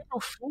my funny, April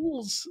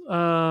Fool's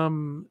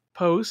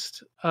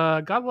post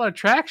got a lot of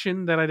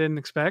traction that I didn't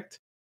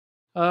expect.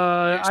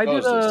 I did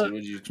it was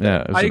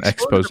an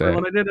expose. I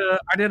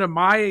did a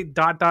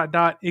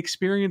my ...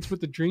 experience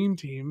with the Dream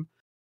Team,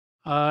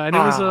 and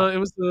it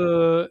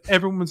was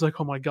everyone was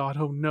like, oh my god,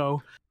 oh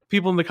no.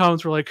 People in the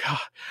comments were like,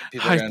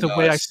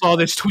 I saw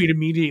this tweet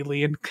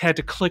immediately and had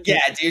to click it.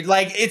 Yeah, dude,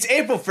 like it's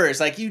April 1st.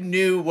 Like you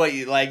knew what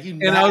you like. You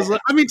know. And I was like,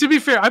 I mean, to be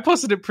fair, I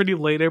posted it pretty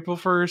late April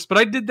 1st, but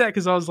I did that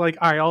because I was like,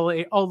 all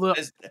right, all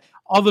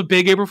the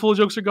big April Fool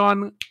jokes are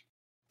gone.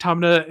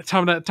 Time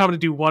to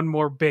do one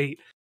more bait.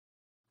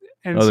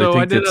 And so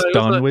I did. It's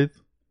done with.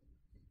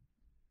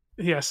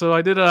 Yeah, so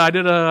I did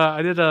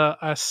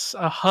a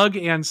hug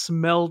and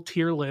smell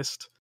tier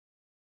list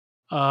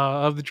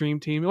of the Dream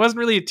Team. It wasn't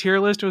really a tier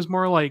list. It was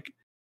more like,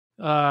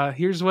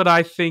 here's what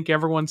I think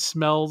everyone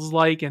smells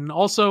like, and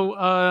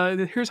also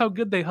here's how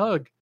good they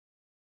hug.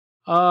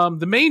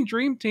 The main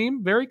Dream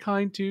Team, very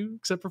kind too,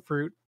 except for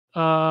Fruit.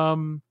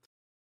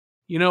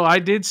 You know, I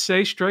did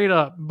say straight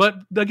up, but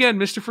again,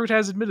 Mr. Fruit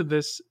has admitted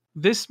this.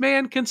 This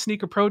man can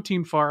sneak a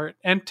protein fart,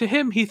 and to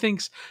him, he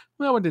thinks,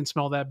 well, it didn't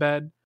smell that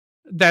bad.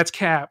 That's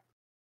cap.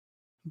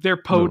 They're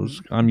potent.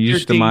 I'm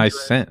used to my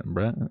scent,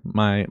 bro.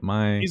 My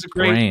He's a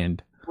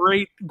brand.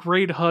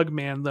 Great hug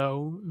man,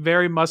 though.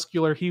 Very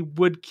muscular. He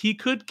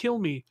could kill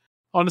me.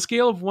 On a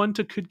scale of 1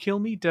 to could kill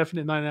me,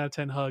 definite 9 out of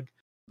 10 hug.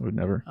 Would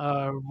never.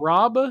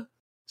 Rob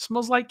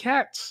smells like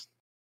cats.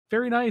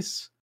 Very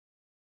nice.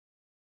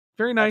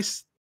 Very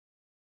nice.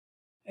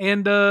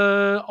 And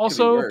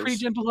also a pretty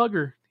gentle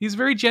hugger. He's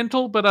very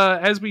gentle, but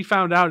as we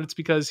found out, it's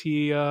because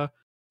he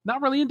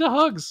not really into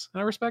hugs.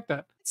 And I respect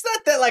that. It's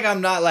not that like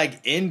I'm not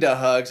like into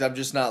hugs. I'm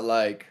just not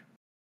like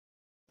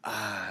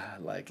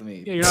let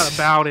me. Yeah, you're not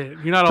about it.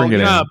 You're not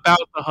about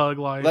the hug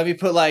life. Let me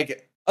put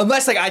like,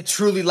 unless like I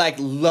truly like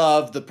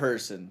love the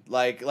person.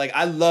 Like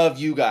I love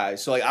you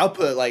guys. So like I'll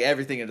put like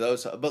everything into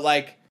those. But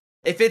like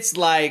if it's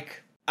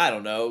like, I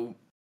don't know,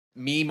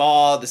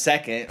 Meemaw the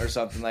second or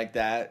something like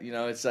that, you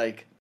know, it's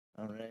like,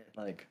 all right,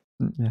 like,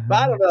 but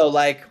I don't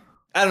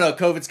know.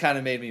 COVID's kind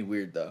of made me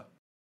weird though.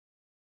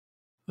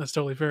 That's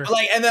totally fair. But,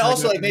 like, and then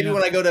also like maybe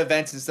when I go to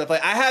events and stuff,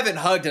 like I haven't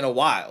hugged in a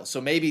while,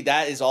 so maybe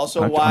that is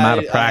also why I'm out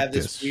of practice, I have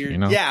this weird. You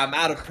know? Yeah, I'm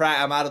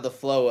out of the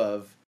flow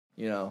of,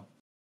 you know,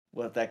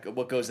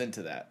 what goes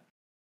into that.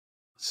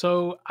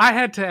 So I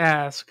had to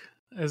ask,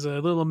 as a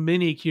little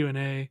mini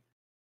Q&A,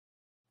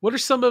 what are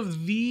some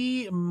of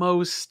the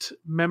most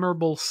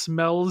memorable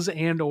smells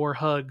and or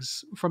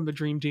hugs from the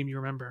Dream Team you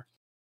remember?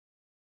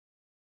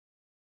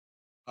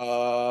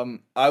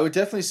 I would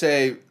definitely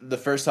say the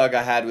first hug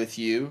I had with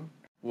you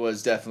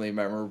was definitely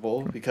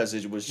memorable because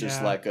it was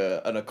just like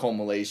an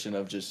accumulation,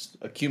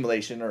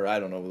 or I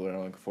don't know what I'm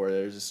looking for.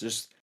 There's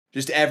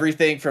just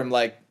everything from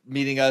like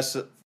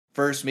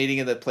first meeting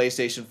in the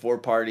PlayStation 4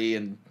 party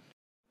and,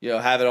 you know,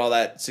 having all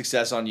that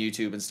success on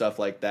YouTube and stuff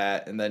like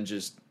that. And then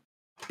just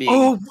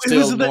being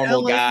still a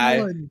normal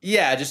guy.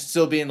 Yeah. Just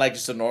still being like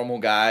just a normal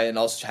guy and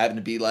also having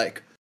to be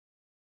like,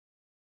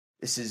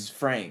 this is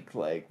Frank.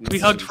 Like we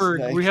hugged for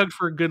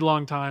a good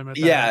long time. At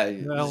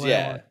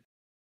yeah.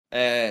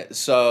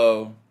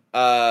 So,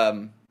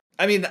 I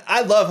I mean,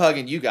 I love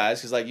hugging you guys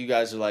because like you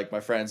guys are like my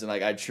friends and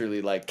like I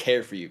truly like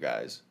care for you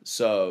guys.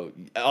 So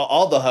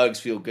all the hugs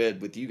feel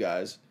good with you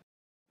guys.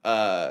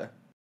 Smell.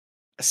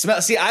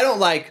 See, I don't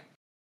like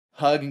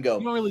hug and go.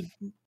 You don't really,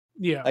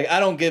 yeah. Like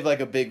I don't give like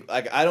a big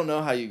like I don't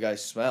know how you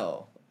guys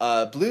smell.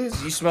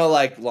 Blues, you smell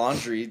like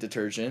laundry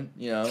detergent.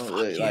 You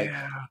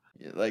know,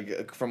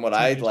 like from what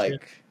I like.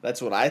 Shit.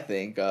 That's what I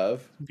think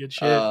of. Good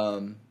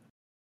shit.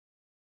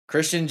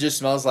 Christian just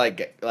smells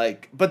like,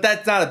 but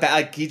that's not a bad.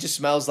 Like he just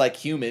smells like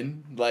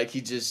human. Like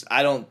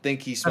I don't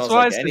think he smells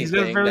like anything. He's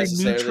got a very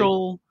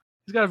neutral.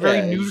 He's got a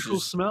very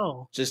neutral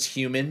smell. Just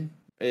human,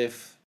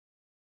 if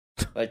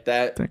like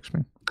that. Thanks,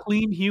 man.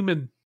 Clean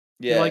human.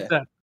 Yeah, I like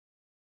that.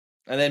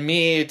 And then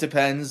me, it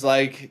depends.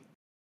 Like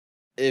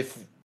if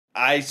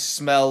I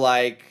smell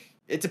like,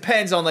 it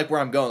depends on like where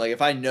I'm going. Like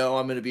if I know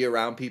I'm going to be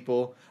around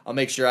people, I'll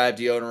make sure I have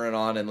deodorant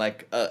on and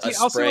like a spray.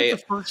 I'll say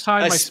like the first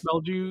time I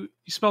smelled you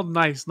smelled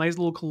nice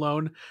little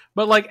cologne.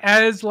 But like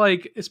as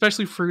like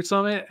especially Fruit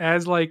Summit,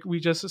 as like we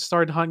just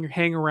started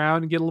hang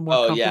around and get a little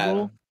more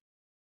comfortable.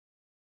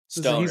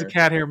 Yeah. He's a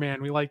cat hair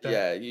man. We like that.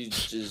 Yeah, you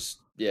just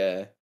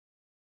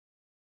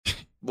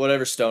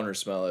whatever stoner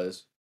smell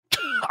is.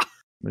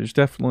 There's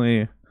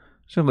definitely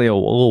a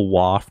little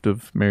waft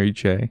of Mary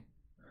J.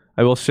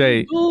 I will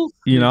say,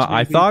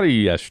 I thought of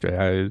you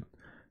yesterday.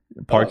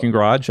 Parking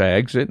garage, I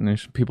exit, and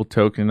there's people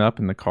tokening up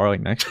in the car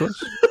like next to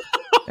us.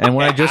 And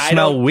when I just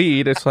smell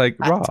weed, it's like,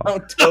 Rob. I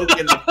don't toke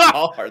in the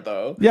car,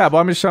 though. Yeah, but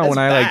I'm just saying, when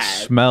I like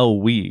smell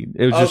weed,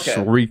 it was just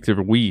reeked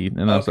of weed.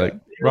 And I was like,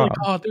 Rob. Like,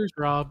 oh, there's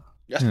Rob.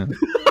 Yeah.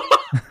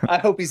 I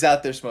hope he's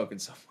out there smoking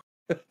somewhere.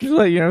 Just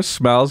like,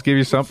 smells give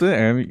you something.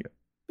 And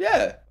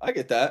yeah, I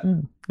get that.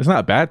 It's not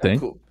a bad thing.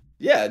 Cool.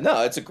 Yeah,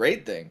 no, it's a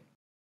great thing.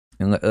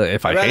 And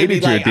if I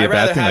hated you, it'd be a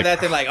bad thing. I'd rather have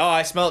that than like, oh,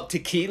 I smelled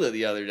tequila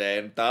the other day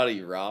and thought of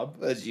you,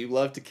 Rob, as you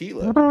love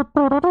tequila.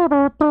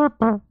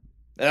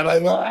 And I'm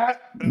like,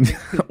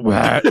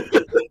 what?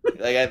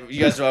 Like,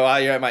 you guys know why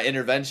you're at my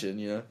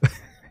intervention,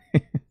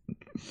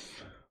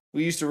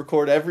 We used to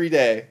record every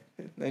day.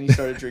 Then you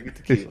started drinking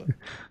tequila.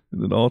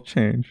 It all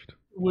changed.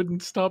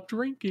 Wouldn't stop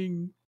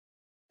drinking.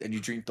 Then you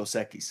drink Dos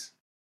Equis.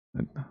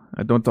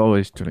 I don't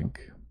always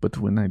drink, but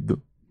when I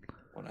do.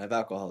 When I have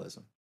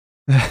alcoholism.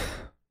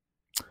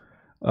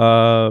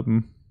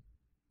 The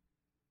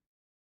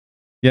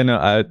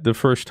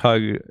first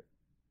hug,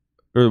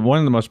 or one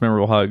of the most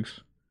memorable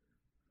hugs,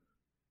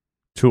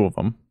 two of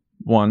them.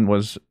 One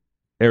was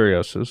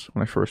Arios's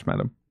when I first met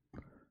him.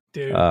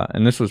 Dude.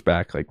 And this was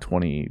back like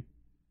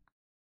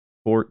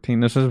 2014.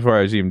 This is before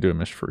I was even doing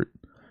Mr. Fruit.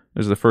 It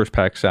was the first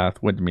PAX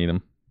South, went to meet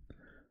him.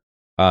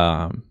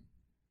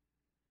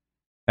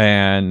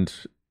 And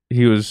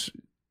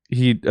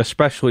he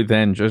especially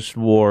then just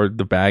wore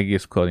the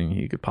baggiest clothing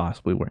he could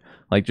possibly wear.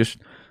 Like, just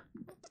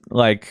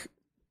like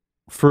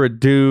for a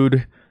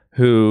dude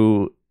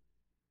who,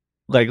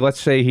 like, let's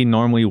say he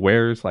normally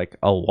wears like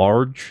a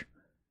large,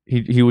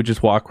 he would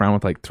just walk around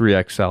with like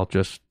 3XL.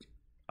 Just,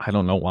 I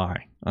don't know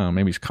why.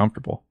 Maybe he's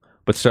comfortable.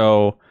 But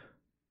so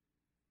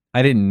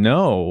I didn't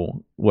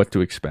know what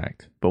to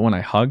expect. But when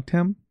I hugged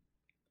him,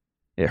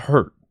 it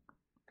hurt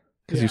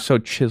because he's so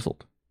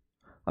chiseled.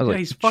 I was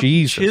he's like,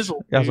 Jesus.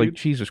 Chiseled, I was like,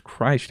 Jesus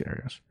Christ,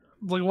 Arios.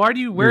 Like, why do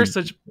you wear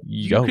such?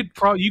 You could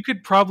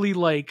probably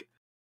like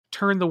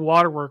turn the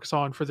waterworks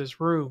on for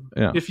this room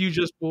if you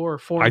just wore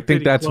form. I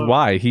think that's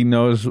why he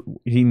knows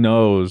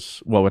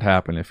what would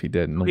happen if he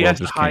didn't. The world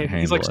just can't handle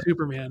He's like it.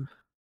 Superman.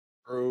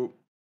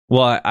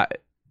 Well,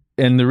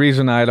 and the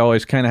reason I'd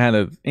always kind of had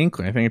an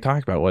inkling, I think I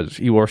talked about, was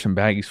he wore some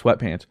baggy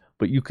sweatpants,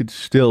 but you could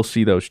still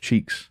see those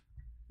cheeks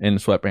in the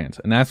sweatpants,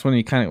 and that's when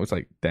he kind of was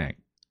like, dang,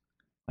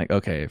 like,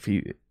 okay,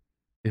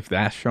 if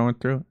that's showing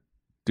through,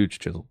 dude's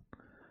chiseled.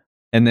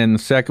 And then the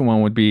second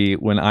one would be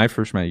when I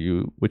first met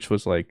you, which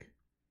was like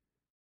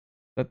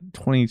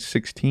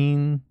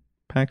 2016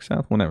 PAX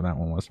South, whenever that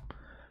one was.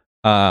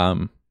 I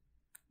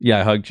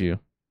hugged you,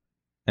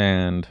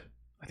 and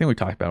I think we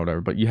talked about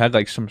whatever, but you had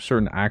like some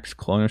certain Axe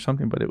clone or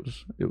something, but it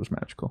was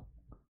magical.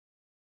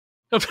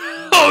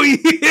 Oh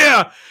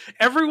yeah,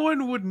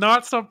 everyone would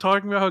not stop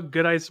talking about how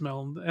good I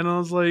smelled, and I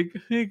was like,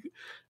 hey,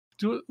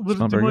 am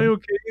I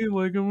okay?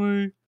 Like,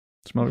 am I?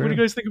 What do you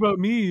guys think about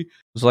me?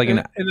 It's like and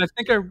I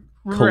think I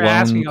remember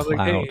asking, I was like,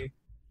 hey,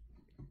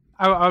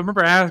 I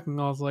remember asking,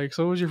 I was like,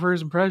 so what was your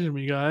first impression of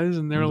me, guys?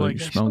 And they were like, you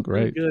smell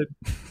great. Good.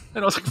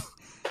 And I was like,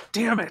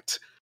 damn it.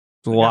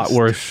 It's a lot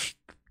worse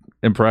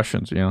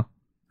impressions,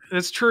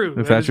 That's true.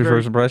 If that's your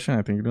first impression,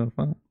 I think you're doing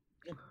fine.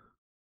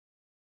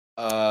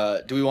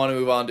 Do we want to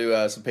move on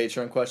to some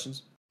Patreon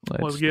questions?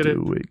 Let's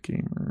do it,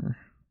 gamer.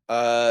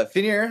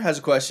 Finier has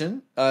a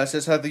question.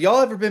 Says, have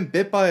y'all ever been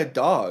bit by a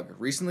dog?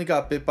 Recently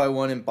got bit by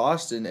one in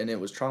Boston, and it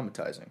was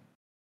traumatizing.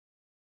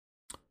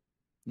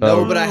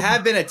 No, but I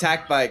have been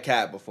attacked by a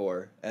cat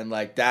before, and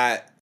like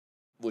that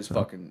was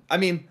fucking. I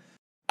mean,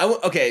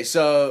 okay,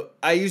 so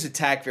I use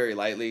attack very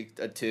lightly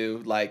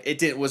too. Like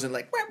it wasn't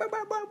like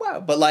wow,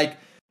 but like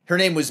her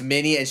name was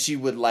Minnie, and she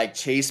would like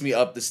chase me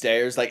up the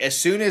stairs. Like as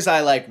soon as I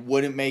like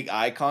wouldn't make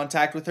eye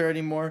contact with her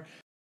anymore,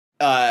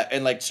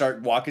 and like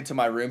start walking to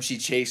my room, she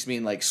chased me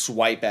and like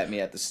swipe at me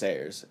at the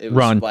stairs. It was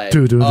Run. like,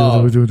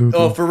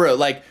 oh, for real.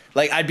 Like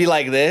I'd be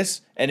like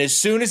this, and as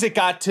soon as it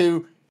got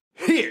to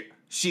here,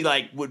 she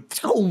like would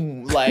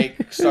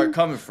like start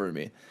coming for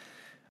me.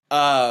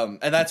 And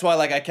that's why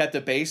like I kept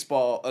like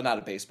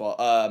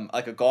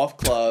a golf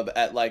club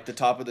at like the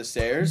top of the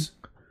stairs.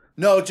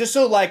 No, just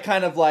so like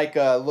kind of like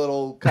a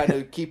little kind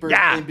of keep her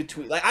in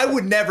between. Like I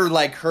would never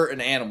like hurt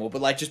an animal,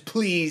 but like just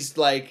please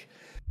like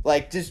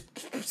just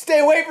stay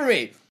away from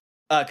me.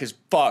 Cause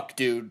fuck,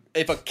 dude.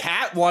 If a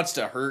cat wants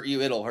to hurt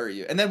you, it'll hurt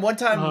you. And then one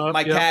time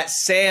my cat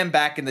Sam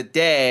back in the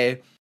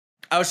day,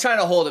 I was trying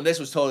to hold him. This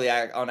was totally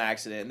on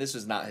accident, and this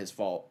was not his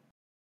fault.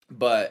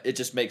 But it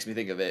just makes me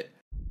think of it.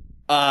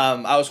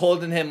 I was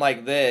holding him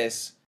like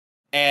this,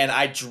 and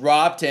I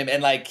dropped him,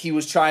 and like he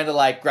was trying to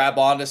like grab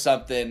onto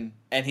something,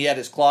 and he had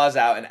his claws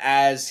out, and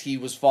as he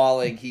was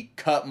falling, he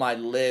cut my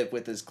lip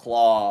with his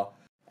claw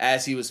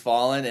as he was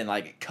falling, and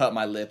like it cut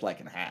my lip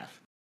like in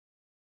half.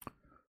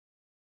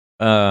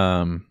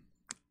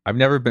 I've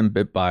never been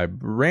bit by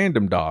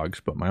random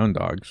dogs, but my own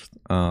dogs.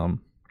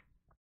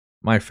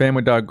 My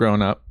family dog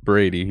growing up,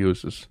 Brady, he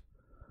was this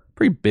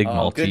pretty big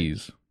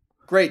Maltese.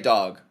 Great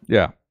dog.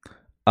 Yeah.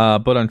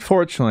 But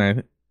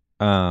unfortunately,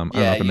 I don't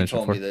know if I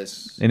mentioned before,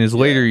 this. In his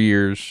later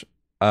years,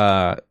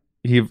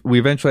 we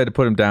eventually had to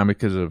put him down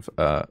because of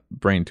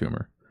brain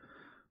tumor.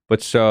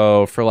 But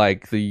so for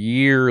like the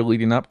year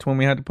leading up to when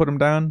we had to put him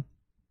down,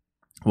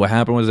 what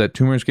happened was that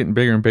tumor was getting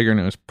bigger and bigger, and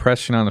it was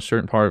pressing on a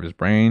certain part of his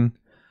brain.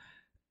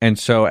 And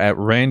so at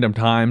random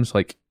times,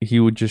 like he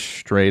would just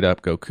straight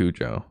up go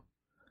Cujo.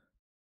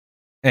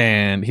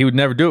 And he would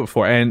never do it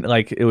before. And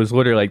like it was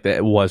literally like that.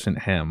 It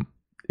wasn't him.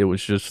 It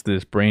was just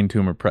this brain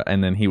tumor,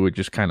 and then he would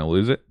just kind of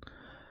lose it.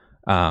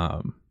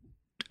 And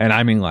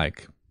I mean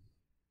like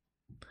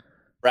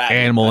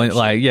animal,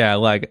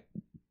 like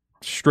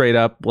straight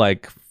up,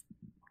 like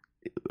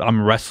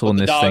I'm wrestling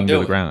this thing to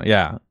the ground.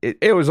 Yeah,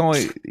 it was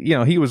only,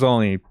 he was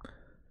only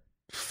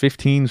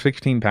 15,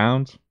 16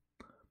 pounds.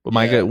 But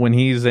my God, when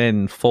he's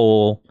in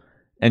full,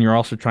 and you're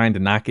also trying to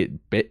not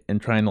get bit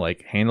and trying to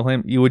like handle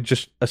him, you would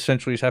just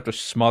essentially just have to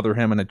smother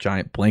him in a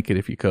giant blanket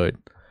if you could.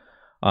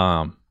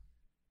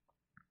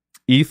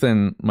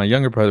 Ethan, my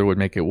younger brother, would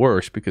make it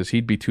worse because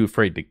he'd be too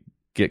afraid to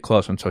get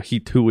close, and so he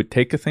too would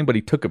take a thing, but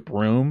he took a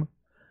broom,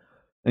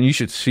 and you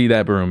should see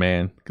that broom,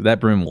 man. That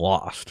broom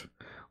lost.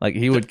 Like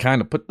he would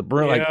kind of put the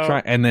broom, like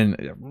try, and then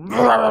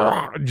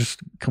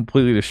just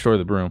completely destroy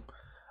the broom.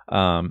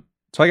 So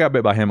I got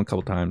bit by him a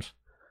couple times,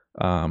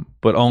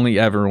 but only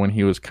ever when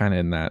he was kind of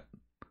in that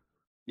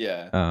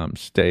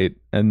state.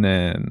 And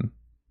then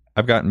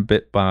I've gotten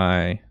bit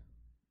by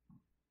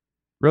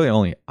really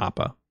only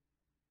Appa.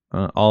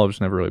 Olive's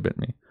never really bit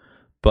me,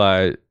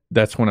 but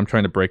that's when I'm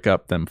trying to break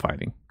up them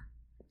fighting,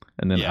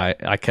 and then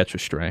I catch a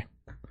stray.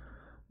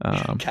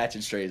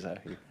 Catching strays out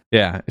here.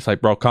 Yeah, it's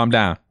like, bro, calm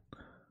down.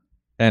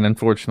 And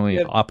unfortunately,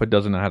 Appa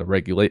doesn't know how to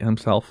regulate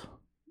himself.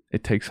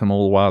 It takes him a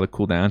little while to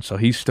cool down, so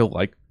he's still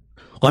like,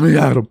 let me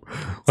at him.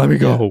 Let me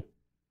go.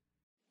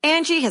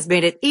 Angie has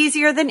made it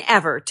easier than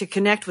ever to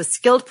connect with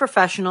skilled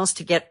professionals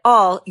to get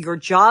all your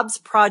jobs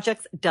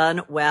projects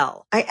done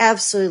well. I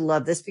absolutely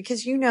love this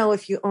because,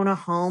 if you own a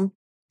home,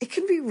 it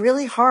can be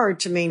really hard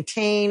to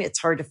maintain. It's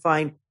hard to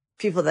find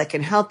people that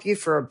can help you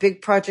for a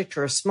big project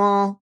or a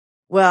small.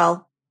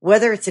 Well,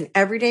 whether it's in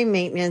everyday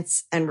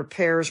maintenance and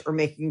repairs or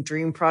making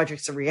dream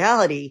projects a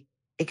reality,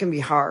 it can be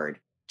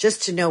hard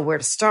just to know where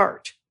to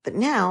start. But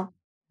now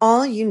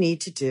all you need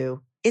to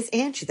do is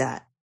Angie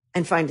that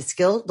and find a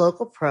skilled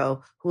local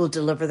pro who will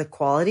deliver the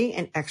quality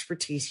and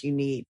expertise you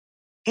need.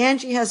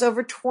 Angie has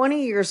over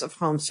 20 years of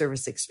home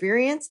service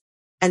experience,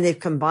 and they've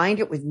combined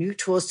it with new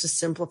tools to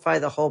simplify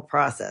the whole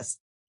process.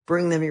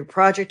 Bring them your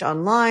project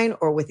online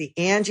or with the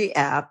Angie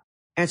app.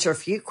 Answer a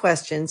few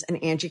questions,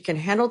 and Angie can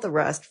handle the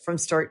rest from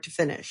start to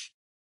finish.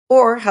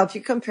 Or help you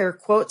compare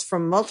quotes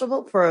from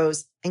multiple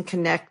pros and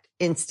connect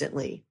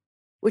instantly.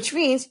 Which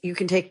means you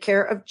can take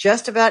care of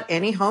just about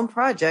any home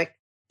project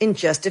in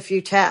just a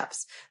few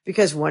taps.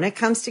 Because when it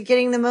comes to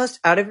getting the most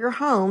out of your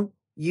home,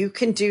 you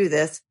can do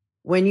this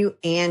when you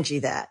Angie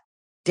that.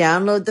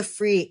 Download the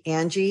free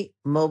Angie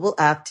mobile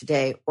app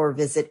today or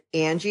visit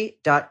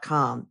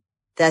Angie.com.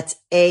 That's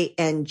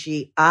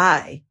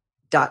ANGI.com.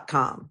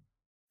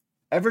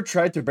 Ever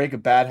tried to break a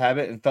bad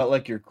habit and felt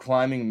like you're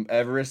climbing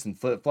Everest in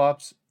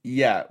flip-flops?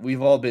 Yeah,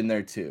 we've all been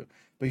there too.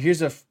 But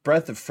here's a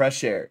breath of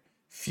fresh air.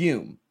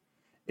 Fume.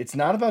 It's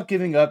not about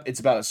giving up, it's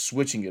about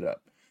switching it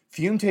up.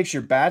 Fume takes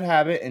your bad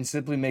habit and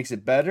simply makes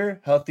it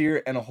better, healthier,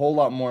 and a whole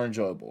lot more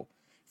enjoyable.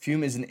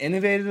 Fume is an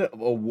innovative,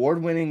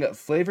 award-winning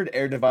flavored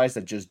air device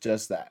that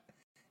does that.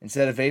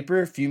 Instead of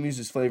vapor, Fume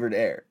uses flavored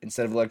air.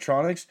 Instead of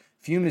electronics,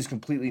 Fume is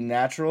completely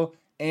natural.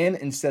 And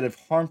instead of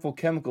harmful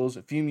chemicals,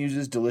 Fume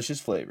uses delicious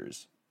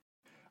flavors.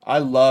 I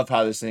love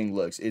how this thing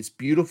looks. It's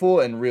beautiful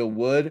and real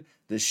wood.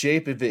 The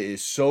shape of it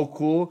is so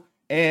cool,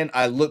 and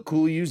I look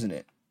cool using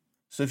it.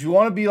 So if you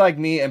want to be like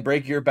me and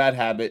break your bad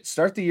habit,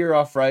 start the year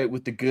off right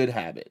with the good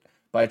habit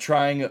by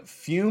trying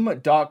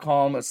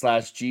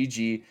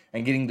fume.com/GG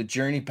and getting the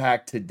journey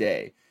pack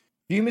today.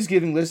 Fume is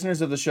giving listeners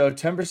of the show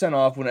 10%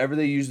 off whenever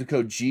they use the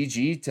code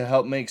GG to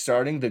help make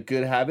starting the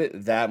good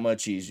habit that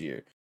much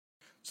easier.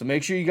 So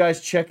make sure you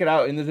guys check it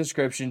out in the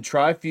description.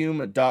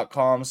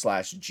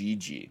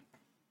 Tryfume.com/GG.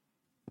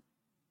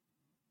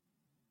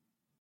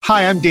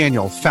 Hi, I'm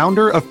Daniel,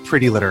 founder of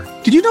Pretty Litter.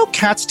 Did you know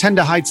cats tend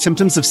to hide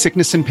symptoms of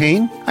sickness and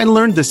pain? I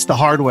learned this the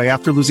hard way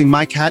after losing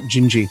my cat,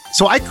 Gingy.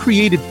 So I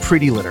created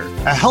Pretty Litter,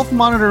 a health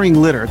monitoring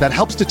litter that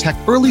helps detect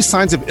early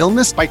signs of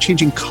illness by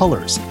changing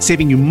colors,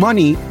 saving you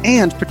money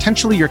and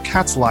potentially your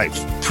cat's life.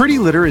 Pretty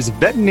Litter is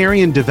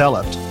veterinarian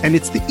developed, and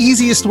it's the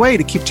easiest way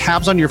to keep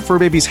tabs on your fur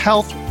baby's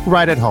health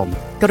right at home.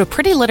 Go to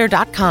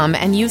prettylitter.com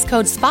and use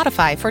code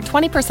SPOTIFY for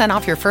 20%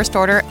 off your first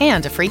order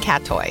and a free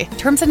cat toy.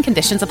 Terms and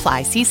conditions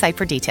apply. See site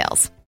for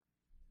details.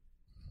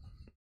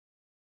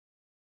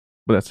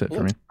 But that's it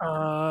for me.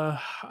 I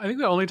think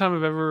the only time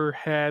I've ever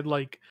had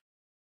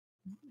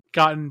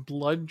gotten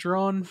blood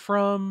drawn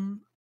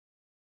from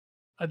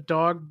a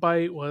dog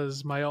bite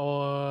was my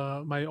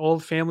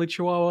old family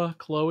Chihuahua,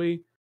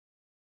 Chloe.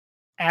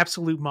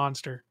 Absolute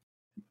monster.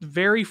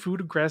 Very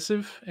food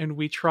aggressive, and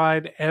we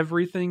tried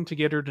everything to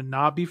get her to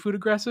not be food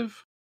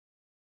aggressive.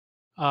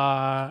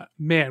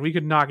 Man, we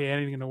could not get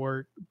anything to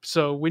work.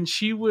 So when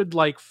she would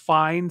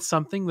find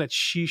something that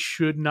she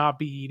should not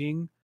be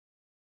eating,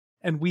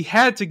 and we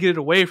had to get it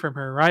away from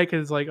her, right?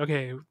 Because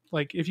okay,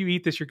 if you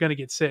eat this, you're gonna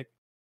get sick.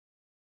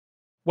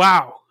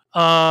 Wow.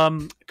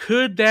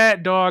 Could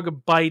that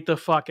dog bite the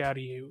fuck out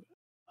of you?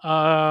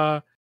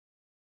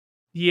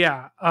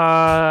 Yeah.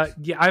 I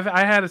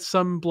had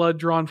some blood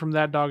drawn from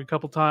that dog a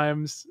couple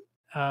times.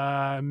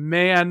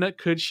 Man,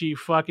 could she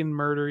fucking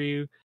murder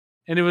you?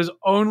 And it was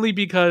only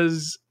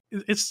because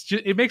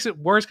it makes it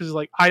worse because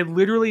I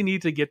literally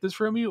need to get this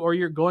from you, or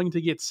you're going to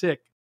get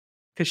sick.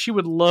 Because she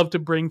would love to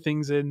bring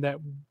things in that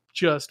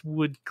just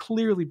would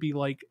clearly be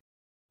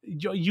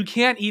you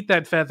can't eat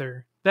that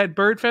feather, that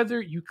bird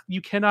feather.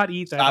 You cannot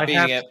eat that. Stop I have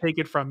eating to it. take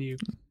it from you.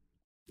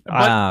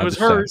 But it was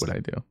hers. What I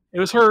do. It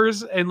was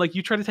hers, and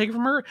you try to take it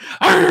from her,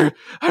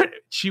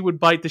 she would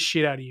bite the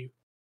shit out of you.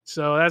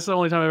 So that's the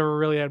only time I ever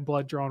really had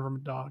blood drawn from a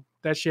dog.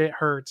 That shit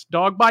hurts.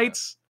 Dog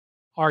bites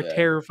are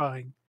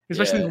terrifying,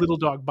 especially little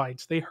dog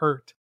bites. They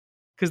hurt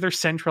because they're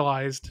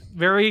centralized,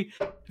 very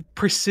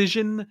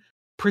precision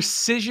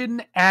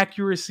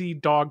accuracy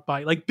dog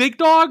bite. Big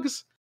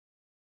dogs,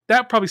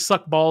 that probably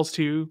suck balls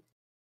too.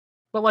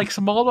 But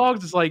small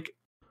dogs is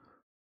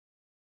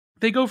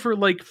they go for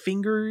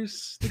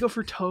fingers, they go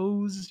for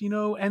toes,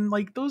 and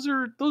those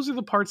are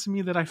the parts of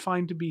me that I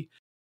find to be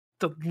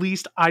the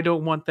least. I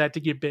don't want that to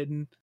get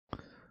bitten.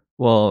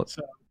 Well,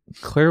 so.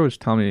 Claire was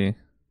telling me, I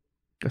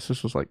guess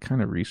this was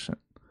kind of recent.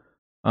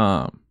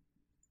 There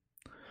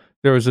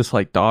was this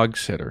dog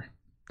sitter.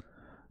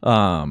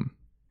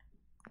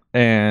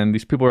 And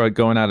these people were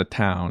going out of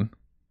town,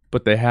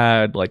 but they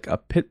had a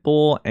pit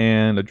bull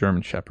and a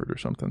German Shepherd or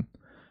something.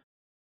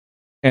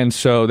 And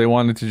so they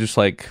wanted to just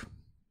let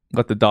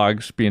the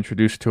dogs be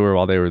introduced to her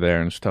while they were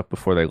there and stuff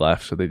before they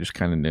left. So they just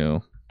kind of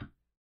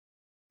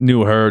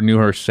knew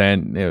her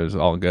scent. It was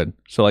all good.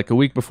 So a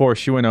week before,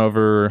 she went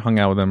over, hung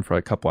out with them for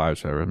a couple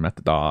hours, met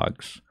the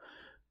dogs,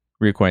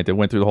 reacquainted,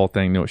 went through the whole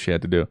thing, knew what she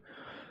had to do.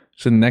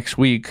 So the next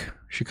week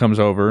she comes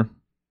over.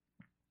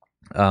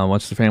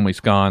 Once the family's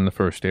gone, the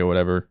first day or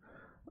whatever,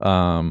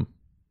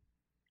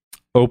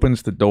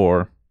 opens the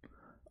door,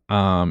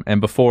 and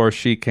before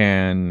she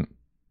can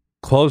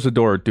close the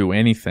door or do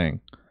anything,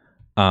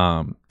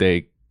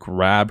 they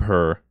grab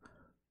her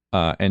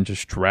and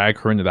just drag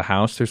her into the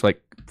house. There's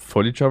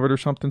footage of it or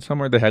something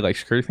somewhere. They had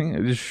security thing.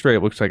 It just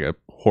straight looks like a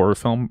horror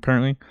film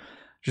apparently.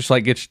 Just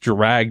gets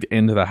dragged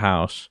into the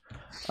house,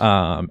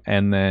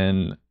 and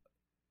then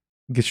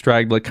gets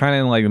dragged kind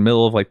of in the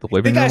middle of the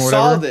living room. I think I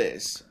saw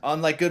this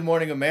on Good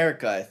Morning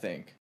America, I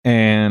think.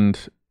 And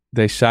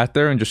they sat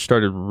there and just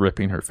started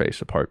ripping her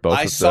face apart. Both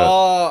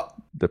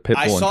the pit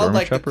bull and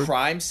German Shepherd. The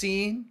crime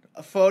scene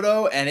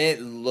photo, and it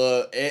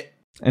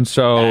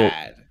so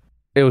bad.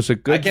 It was a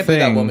good thing. I can't believe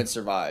that woman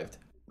survived.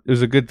 It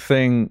was a good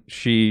thing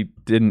she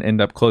didn't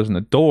end up closing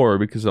the door,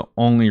 because the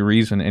only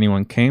reason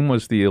anyone came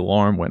was the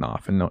alarm went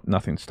off and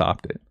nothing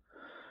stopped it.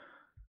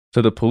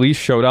 So the police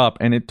showed up,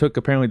 and it took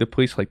apparently the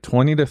police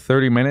 20 to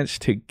 30 minutes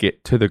to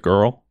get to the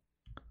girl,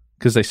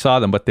 because they saw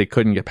them, but they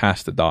couldn't get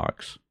past the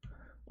dogs.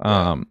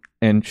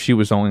 And she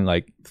was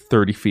only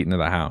 30 feet into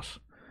the house.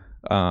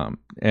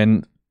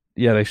 And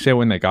yeah, they say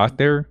when they got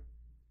there,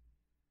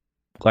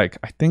 I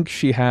think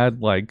she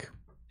had I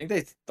think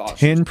they thought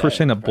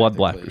 10% of blood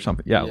left or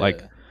something. Yeah,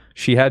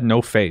 she had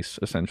no face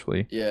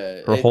essentially.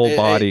 Yeah, her whole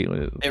body.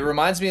 It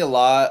reminds me a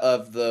lot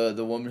of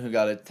the woman who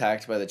got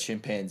attacked by the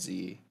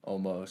chimpanzee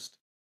almost.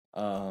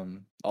 All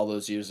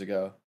those years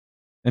ago.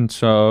 And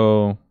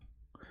so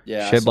she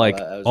had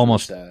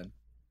almost really sad.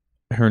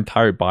 Her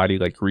entire body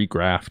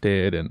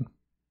regrafted,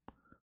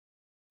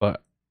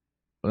 but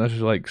that's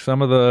just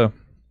some of the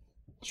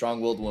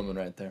strong-willed woman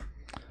right there.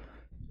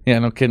 Yeah,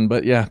 no kidding.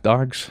 But yeah,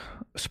 dogs,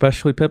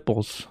 especially pit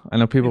bulls. I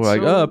know people are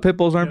oh, pit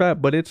bulls aren't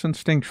bad, but it's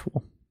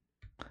instinctual,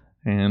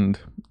 and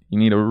you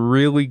need a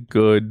really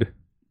good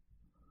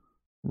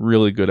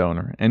really good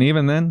owner. And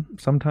even then,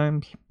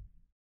 sometimes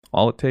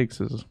all it takes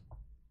is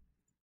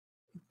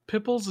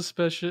pit bulls,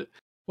 especially.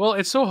 Well,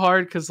 it's so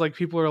hard because like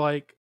people are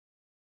like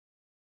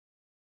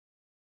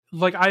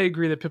I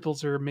agree that pit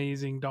bulls are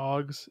amazing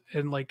dogs,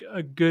 and like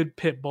a good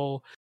pit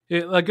bull,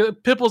 a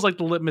pit bull's like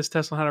the litmus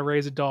test on how to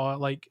raise a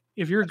dog. Like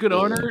if you're a good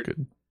owner,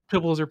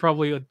 pit bulls are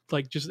probably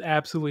like just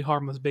absolutely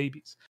harmless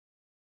babies.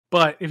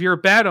 But if you're a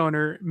bad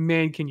owner,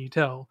 man, can you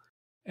tell?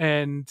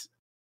 And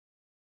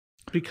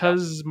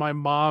because my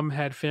mom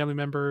had family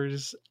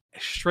members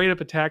straight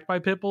up attacked by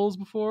pit bulls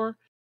before,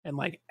 and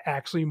like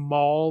actually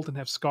mauled and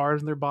have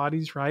scars on their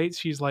bodies, right?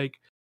 She's like,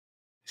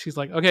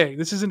 okay,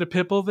 this isn't a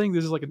pit bull thing.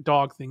 This is like a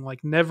dog thing.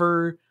 Like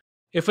never,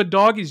 if a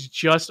dog is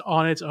just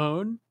on its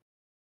own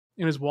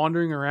and is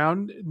wandering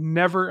around,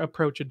 never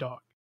approach a dog.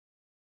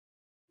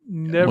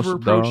 Never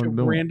approach a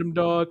random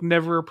dog.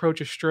 Never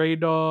approach a stray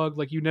dog.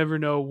 Like you never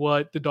know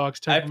what the dog's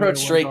temperament. I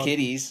approach stray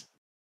kitties.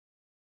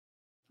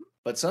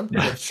 But some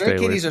stray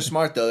kitties are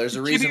smart though. There's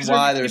a reason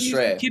why they're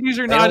stray. Kitties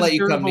are not as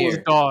durable as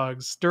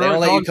dogs. They don't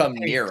let you come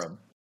near them.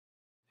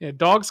 Yeah,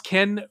 dogs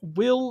can and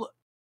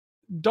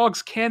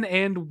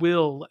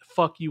will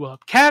fuck you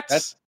up.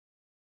 Cats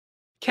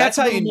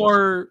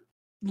a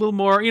little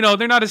more. You know,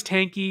 they're not as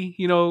tanky.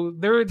 You know,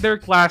 they're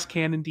glass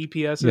cannon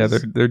DPSs. Yeah,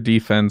 their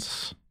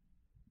defense.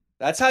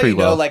 That's how you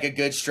know like a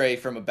good stray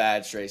from a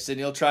bad stray.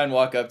 Sydney will try and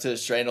walk up to the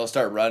stray and it'll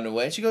start running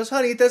away. And she goes,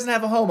 honey, it doesn't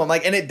have a home. I'm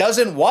like, and it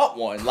doesn't want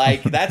one.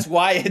 Like, that's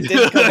why it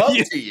didn't come up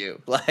to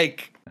you.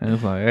 Like, and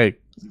it's like, hey,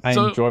 I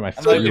enjoy my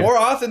food. Like, more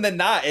often than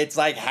not, it's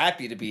like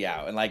happy to be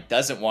out and like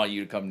doesn't want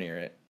you to come near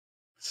it.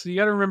 So you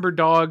got to remember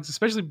dogs,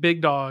 especially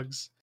big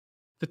dogs,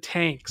 the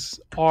tanks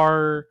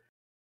are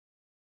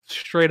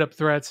straight up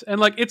threats.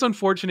 And like, it's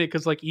unfortunate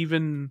because like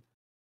even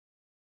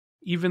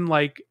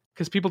like,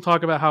 because people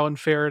talk about how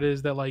unfair it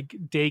is that like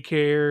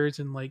daycares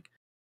and like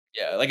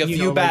like a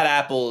few bad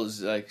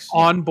apples like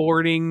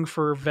onboarding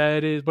for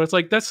vet is, but it's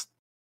like that's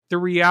the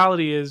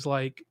reality is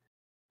like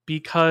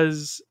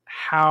because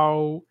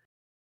how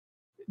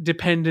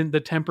dependent the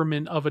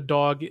temperament of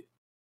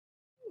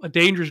a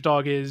dangerous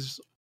dog is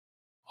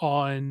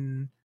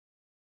on,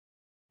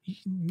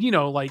 you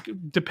know, like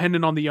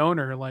dependent on the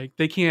owner. Like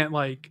they can't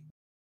like.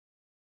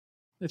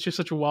 It's just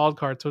such a wild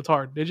card, so it's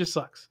hard. It just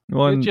sucks.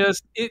 Well,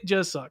 it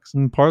just sucks.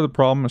 And part of the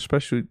problem,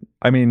 especially,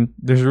 I mean,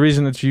 there's a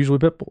reason it's usually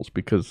pit bulls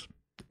because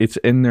it's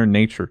in their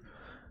nature.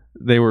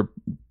 They were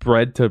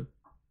bred to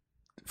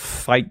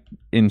fight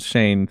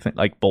insane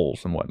like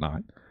bulls and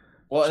whatnot.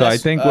 Well, so I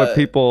think what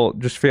people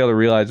just fail to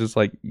realize is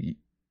like,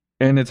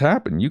 and it's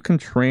happened. You can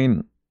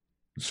train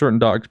certain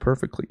dogs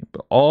perfectly,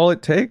 but all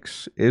it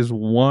takes is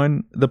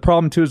one. The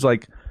problem too is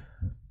like,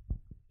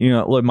 you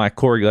know, with my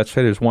corgi, let's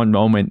say there's one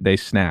moment they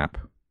snap.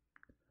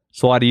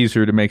 It's a lot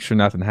easier to make sure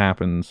nothing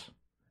happens,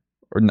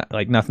 or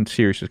like nothing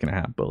serious is going to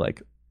happen. But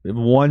like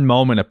one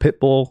moment, a pit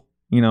bull,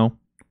 you know,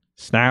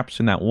 snaps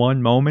in that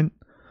one moment.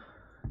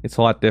 It's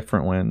a lot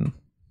different when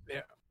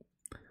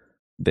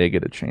they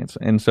get a chance.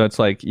 And so it's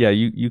like, yeah,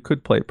 you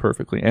could play it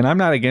perfectly. And I'm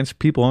not against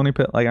people owning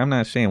pit. Like I'm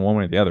not saying one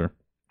way or the other.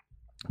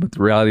 But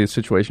the reality of the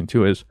situation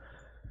too is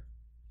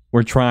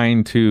we're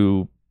trying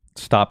to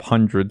stop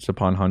hundreds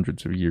upon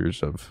hundreds of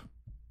years of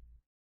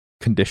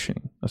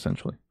conditioning,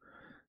 essentially.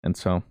 And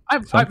so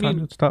I mean,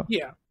 it's tough.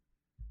 Yeah,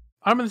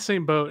 I'm in the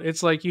same boat.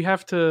 It's like you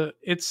have to.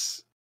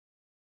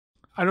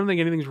 I don't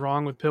think anything's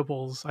wrong with pit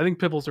bulls. I think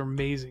pit bulls are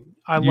amazing.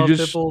 I love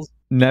pit bulls.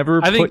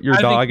 Never put your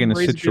dog in a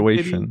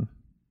situation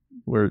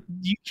where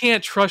you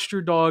can't trust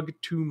your dog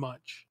too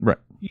much. Right.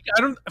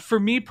 For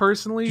me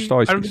personally, I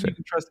don't think you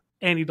can trust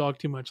any dog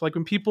too much. Like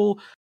when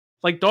people,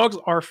 like dogs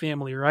are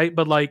family, right?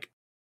 But like,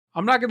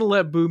 I'm not gonna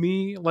let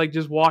Boomy like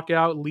just walk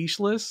out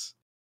leashless.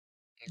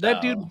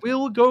 That dude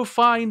will go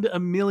find a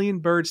million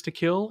birds to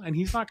kill, and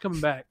he's not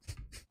coming back,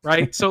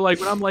 right? So like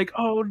when I'm like,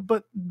 oh,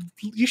 but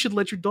you should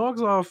let your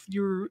dogs off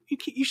you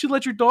should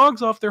let your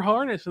dogs off their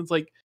harness. And it's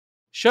like,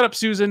 shut up,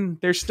 Susan.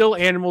 There's still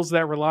animals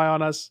that rely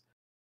on us,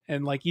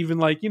 and like even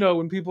like, you know,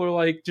 when people are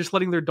like just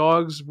letting their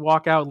dogs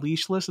walk out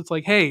leashless, it's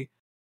like, hey,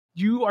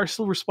 you are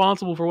still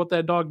responsible for what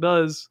that dog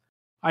does.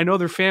 I know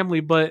they're family,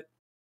 but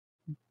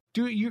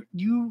you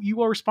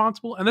are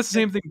responsible, and that's the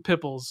same thing with pit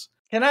bulls.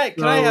 Can I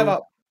have a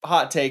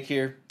hot take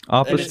here?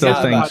 Oppa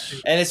still thinks,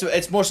 and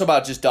it's more so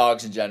about just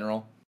dogs in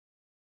general.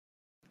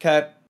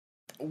 Okay,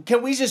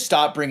 can we just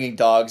stop bringing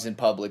dogs in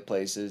public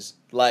places,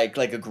 like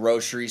a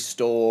grocery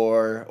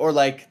store or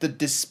like the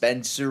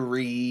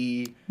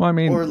dispensary? Well, I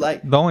mean, or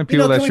like the only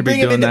people that should be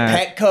doing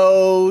that,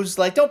 Petco's.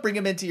 Like, don't bring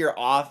them into your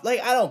off.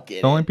 Like, I don't get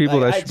it. The only people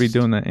that should be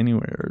doing that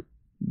anywhere,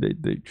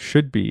 they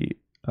should be.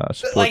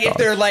 Like dogs. If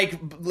they're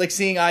like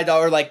seeing eye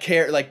dog or like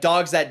care, like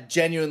dogs that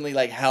genuinely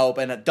like help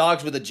and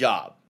dogs with a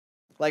job.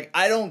 Like,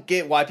 I don't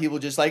get why people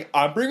just like,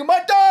 I'm bringing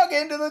my dog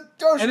into the grocery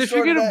store. And if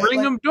you're going to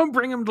bring them, don't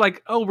bring them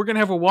like, oh, we're going to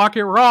have a walk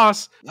at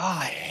Ross. Oh,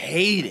 I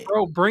hate it.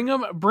 Bro, bring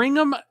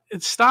them.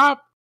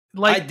 Stop.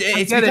 Like,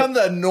 it's become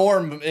the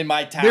norm in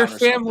my town. Their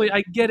family,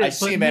 I get it. I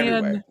see them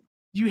everywhere.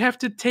 You have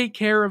to take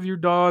care of your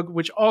dog,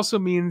 which also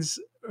means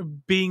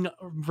being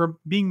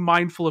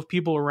mindful of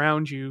people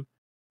around you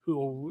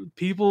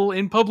people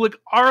in public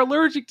are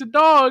allergic to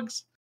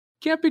dogs.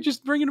 Can't be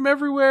just bringing them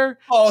everywhere.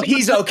 Oh,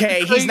 he's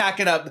okay. He's not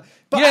gonna.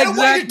 But Yeah, I don't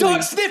want your exactly.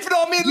 dog sniffing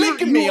on me and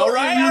licking me. All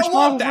right, I don't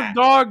want that.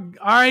 Dog.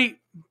 All right,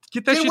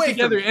 get that Get shit away from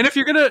together. me. And if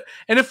you're gonna,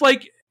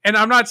 and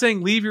I'm not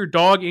saying leave your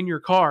dog in your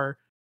car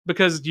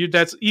because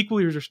that's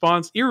equally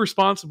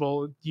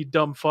irresponsible. You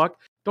dumb fuck.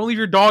 Don't leave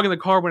your dog in the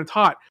car when it's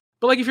hot.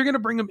 But like, if you're gonna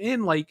bring them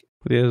in, like,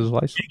 But he has his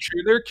license. make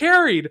sure they're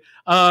carried.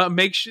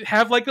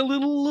 Have like a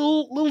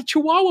little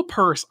Chihuahua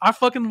purse. I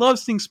fucking love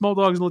seeing small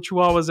dogs and little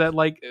Chihuahuas at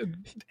like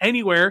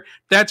anywhere.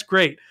 That's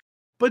great.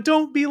 But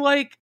don't be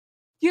like,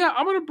 yeah,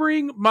 I'm gonna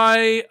bring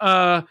my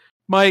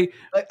my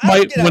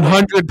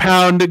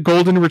 100-pound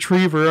golden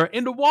retriever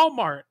into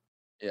Walmart.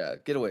 Yeah,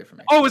 get away from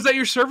me. Oh, is that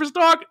your service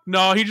dog?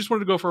 No, he just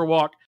wanted to go for a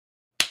walk.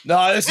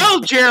 No, this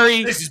Well, is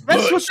Jerry, this is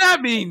that's Bush. what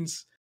that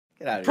means.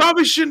 Get out of here.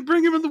 Probably shouldn't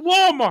bring him into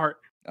Walmart.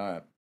 All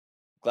right.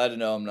 Glad to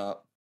know I'm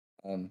not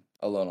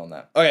alone on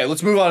that. Okay,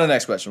 let's move on to the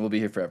next question. We'll be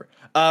here forever.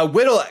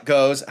 Whittle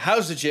goes,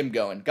 how's the gym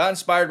going? Got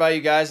inspired by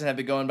you guys and have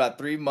been going about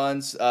 3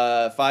 months,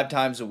 5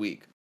 times a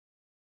week.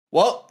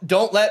 Well,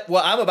 don't let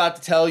what I'm about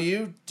to tell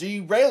you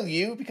derail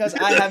you because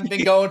I haven't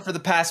been going for the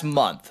past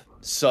month.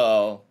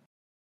 So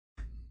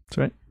That's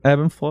right. Ebb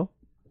and flow.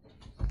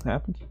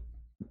 Happens.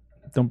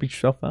 Don't beat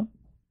yourself up.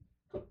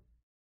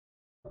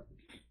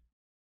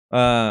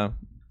 I'm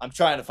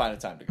trying to find a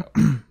time to go.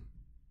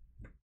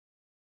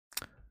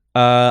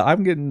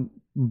 I'm getting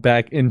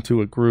back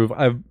into a groove.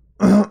 I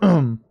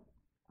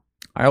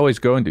always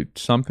go and do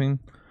something.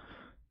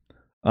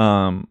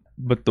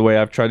 But the way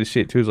I've tried to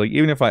see it too is like,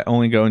 even if I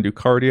only go and do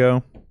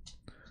cardio,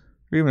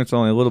 or even if it's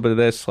only a little bit of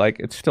this,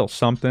 like, it's still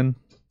something.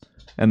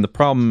 And the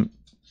problem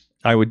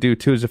I would do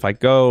too is if I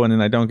go and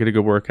then I don't get a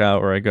good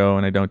workout, or I go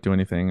and I don't do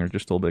anything, or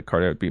just a little bit of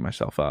cardio, I'd beat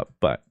myself up.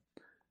 But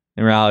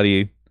in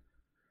reality,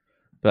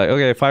 like,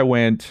 okay, if I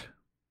went,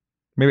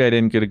 maybe I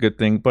didn't get a good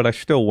thing, but I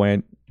still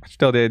went. I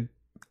still did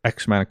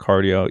X amount of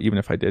cardio, even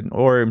if I didn't.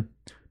 Or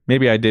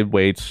maybe I did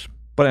weights,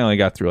 but I only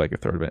got through like a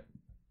third of it.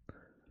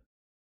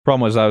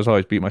 Problem was I was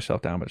always beating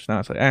myself down, but now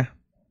it's like,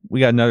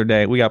 we got another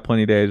day. We got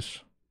plenty of days.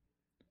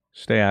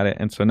 Stay at it.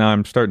 And so now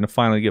I'm starting to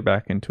finally get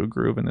back into a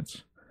groove, and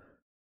it's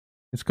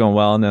going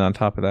well. And then on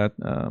top of that,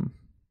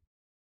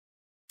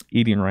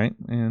 eating right.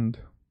 And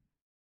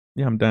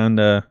yeah, I'm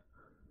down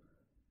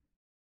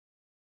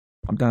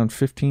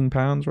 15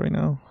 pounds right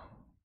now.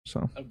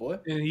 So, oh boy.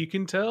 And you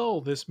can tell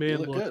this man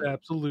looks good.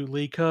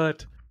 absolutely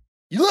cut.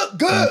 You look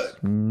good.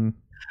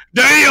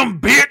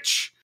 Damn,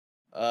 bitch!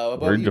 What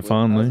about Where'd you, you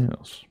find Will?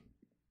 this?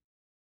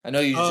 I know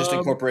you just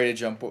incorporated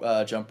jump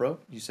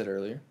rope. You said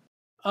earlier.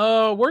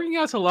 Working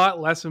out's a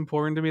lot less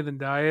important to me than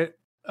diet.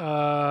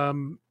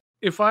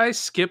 If I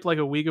skip like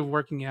a week of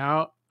working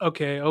out,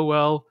 okay, oh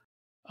well.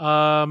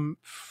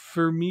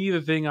 For me,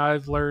 the thing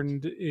I've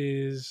learned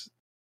is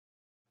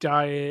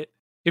diet.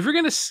 If you're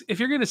gonna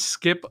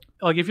skip,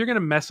 like, if you're gonna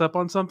mess up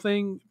on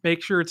something,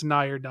 make sure it's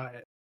not your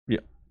diet. Yeah.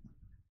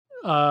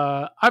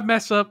 I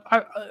mess up.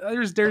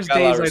 There's days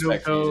I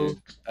don't go.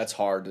 That's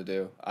hard to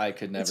do. I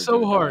could never. It's so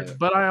do it hard, diet.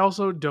 but I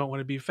also don't want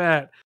to be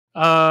fat.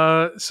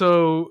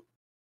 So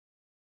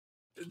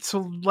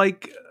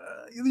like,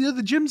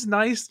 the gym's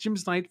nice.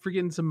 Gym's nice for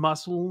getting some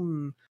muscle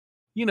and,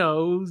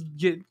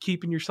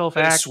 keeping yourself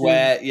Good active.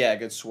 sweat, yeah,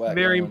 good sweat.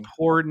 Very going.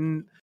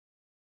 important.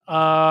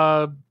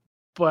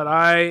 But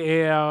I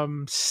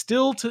am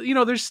still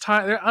there's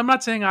time. I'm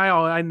not saying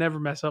I never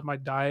mess up my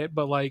diet,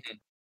 but like,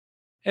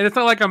 and it's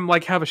not like I'm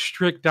like have a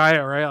strict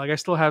diet, right? Like, I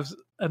still have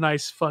a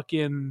nice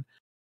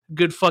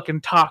good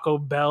Taco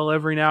Bell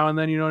every now and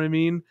then. You know what I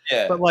mean?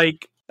 Yeah. But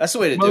like, that's the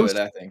way to do it,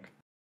 I think.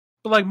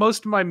 But like,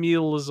 most of my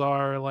meals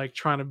are like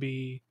trying to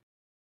be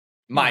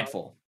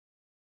mindful.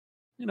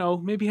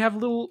 Maybe have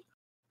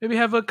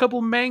a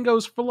couple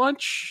mangoes for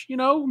lunch.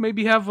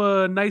 Maybe have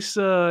a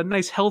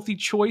nice healthy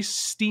choice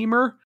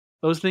steamer.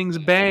 Those things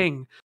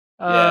bang.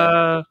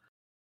 Yeah.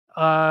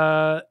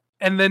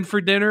 And then for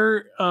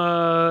dinner,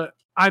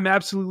 I'm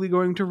absolutely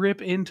going to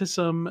rip into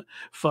some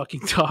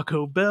fucking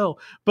Taco Bell.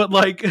 But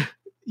like,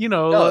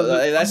 no,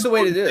 that's the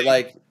way to do it.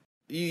 Like,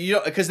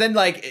 because then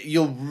like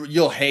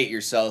you'll hate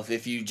yourself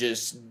if you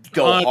just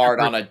go hard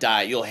on a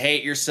diet. You'll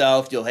hate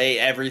yourself. You'll hate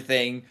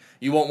everything.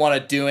 You won't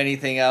want to do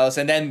anything else.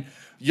 And then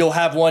you'll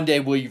have one day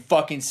where you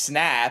fucking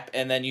snap,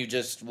 and then you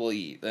just will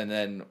eat, and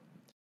then.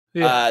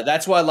 Yeah.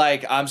 That's why,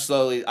 like, I'm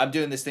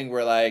doing this thing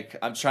where, like,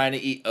 I'm trying to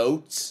eat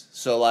oats.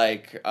 So,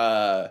 like,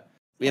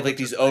 we have, like,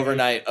 these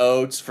overnight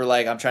oats for,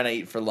 like, I'm trying to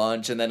eat for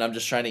lunch, and then I'm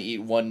just trying to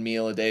eat one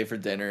meal a day for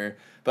dinner,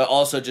 but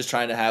also just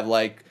trying to have,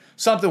 like,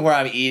 something where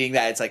I'm eating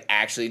that it's, like,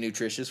 actually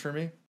nutritious for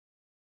me.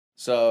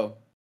 So,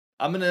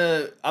 I'm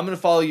gonna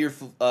follow your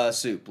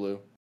suit, Blue.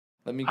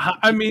 Let me.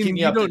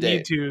 You don't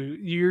need to.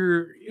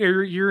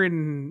 You're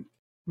in.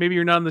 Maybe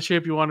you're not in the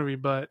shape you want to be,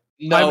 but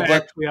I'm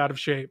actually out of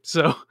shape.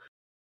 So.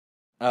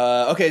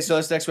 Okay, so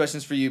this next question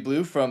is for you,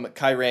 Blue, from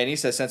Kairani.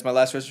 Says, since my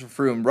last question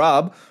for Froome,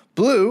 Rob,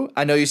 Blue,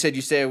 I know you said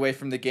you stay away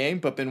from the game,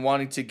 but been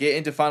wanting to get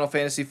into Final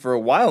Fantasy for a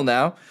while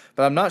now,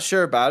 but I'm not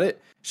sure about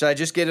it. Should I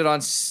just get it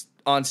on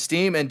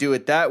Steam and do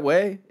it that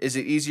way? Is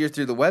it easier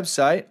through the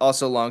website?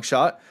 Also, long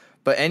shot.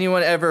 but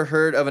anyone ever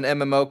heard of an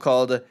MMO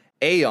called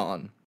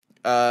Aeon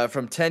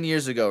from 10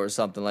 years ago or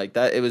something like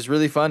that? It was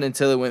really fun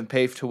until it went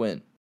pay to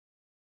win.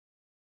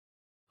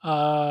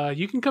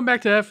 You can come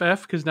back to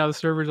FF because now the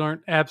servers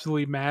aren't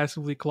absolutely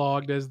massively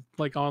clogged as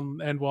like on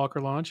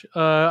Endwalker launch.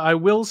 I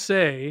will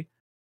say,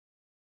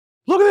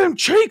 look at them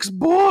cheeks,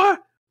 boy!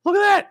 Look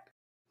at that!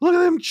 Look at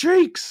them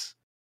cheeks!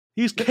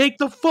 He's caked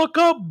the fuck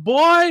up,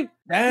 boy!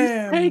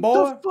 Damn, He's caked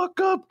boy! the fuck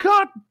up,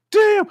 god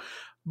damn!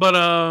 But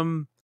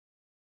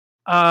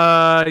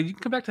you can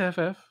come back to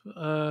FF.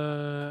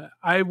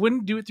 I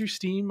wouldn't do it through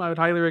Steam. I would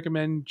highly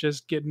recommend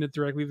just getting it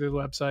directly through the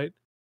website.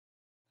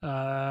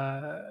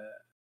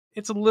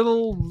 There's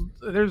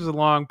a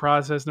long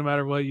process no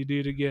matter what you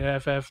do to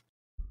get FF.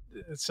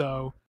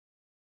 So,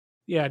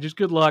 yeah, just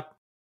good luck.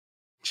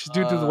 Just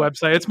do it through the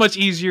website. It's much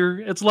easier.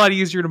 It's a lot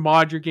easier to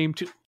mod your game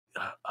too.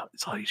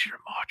 It's a lot easier to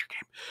mod your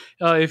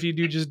game if you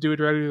do just do it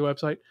directly to the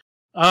website.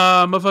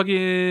 A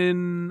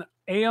fucking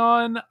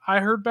Aeon, I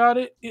heard about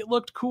it. It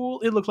looked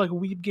cool. It looked like a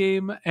weeb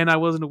game, and I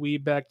wasn't a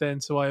weeb back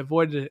then, so I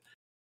avoided it.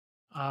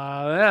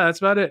 Yeah, that's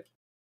about it.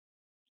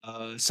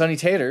 Sonny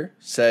Tater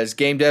says,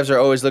 game devs are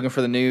always looking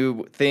for the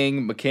new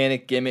thing,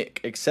 mechanic,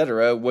 gimmick,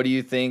 etc. What do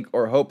you think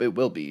or hope it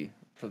will be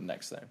for the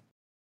next thing?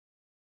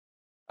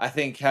 I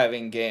think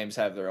having games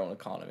have their own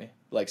economy,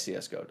 like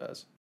CSGO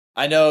does.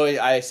 I know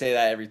I say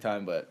that every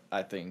time, but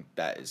I think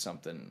that is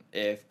something.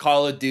 If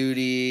Call of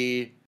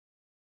Duty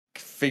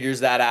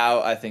figures that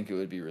out, I think it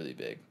would be really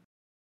big.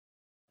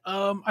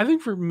 I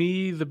think for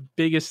me, the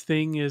biggest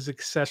thing is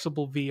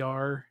accessible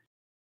VR.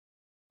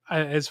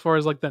 As far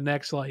as like the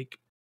next like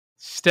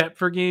step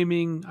for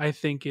gaming, I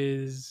think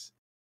is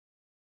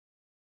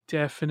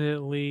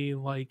definitely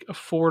like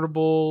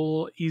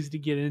affordable, easy to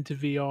get into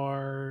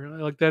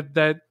VR. Like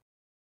that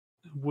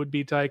would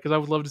be tight because I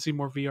would love to see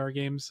more VR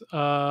games.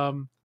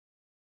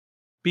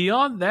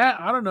 Beyond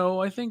that, I don't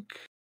know. I think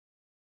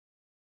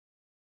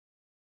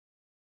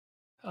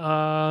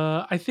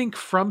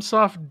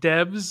FromSoft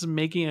devs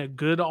making a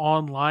good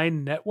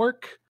online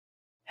network,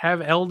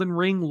 have Elden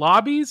Ring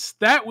lobbies.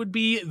 That would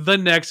be the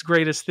next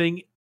greatest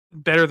thing,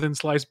 better than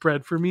sliced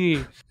bread for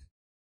me.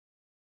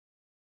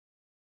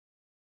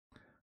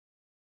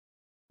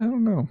 I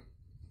don't know.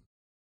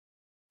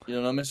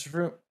 You don't know, Mr.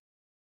 Fruit?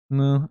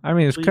 No, I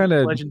mean it's kind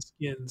of Legend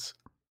skins.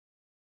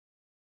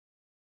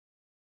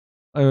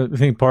 I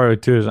think part of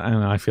it too is I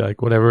don't know. I feel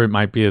like whatever it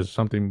might be is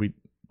something we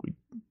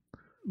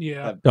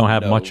don't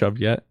have much of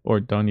yet, or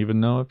don't even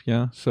know of.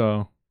 Yeah,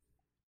 so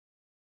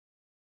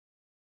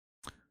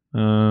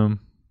I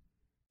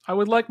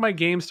would like my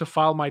games to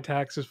file my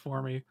taxes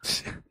for me.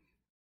 It'd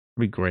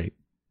be great.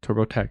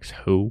 TurboTax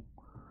who?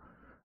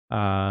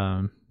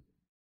 I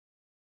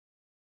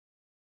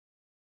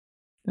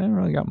haven't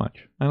really got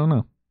much. I don't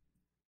know.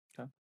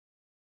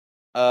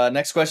 Okay.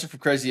 Next question from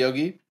Crazy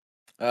Yogi.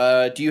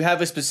 Do you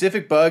have a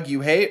specific bug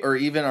you hate or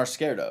even are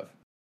scared of?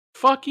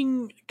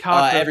 Fucking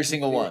cockroaches. Every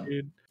single one.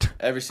 Dude.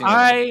 Every single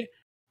one.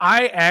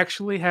 I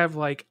actually have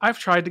I've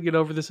tried to get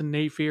over this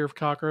innate fear of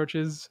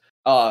cockroaches.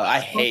 I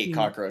hate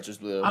cockroaches,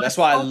 Blue. That's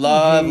why I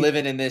love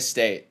living in this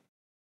state.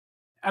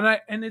 And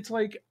it's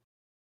like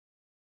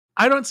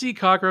I don't see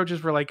cockroaches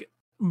for like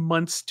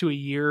months to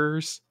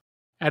years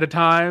at a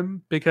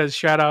time because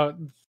shout out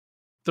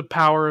the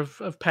power of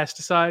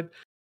pesticide.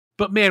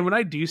 But man, when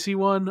I do see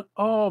one,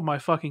 oh my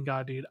fucking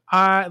god, dude.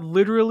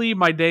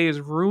 My day is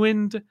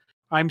ruined.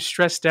 I'm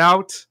stressed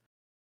out.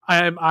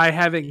 I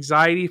have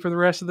anxiety for the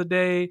rest of the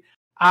day.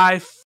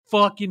 I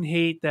fucking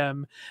hate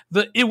them.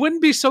 It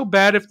wouldn't be so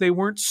bad if they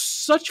weren't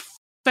such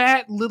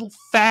fat little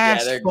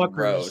fast they're fuckers.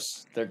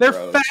 Gross. They're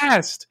gross.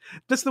 Fast.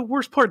 That's the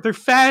worst part. They're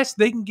fast.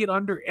 They can get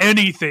under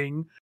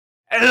anything.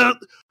 And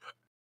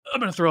I'm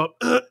gonna throw up.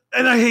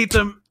 And I hate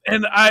them.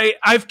 And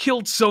I've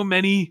killed so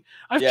many.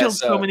 I've killed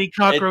so many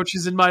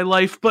cockroaches in my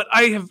life, but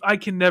I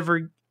can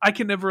never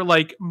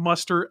like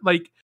muster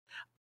like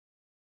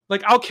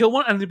I'll kill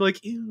one and they'd be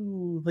like,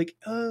 ew,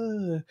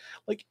 ew,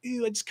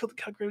 I just killed a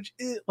cockroach.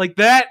 Ew. Like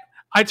that,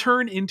 I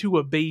turn into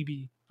a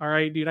baby. All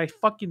right, dude, I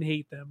fucking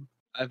hate them.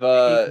 I hate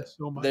them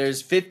so much.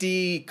 There's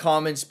 50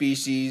 common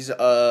species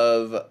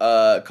of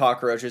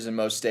cockroaches in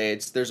most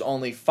states. There's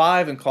only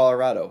 5 in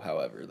Colorado,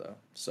 however, though.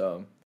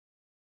 So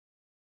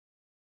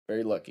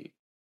very lucky.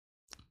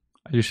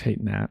 I just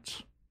hate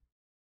gnats.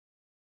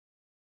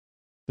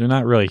 They're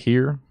not really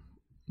here,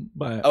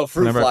 but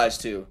fruit flies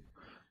too.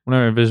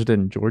 Whenever I visited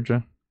in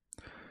Georgia,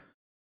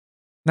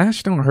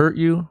 gnats don't hurt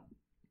you.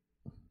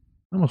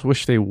 I almost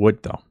wish they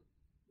would though,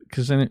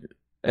 because then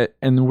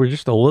and we're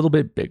just a little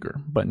bit bigger.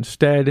 But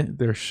instead,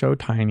 they're so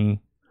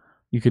tiny,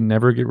 you can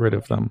never get rid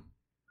of them.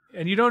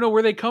 And you don't know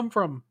where they come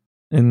from.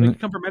 And they can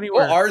come from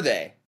anywhere. What are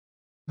they?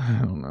 I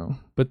don't know.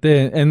 But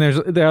they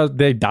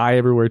die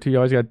everywhere too. You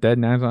always got dead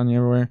gnats on you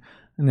everywhere.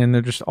 And then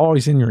they're just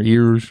always in your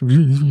ears.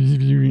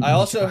 I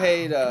also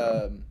hate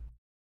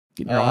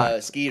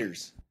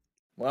skeeters.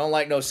 Well, I don't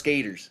like no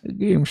skaters.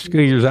 Get them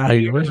skeeters out of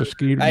here. Where's a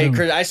skeeter? Hey,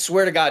 Chris, I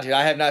swear to God, dude,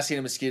 I have not seen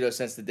a mosquito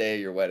since the day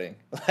of your wedding.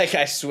 Like,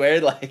 I swear,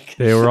 like...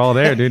 They were all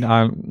there, dude.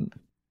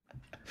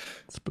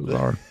 It's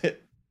bizarre.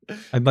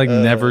 I'd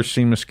never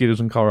seen mosquitoes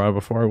in Colorado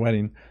before our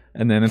wedding,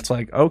 and then it's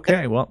like,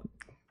 okay, well,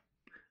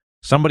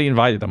 somebody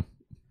invited them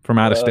from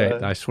out of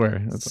state. I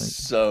swear, it's like,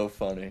 so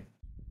funny.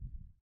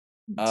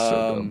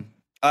 So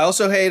I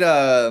also hate.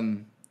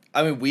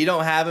 I mean, we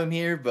don't have them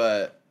here,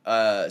 but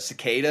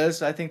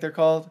cicadas, I think they're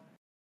called.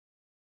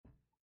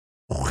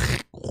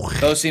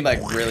 Those seem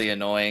like really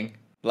annoying.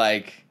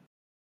 Like,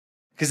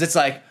 because it's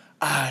like,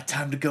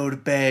 time to go to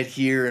bed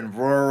here in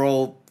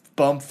rural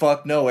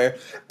bumfuck nowhere.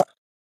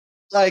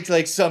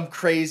 Like some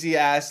crazy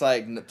ass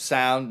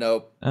sound.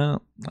 Nope.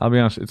 I'll be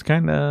honest, it's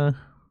kind of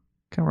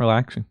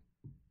relaxing.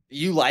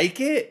 You like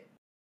it?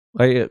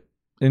 Like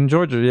in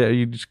Georgia, yeah,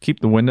 you just keep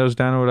the windows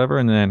down or whatever,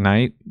 and then at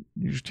night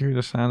you just hear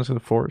the sounds of the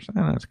forest. I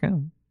don't know, it's kind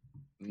of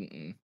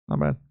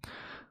not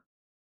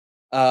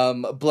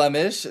bad.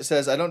 Blemish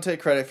says, I don't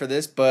take credit for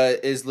this,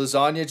 but is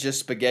lasagna just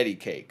spaghetti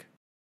cake?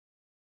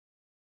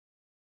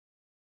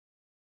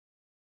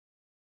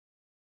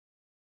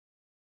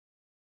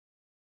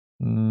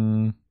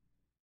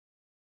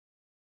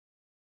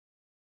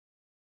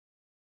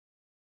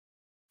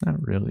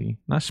 Not really.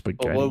 Not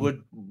spaghetti. Well,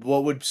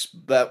 what would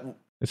that?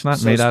 It's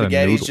not made out of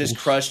noodles. Spaghetti's just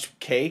crushed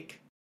cake.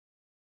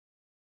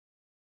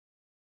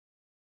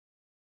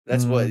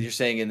 That's what you're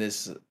saying in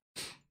this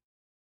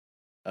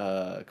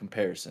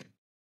comparison.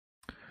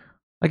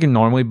 I can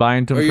normally buy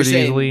into them pretty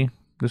easily.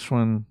 This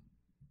one.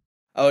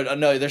 Oh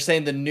no, they're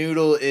saying the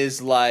noodle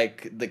is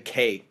like the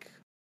cake.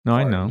 No,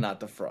 I know. Not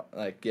the front.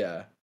 Like,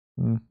 yeah.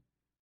 Nah.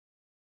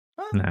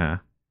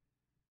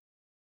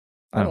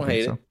 I don't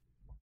hate it.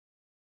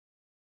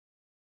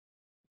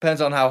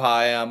 Depends on how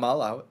high I am. I'll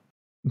allow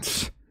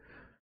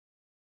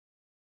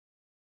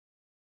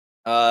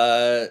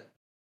it.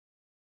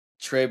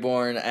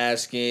 Treyborn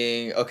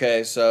asking,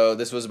 okay, so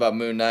this was about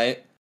Moon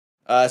Knight.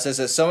 Says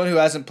that someone who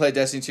hasn't played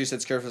Destiny 2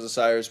 since Curse of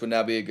Osiris would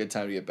now be a good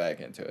time to get back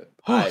into it.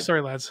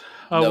 Sorry, lads.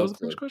 What was the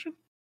first question?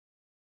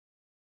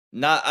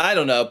 I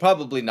don't know.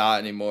 Probably not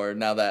anymore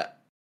now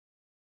that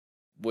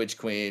Witch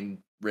Queen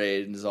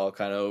raid is all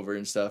kind of over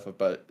and stuff,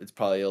 but it's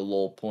probably a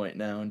lull point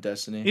now in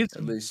Destiny. It's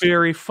at least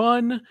very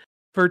fun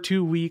for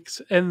 2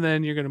 weeks, and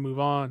then you're going to move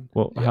on.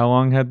 Well, how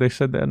long had they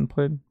said they hadn't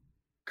played?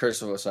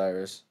 Curse of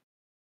Osiris.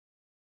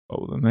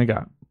 Oh, then they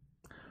got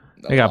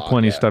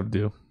plenty of stuff to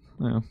do.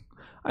 Yeah.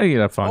 I think you'd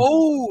have fun.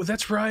 Oh,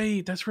 that's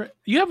right. That's right.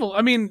 You have,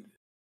 I mean,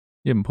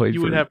 you haven't played.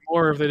 You would have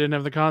more if they didn't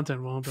have the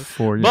content. Well, but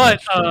 4 years.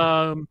 But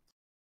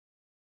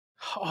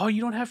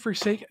you don't have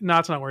Forsaken. No,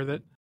 it's not worth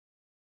it.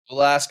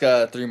 We'll ask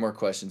 3 more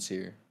questions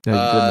here.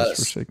 Yeah, goodness,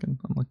 Forsaken.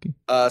 Unlucky.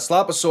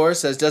 Sloposaurus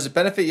says, does it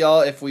benefit y'all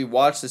if we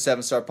watch the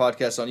 7-Star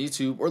podcast on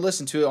YouTube or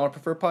listen to it on a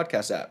preferred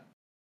podcast app?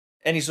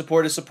 Any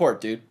support is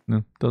support, dude.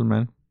 No, doesn't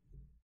matter.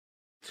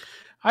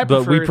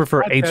 But we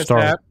prefer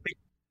 8-star.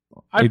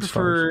 I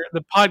prefer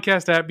the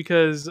podcast app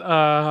because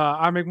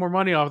I make more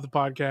money off the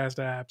podcast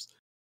apps.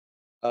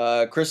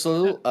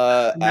 Crystal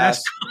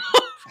asked,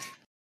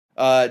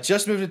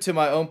 just moved into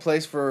my own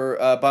place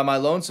by my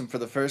lonesome for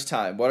the first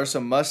time. What are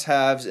some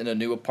must-haves in a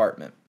new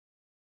apartment?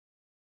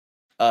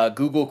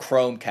 Google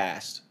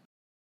Chromecast.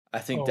 I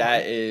think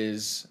that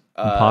is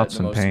pots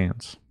and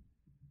pans.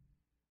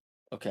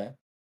 Okay.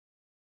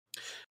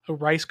 A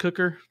rice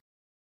cooker.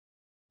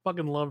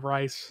 Fucking love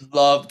rice.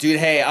 Dude,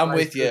 hey, I'm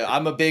with you.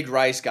 I'm a big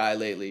rice guy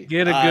lately.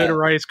 Get a good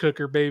rice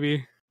cooker,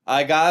 baby.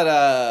 I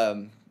got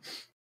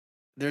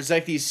there's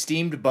like these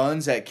steamed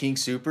buns at King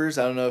Soopers.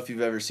 I don't know if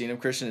you've ever seen them,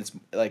 Christian. It's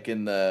like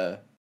in the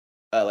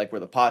like where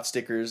the pot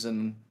stickers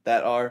and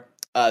that are.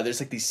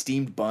 There's like these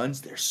steamed buns.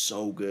 They're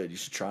so good. You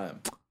should try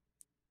them.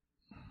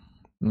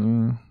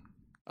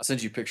 I'll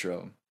send you a picture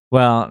of them.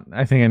 Well,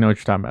 I think I know what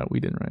you're talking about.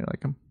 We didn't really like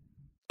them.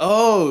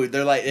 Oh,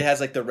 they're like, it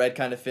has like the red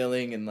kind of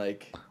filling and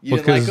like, you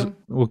didn't like them?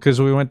 Well, because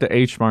we went to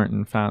H Mart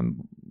and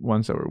found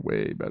ones that were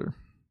way better.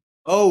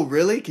 Oh,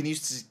 really? Can you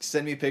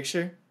send me a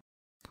picture?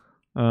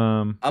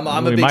 I'm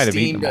a big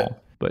steamed,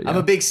 but yeah. I'm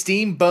a big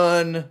steamed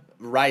bun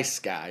rice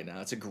guy now.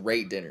 It's a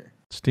great dinner.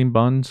 Steamed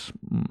buns.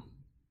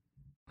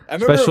 I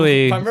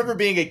remember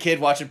being a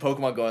kid watching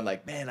Pokemon going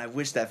like, man, I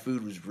wish that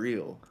food was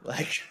real.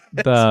 Like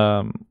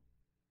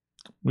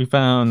we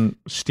found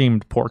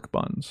steamed pork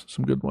buns,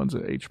 some good ones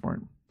at H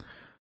Mart.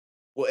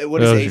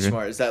 What is H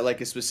Mart? Is that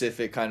like a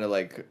specific kind of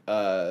like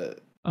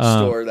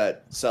store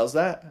that sells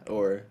that,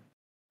 or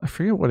I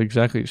forget what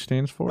exactly it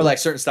stands for. Or like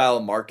certain style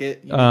of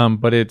market.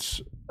 But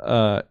it's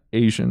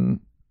Asian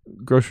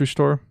grocery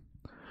store.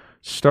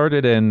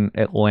 Started in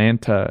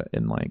Atlanta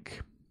in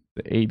like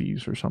the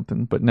 80s or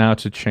something, but now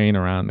it's a chain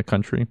around the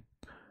country,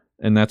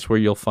 and that's where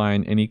you'll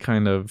find any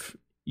kind of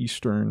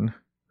Eastern.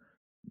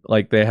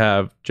 Like they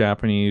have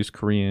Japanese,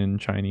 Korean,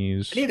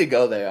 Chinese. I need to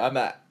go there. I'm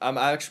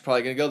actually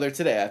probably gonna go there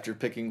today after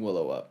picking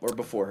Willow up, or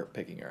before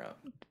picking her up.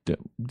 Do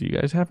you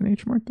guys have an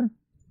H Mart there?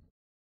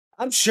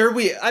 I'm sure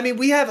we're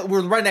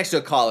right next to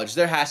a college.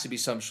 There has to be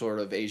some sort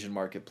of Asian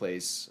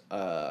marketplace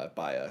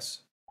by us.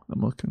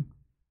 I'm looking.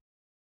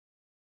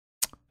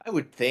 I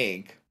would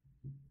think.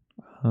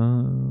 I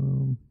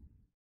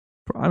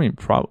mean,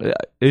 probably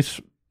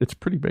it's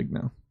pretty big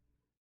now.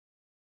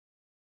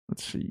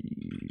 Let's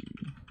see.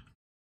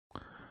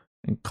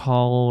 And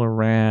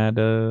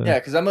Colorado. Yeah,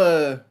 because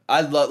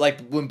I love,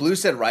 like, when Blue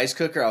said rice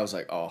cooker, I was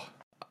like, oh,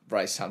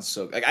 rice sounds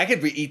so good. Like, I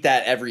could eat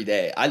that every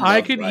day.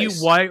 I could eat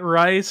white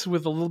rice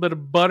with a little bit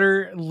of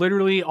butter,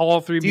 literally all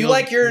 3 meals. Do you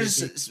like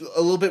yours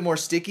a little bit more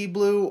sticky,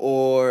 Blue,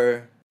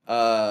 or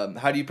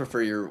how do you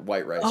prefer your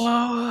white rice?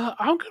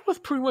 I'm good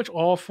with pretty much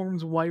all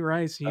forms of white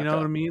rice. You know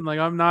what I mean? Like,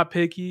 I'm not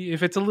picky.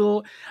 If it's a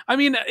little, I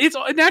mean, it's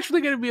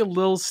naturally going to be a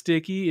little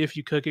sticky if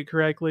you cook it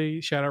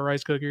correctly. Shout out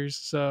rice cookers.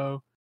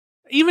 So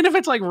even if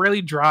it's like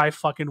really dry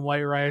fucking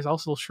white rice, I'll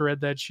still shred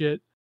that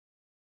shit.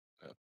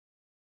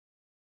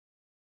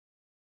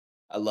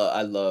 I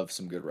love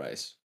some good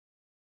rice.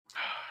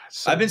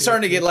 So I've been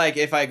starting to get, like,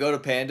 if I go to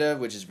Panda,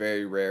 which is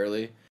very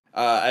rarely,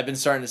 I've been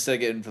starting to instead of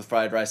getting the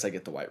fried rice, I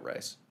get the white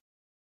rice.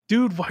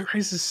 Dude, white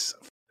rice is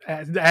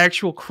the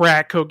actual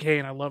crack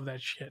cocaine. I love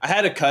that shit. I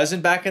had a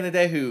cousin back in the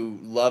day who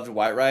loved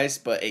white rice,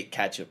 but ate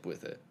ketchup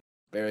with it.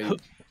 Very,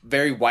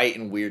 very white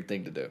and weird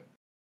thing to do.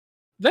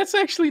 That's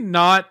actually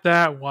not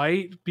that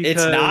white.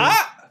 Because, it's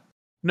not?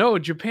 No,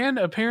 Japan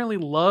apparently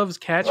loves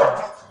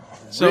ketchup.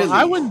 So really?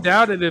 I wouldn't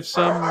doubt it if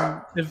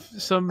some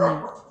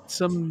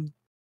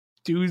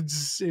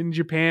dudes in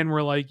Japan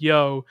were like,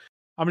 yo,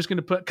 I'm just going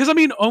to put... Because, I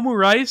mean, omu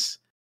rice,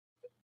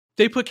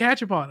 they put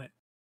ketchup on it.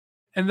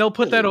 And they'll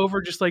put that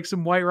over just like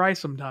some white rice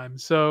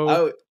sometimes.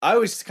 So I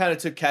always kind of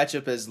took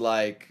ketchup as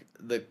like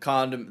the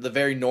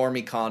very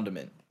normie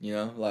condiment, you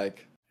know,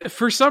 like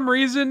for some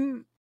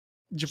reason,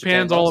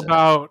 Japan's all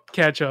about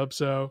ketchup.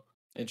 So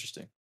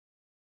interesting.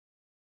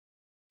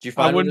 Do you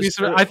find I wouldn't be?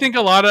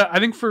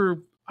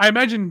 I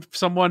imagine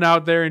someone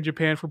out there in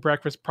Japan for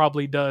breakfast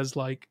probably does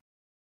like.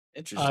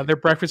 Interesting. Their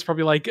breakfast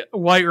probably like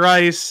white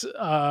rice,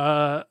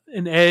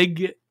 an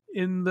egg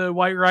in the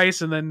white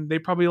rice, and then they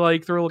probably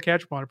like throw a little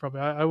ketchup on it.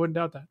 Probably, I wouldn't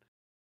doubt that.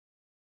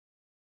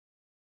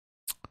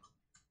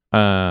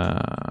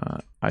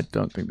 I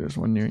don't think there's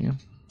one near you.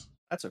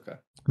 That's okay.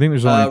 I think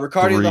there's only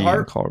Ricardo 3 the Heart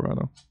in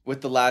Colorado.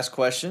 With the last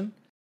question,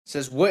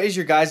 says, "What is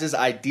your guys'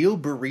 ideal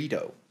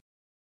burrito?"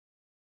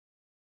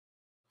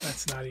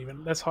 That's not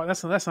even. That's hard.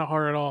 That's not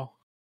hard at all.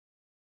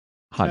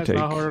 Hot take.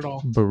 Not hard at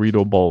all.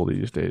 Burrito bowl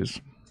these days.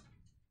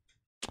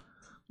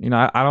 You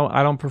know,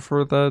 I don't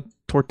prefer the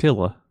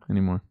tortilla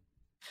anymore.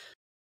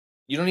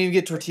 You don't even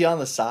get tortilla on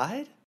the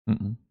side?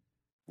 Mm-mm.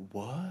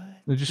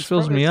 What? It just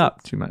fills me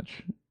up too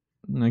much.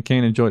 And I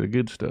can't enjoy the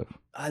good stuff.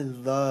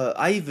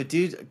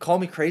 Dude, call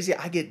me crazy.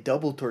 I get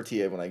double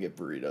tortilla when I get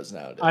burritos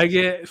nowadays. I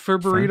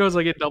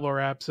get double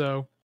wrap,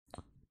 so.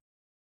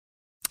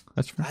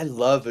 That's fair. I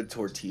love a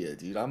tortilla,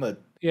 dude.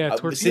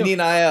 Tortilla. Cindy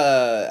and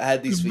I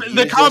had these fajitas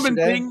the common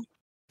yesterday. thing,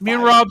 me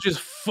and Rob just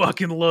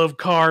fucking love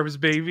carbs,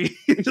 baby.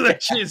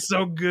 That shit is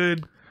so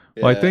good.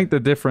 Well, I think the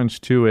difference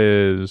too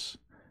is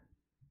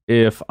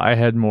if I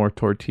had more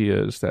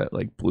tortillas that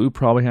like Blue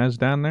probably has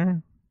down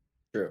there.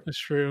 True. That's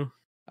true.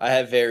 I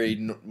have very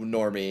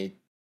normie.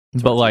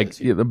 But like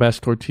the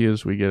best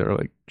tortillas we get are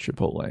like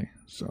Chipotle.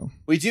 So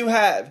we do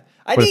have.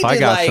 If I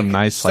got some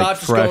nice like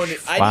fresh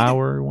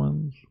flour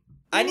ones.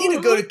 I need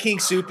to go to King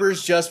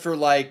Soopers just for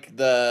like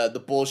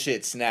the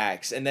bullshit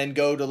snacks, and then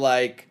go to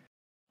like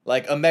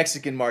a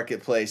Mexican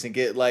marketplace and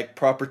get like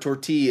proper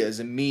tortillas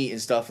and meat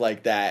and stuff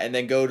like that, and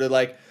then go to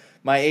like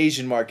my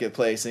Asian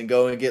marketplace and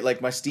go and get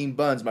like my steamed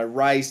buns, my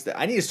rice.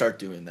 I need to start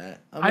doing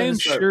that. I am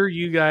sure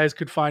you guys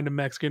could find a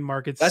Mexican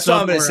market. That's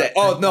what I'm going to say.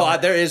 Oh no,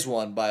 there is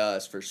one by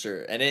us for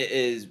sure, and it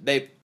is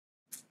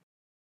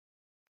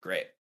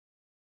great.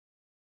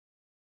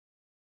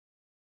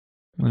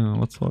 Well,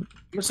 let's look.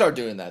 I'm gonna start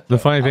doing that. The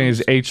funny thing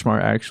is, H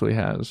Mart actually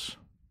has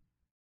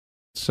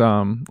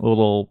some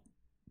little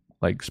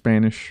like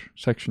Spanish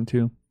section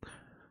too,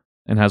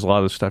 and has a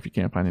lot of stuff you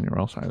can't find anywhere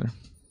else either.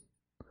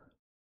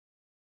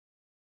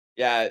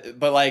 Yeah,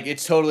 but like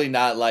it's totally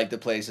not like the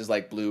places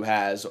like Blue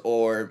has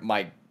or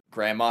my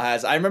grandma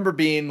has. I remember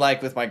being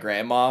like with my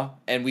grandma,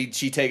 and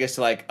she'd take us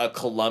to like a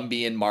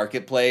Colombian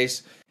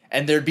marketplace,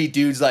 and there'd be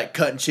dudes like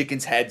cutting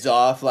chickens' heads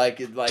off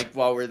like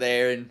while we're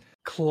there, and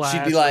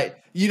she'd be like,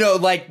 you know,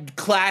 like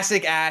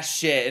classic ass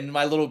shit, and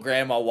my little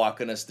grandma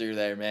walking us through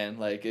there, man.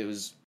 Like it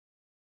was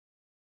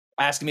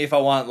asking me if I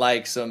want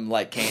like some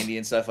like candy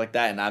and stuff like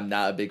that, and I'm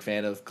not a big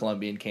fan of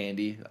Colombian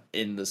candy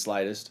in the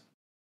slightest.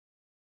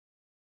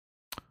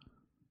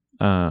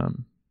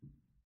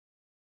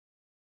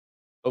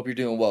 Hope you're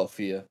doing well,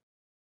 Fia.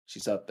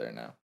 She's up there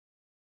now.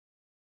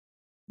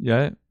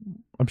 Yeah,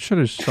 I'm sure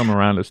there's some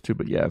around us too,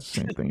 but yeah, it's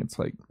the same thing. It's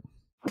like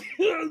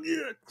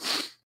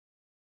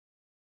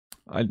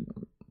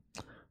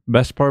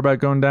best part about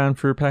going down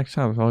for Pack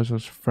South is always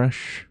those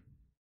fresh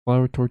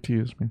flour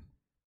tortillas, man.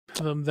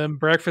 Them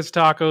breakfast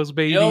tacos,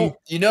 baby.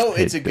 You know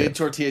it's a good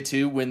tortilla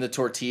too when the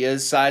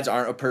tortillas sides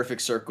aren't a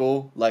perfect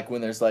circle. Like when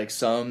there's like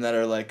some that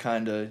are like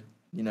kind of,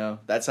 you know,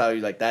 that's how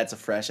you like. That's a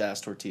fresh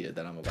ass tortilla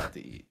that I'm about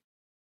to eat.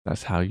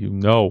 That's how you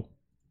know.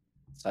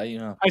 That's how you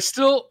know. I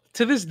still,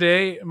 to this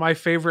day, my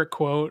favorite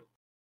quote,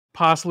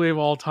 possibly of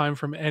all time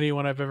from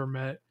anyone I've ever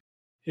met,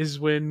 is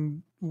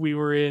when we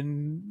were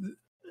in.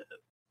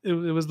 It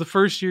was the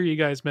first year you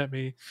guys met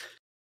me,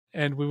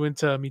 and we went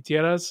to Mi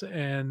Tierras,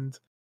 and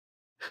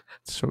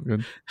so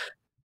good.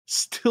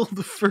 Still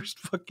the first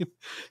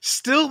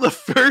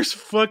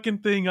fucking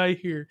thing I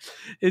hear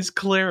is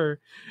Claire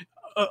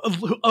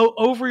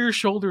over your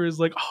shoulder is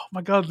like, oh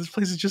my god, this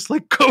place is just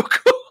like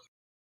Coco.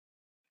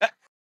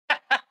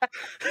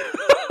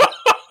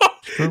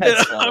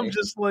 I'm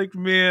just like,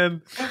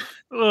 man,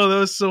 oh, that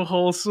was so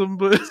wholesome,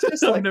 but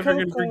I'm like never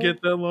gonna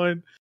forget that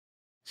line.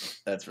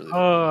 That's really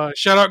funny.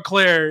 Shout out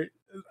Claire.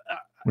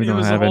 We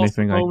don't have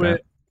anything like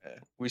that.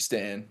 We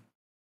stand.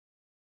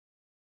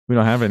 We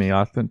don't have any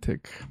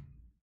authentic.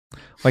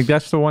 Like,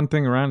 that's the one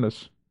thing around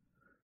us.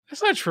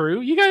 That's not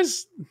true. You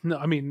guys, no,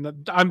 I mean,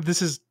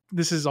 this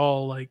is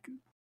all like,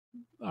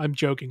 I'm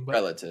joking, but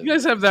relative. You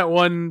guys have that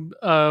one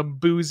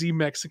boozy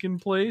Mexican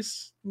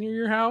place near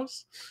your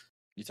house.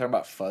 You talking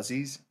about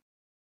Fuzzies?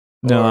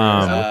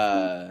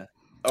 No.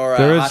 Or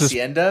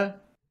Hacienda?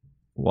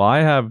 Well, I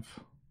have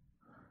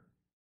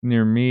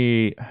near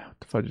me. What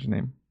the fuck is his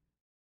name?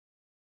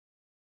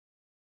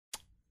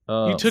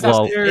 You took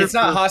it's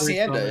not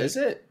Hacienda, is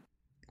it?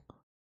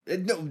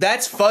 No,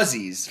 that's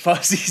Fuzzies.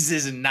 Fuzzies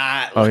is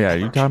not. Oh yeah,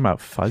 you talking about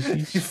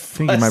Fuzzies? I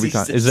think you might be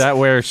talking. Is that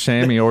where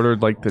Sammy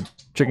ordered like the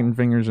chicken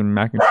fingers and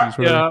mac and cheese?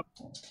 Yeah.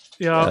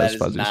 That is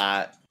Fuzzies.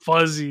 not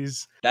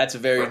Fuzzies. That's a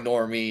very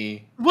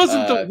normie.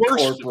 Wasn't the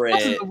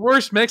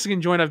worst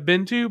Mexican joint I've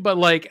been to, but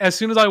like as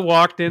soon as I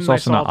walked in, I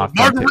saw the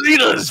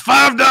margaritas,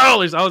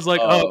 $5. I was like,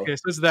 oh, okay,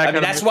 so this is that.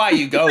 That's why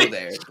you go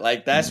there.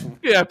 Like that's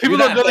people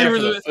don't go there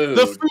for the food.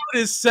 The food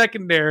is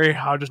secondary.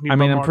 I just need.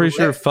 I'm pretty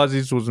sure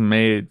Fuzzies was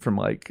made from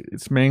like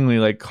it's mainly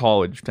like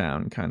college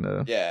town kind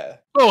of. Yeah.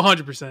 Oh,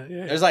 100%.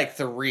 Yeah. There's like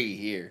 3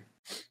 here.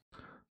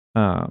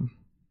 But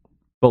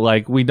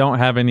like we don't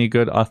have any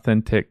good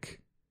authentic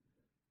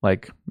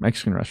like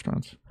Mexican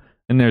restaurants.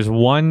 And there's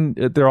one,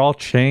 they're all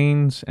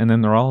chains, and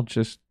then they're all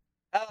just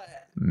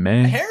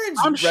meh.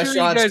 Heron's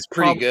restaurant's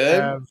pretty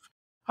good.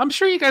 I'm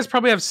sure you guys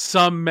probably have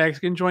some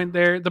Mexican joint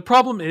there. The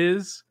problem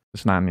is,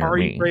 it's not near me. Are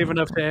you brave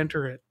enough to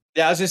enter it?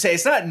 Yeah, I was gonna say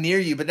it's not near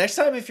you, but next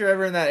time if you're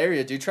ever in that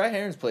area, dude, try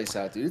Heron's place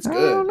out, dude. It's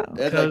good.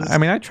 I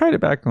mean, I tried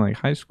it back in like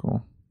high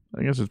school.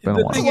 I guess it's been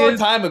a while. It's a long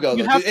time ago.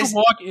 You have to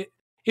walk.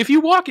 If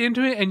you walk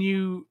into it and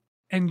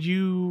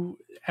you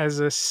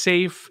as a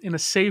safe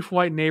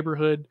white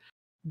neighborhood,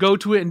 go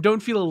to it and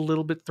don't feel a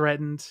little bit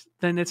threatened,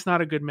 then it's not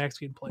a good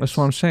Mexican place. That's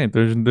what I'm saying.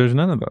 There's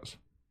none of those.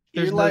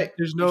 There's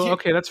no.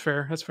 Okay, that's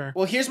fair. That's fair.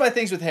 Well, here's my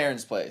things with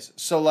Heron's place.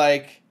 So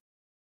like,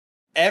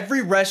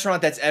 every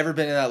restaurant that's ever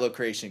been in that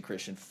location,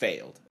 Christian,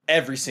 failed.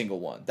 Every single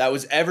one that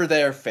was ever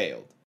there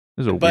failed.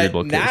 This is a weird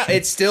location. Now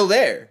it's still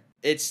there.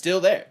 It's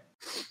still there.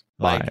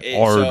 Like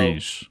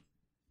Arby's.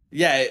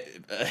 Yeah,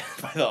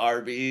 by the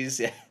Arby's.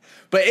 Yeah.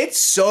 But it's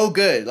so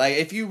good. Like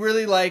if you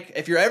really like,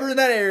 if you're ever in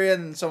that area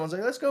and someone's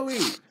like, let's go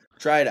eat,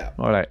 try it out.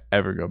 Why would I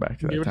ever go back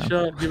to that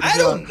town? I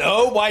don't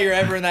know why you're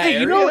ever in that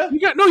area.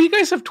 You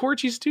guys have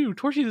Torchy's too.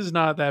 Torchy's is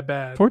not that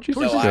bad. Torchy's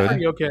is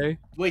good. Okay.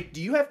 Wait,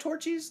 do you have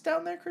Torchy's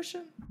down there,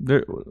 Christian?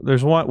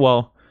 There's one.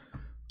 Well,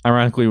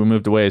 ironically, we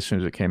moved away as soon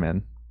as it came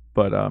in,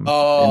 but in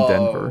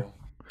Denver.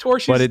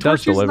 Torchy's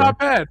not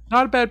bad.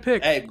 Not a bad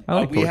pick. Hey,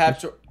 we have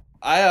to.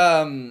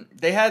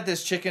 They had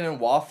this chicken and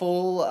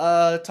waffle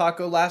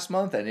taco last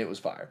month, and it was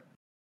fire.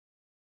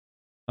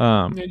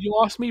 You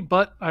lost me,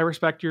 but I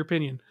respect your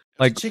opinion.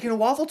 Like chicken and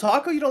waffle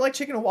taco? You don't like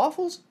chicken and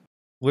waffles?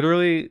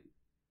 Literally,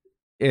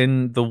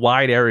 in the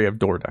wide area of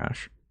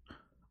DoorDash,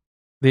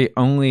 the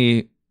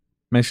only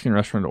Mexican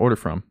restaurant to order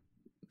from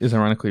is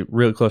ironically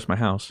really close to my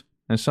house,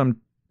 and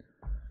some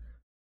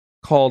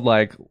called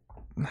like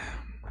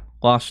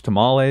Los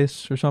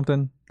Tamales or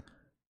something,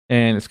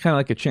 and it's kind of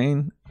like a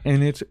chain.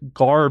 And it's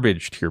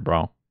garbage tier,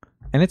 bro.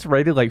 And it's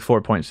rated like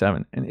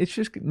 4.7. And it's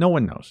just, no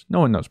one knows. No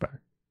one knows better.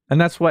 And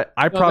that's what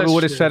I probably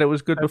would have said it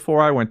was good before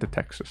I went to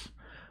Texas.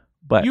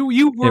 But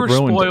you were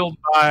spoiled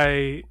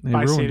by San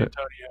Antonio.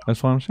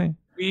 That's what I'm saying.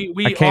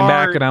 I came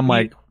back and I'm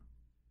like,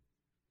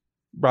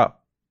 bro.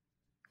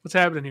 What's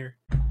happening here?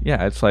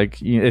 Yeah, it's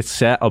like, it's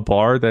set a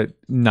bar that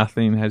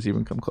nothing has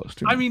even come close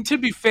to. I mean, to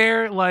be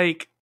fair,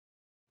 like,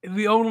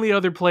 the only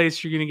other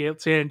place you're going to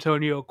get San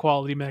Antonio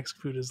quality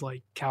Mexican food is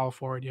like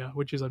California,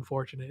 which is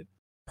unfortunate.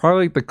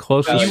 Probably the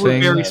closest you were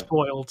very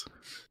spoiled.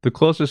 The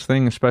closest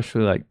thing,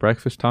 especially like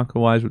breakfast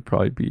taco wise, would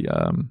probably be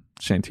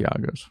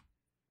Santiago's.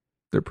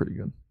 They're pretty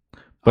good,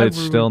 but it's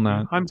still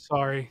not. I'm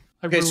sorry.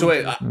 Okay, so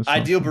wait,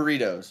 Ideal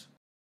Burritos.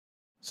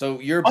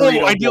 So your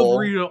burrito Ideal bowl.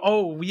 Burrito.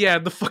 Oh yeah,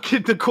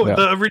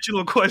 the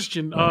original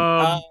question.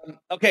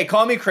 Okay,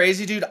 call me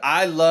crazy, dude.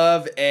 I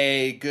love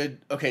a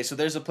good. Okay, so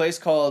there's a place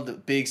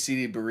called Big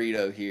City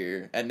Burrito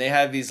here, and they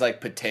have these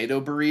like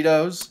potato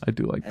burritos. I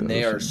do like those. And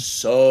they are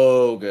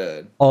so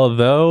good.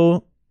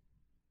 Although,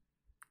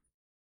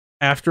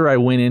 after I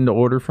went in to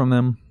order from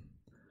them,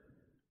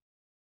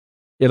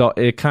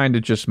 it kind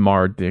of just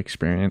marred the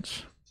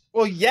experience.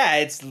 Well, yeah,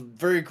 it's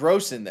very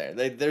gross in there.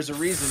 There's a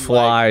reason.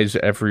 Flies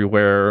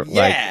everywhere.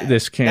 Yeah, like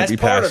this can't be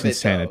passed in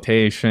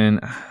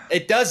sanitation.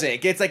 It doesn't. It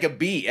gets like a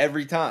beat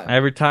every time.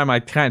 Every time I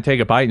kind of take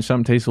a bite and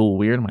something tastes a little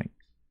weird, I'm like,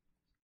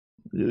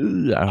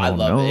 I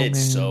love it. It's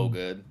man. So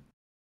good.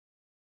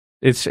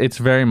 It's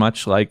very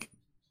much like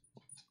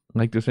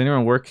Like, does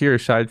anyone work here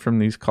aside from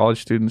these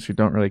college students who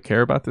don't really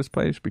care about this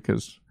place?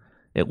 Because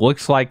it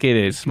looks like it.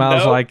 It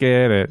smells like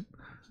it.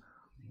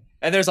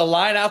 And there's a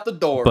line out the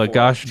door. But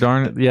gosh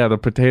darn it, yeah, the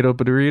potato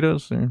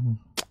burritos, they're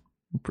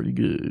pretty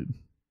good.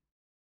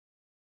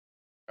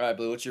 All right,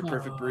 Blue, what's your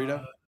perfect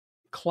burrito?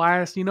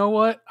 Class, you know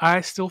what?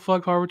 I still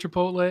fuck hard with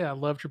Chipotle. I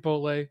love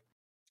Chipotle.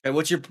 And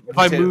what's your? If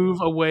I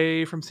move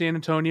away from San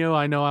Antonio,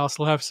 I know I'll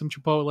still have some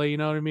Chipotle. You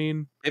know what I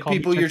mean? If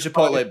people your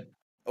Chipotle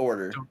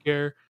order, don't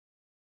care.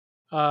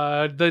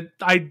 The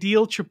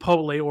ideal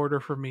Chipotle order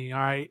for me. All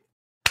right.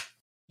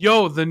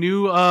 Yo, the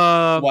new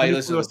Pollo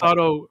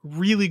Asado,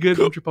 really good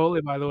from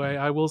Chipotle, by the way.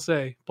 I will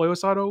say, Pollo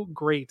Asado,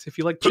 great. If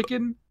you like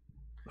chicken,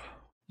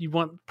 you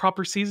want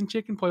proper seasoned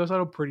chicken, Pollo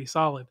Asado, pretty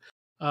solid.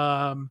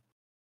 I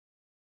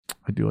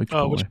do like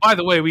Chipotle. Which, by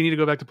the way, we need to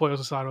go back to Pollo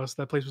Asados.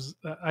 That place was,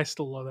 I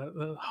still love that.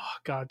 Oh,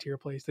 God tier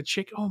place. The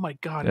chicken, oh my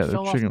God. Yeah, it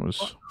fell the chicken off.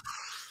 was.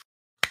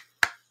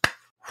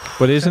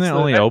 But isn't it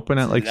only open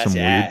at like some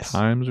weird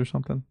times or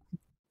something?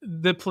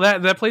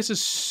 That place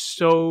is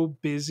so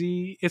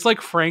busy. It's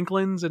like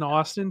Franklin's in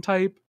Austin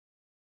type.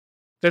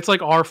 That's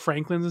like our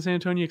Franklin's in San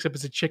Antonio, except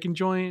it's a chicken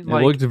joint. It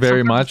looked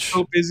very much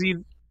so busy.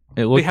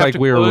 It looked like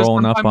we were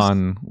rolling up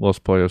on Los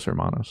Pollos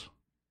Hermanos.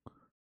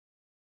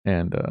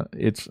 And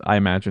I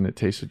imagine it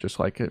tasted just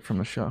like it from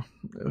the show.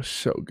 It was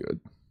so good.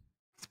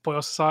 It's Pollo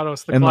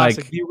Asados, the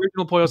classic, the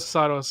original Pollo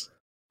Asados.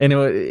 And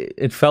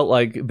it felt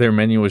like their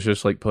menu was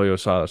just like Pollo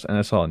Asados, and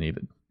that's all I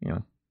needed, you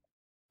know.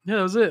 Yeah,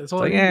 that was it. It's all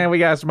like, we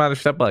got some other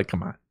stuff, but like,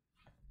 come on.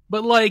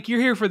 But like, you're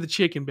here for the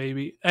chicken,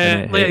 baby.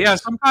 And yeah,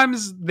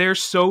 sometimes they're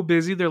so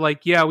busy. They're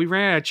like, yeah, we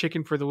ran out of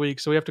chicken for the week,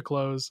 so we have to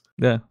close.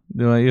 Yeah,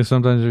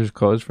 sometimes they're just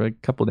closed for like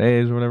a couple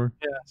days or whatever.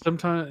 Yeah,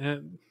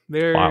 sometimes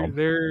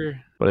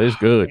they're. But it's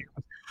good.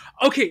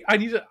 Okay, I'm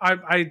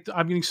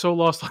getting so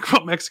lost talking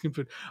about Mexican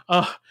food.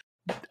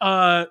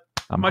 My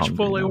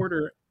Chipotle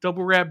order,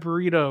 double wrap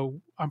burrito.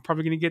 I'm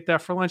probably gonna get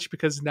that for lunch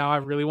because now I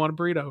really want a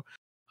burrito.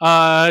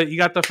 You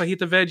got the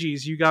fajita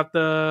veggies. You got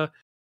the.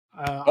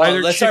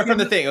 Let's start from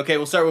the thing. Okay,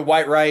 we'll start with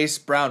white rice,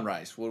 brown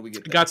rice. What do we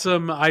get? Got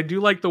some. I do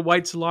like the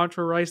white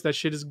cilantro rice. That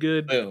shit is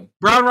good. Boom.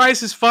 Brown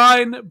rice is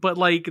fine, but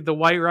like the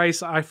white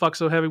rice, I fuck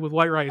so heavy with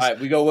white rice. All right,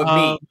 we go with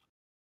meat.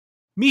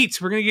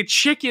 Meats. We're gonna get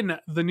chicken.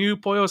 The new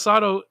Pollo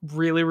Asado,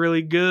 really,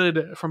 really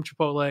good from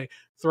Chipotle.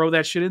 Throw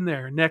that shit in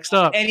there. Next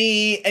up,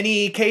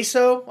 any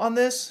queso on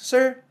this,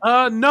 sir?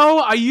 No.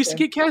 I used to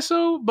get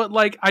queso, but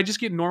like I just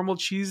get normal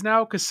cheese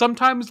now because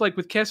sometimes, like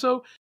with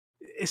queso,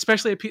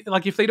 especially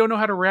like if they don't know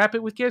how to wrap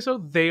it with queso,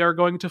 they are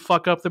going to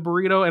fuck up the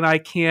burrito, and I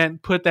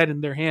can't put that in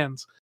their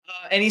hands.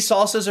 Any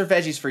salsas or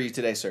veggies for you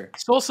today, sir?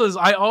 Salsas.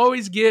 I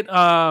always get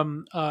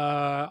pico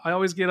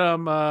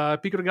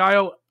de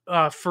gallo.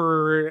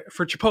 For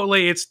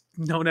Chipotle, it's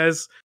known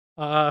as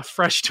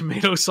fresh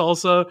tomato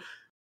salsa.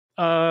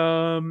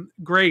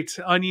 Great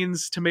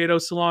onions, tomato,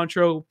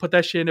 cilantro. Put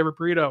that shit in every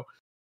burrito.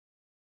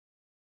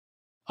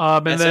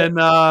 And then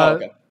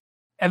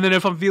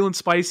if I'm feeling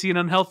spicy and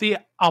unhealthy,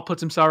 I'll put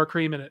some sour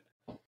cream in it.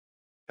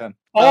 Okay.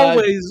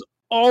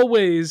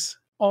 Always.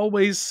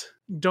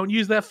 Don't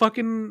use that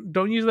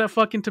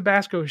fucking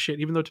Tabasco shit,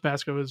 even though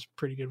Tabasco is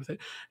pretty good with it.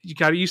 You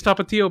gotta use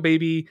Tapatio,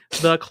 baby.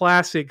 The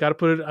classic. Gotta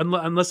put it,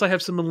 unless I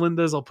have some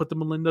Melinda's, I'll put the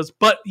Melinda's.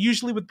 But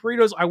usually with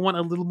burritos, I want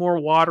a little more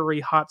watery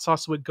hot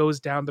sauce so it goes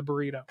down the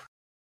burrito.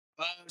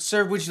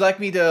 Sir, would you like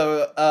me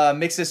to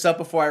mix this up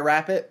before I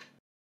wrap it?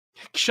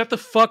 Shut the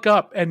fuck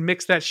up and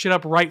mix that shit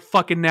up right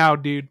fucking now,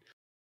 dude.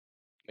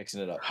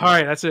 Mixing it up. All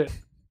right, that's it.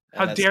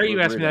 How dare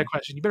you ask me that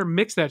question? You better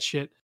mix that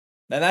shit.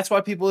 And that's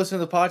why people listen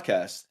to the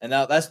podcast. And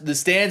now that's the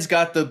Stan's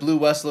got the Blue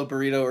Westlow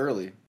burrito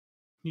early.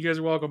 You guys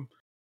are welcome.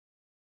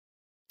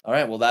 All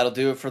right, well, that'll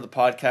do it for the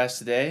podcast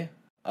today.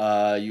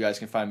 You guys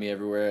can find me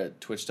everywhere at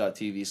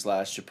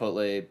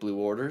twitch.tv/Chipotle Blue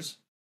Orders.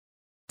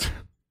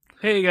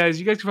 Hey guys,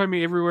 you guys can find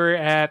me everywhere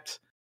at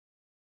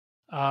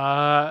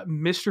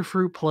Mr.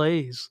 Fruit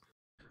Plays.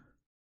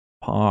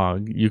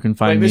 Pog. You can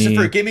find me. Mr.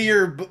 Fruit, give me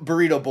your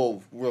burrito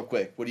bowl real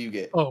quick. What do you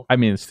get? Oh, I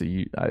mean,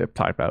 I have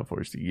typed out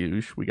for it's the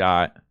usual. We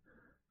got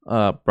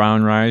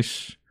brown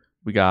rice.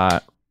 We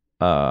got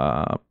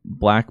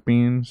black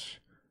beans.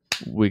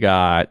 We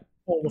got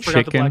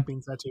forgot the black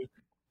beans. That too.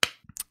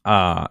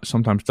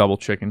 Sometimes double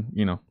chicken.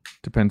 You know,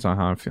 depends on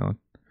how I'm feeling.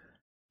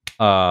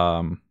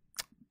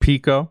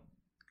 Pico.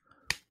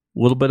 A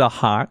little bit of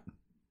hot.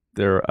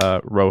 They're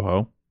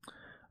Rojo.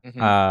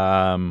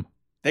 Mm-hmm.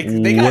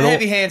 They got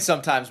heavy hands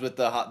sometimes with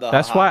the hot.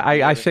 That's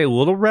why I say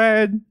little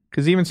red,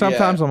 because even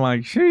sometimes I'm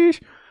like, sheesh.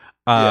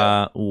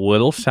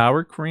 Little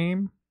sour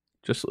cream.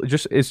 Just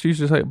it's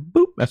usually like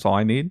boop. That's all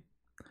I need.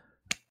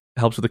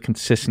 Helps with the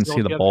consistency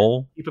of the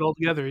bowl. Keep it all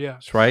together. Yeah,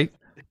 that's right.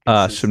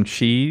 Some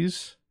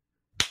cheese,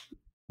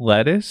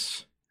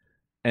 lettuce,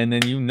 and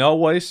then you know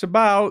what it's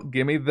about.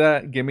 Give me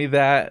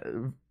that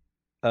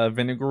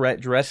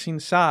vinaigrette dressing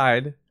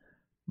side.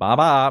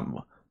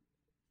 Bob.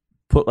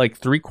 Put like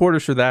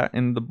 3/4 of that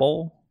in the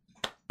bowl.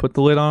 Put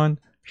the lid on.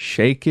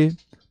 Shake it.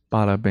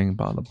 Bada bing,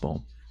 bada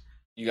boom.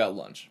 You got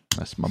lunch.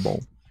 That's my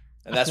bowl.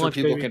 And that's where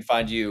people can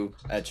find you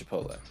at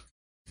Chipotle.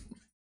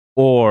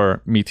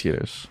 Or Meat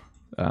Eaters.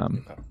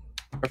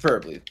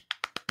 Preferably.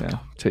 Yeah,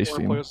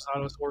 tasty. Or pollos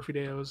asados, or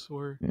fideos,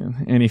 or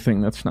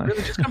anything that's nice.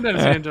 Really, just come down to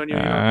San Antonio.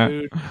 You want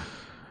food.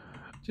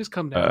 Just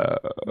come down.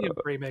 You have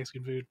great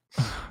Mexican food.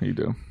 You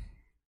do.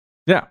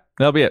 Yeah,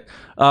 that'll be it.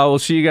 We'll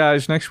see you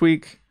guys next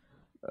week.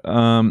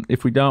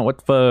 If we don't, what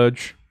the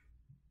fudge?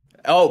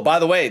 Oh, by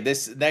the way,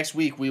 this next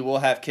week we will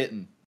have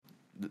Kitten.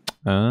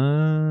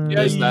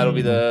 That'll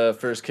be the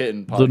first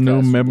Kitten podcast. The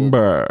new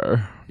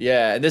member.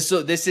 Yeah, and this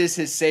is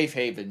his safe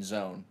haven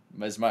zone.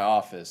 Is my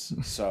office.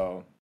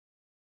 So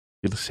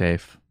feel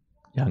safe,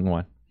 young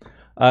one.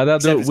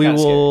 We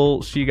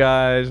will see you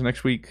guys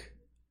next week.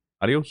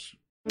 Adios.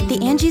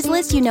 The Angie's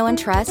List you know and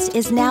trust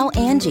is now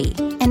Angie,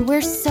 and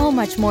we're so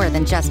much more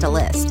than just a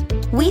list.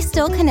 We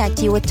still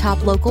connect you with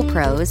top local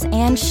pros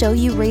and show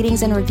you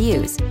ratings and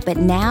reviews, but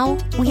now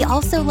we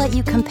also let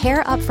you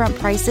compare upfront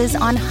prices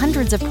on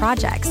hundreds of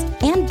projects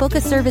and book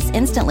a service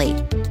instantly.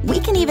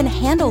 We can even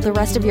handle the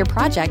rest of your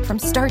project from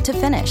start to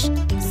finish.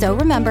 So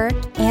remember,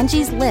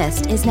 Angie's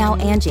List is now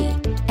Angie,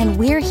 and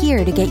we're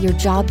here to get your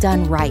job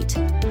done right.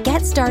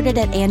 Get started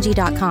at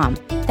Angie.com.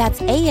 That's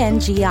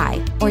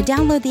ANGI, or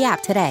download the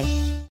app today.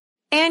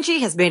 Angie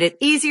has made it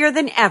easier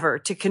than ever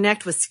to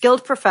connect with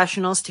skilled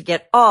professionals to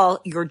get all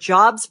your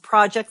jobs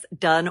projects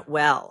done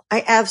well.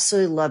 I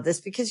absolutely love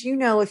this because,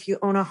 if you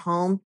own a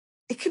home,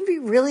 it can be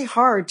really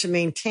hard to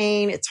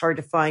maintain. It's hard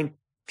to find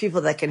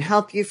people that can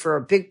help you for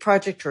a big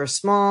project or a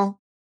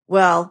small.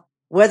 Well,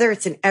 whether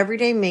it's in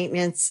everyday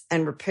maintenance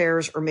and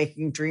repairs or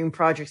making dream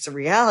projects a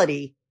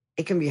reality,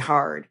 it can be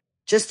hard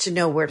just to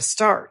know where to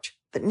start.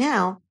 But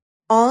now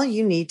all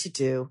you need to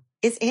do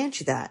is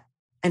Angie that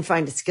and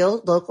find a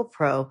skilled local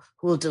pro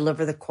who will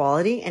deliver the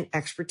quality and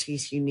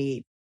expertise you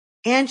need.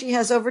 Angie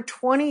has over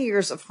 20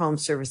 years of home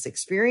service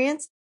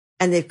experience,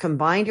 and they've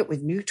combined it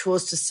with new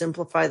tools to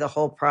simplify the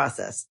whole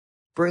process.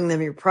 Bring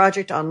them your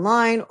project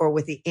online or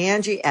with the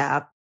Angie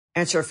app,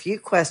 answer a few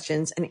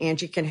questions, and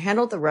Angie can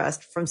handle the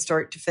rest from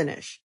start to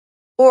finish.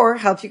 Or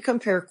help you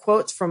compare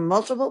quotes from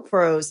multiple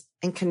pros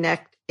and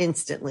connect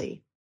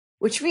instantly,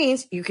 which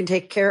means you can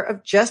take care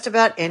of just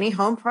about any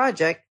home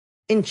project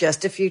in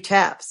just a few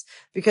taps.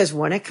 Because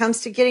when it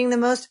comes to getting the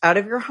most out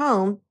of your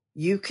home,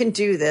 you can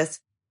do this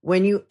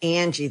when you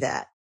Angie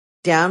that.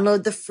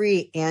 Download the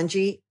free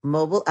Angie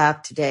mobile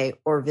app today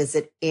or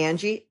visit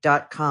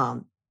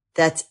Angie.com.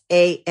 That's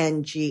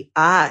ANGI.com.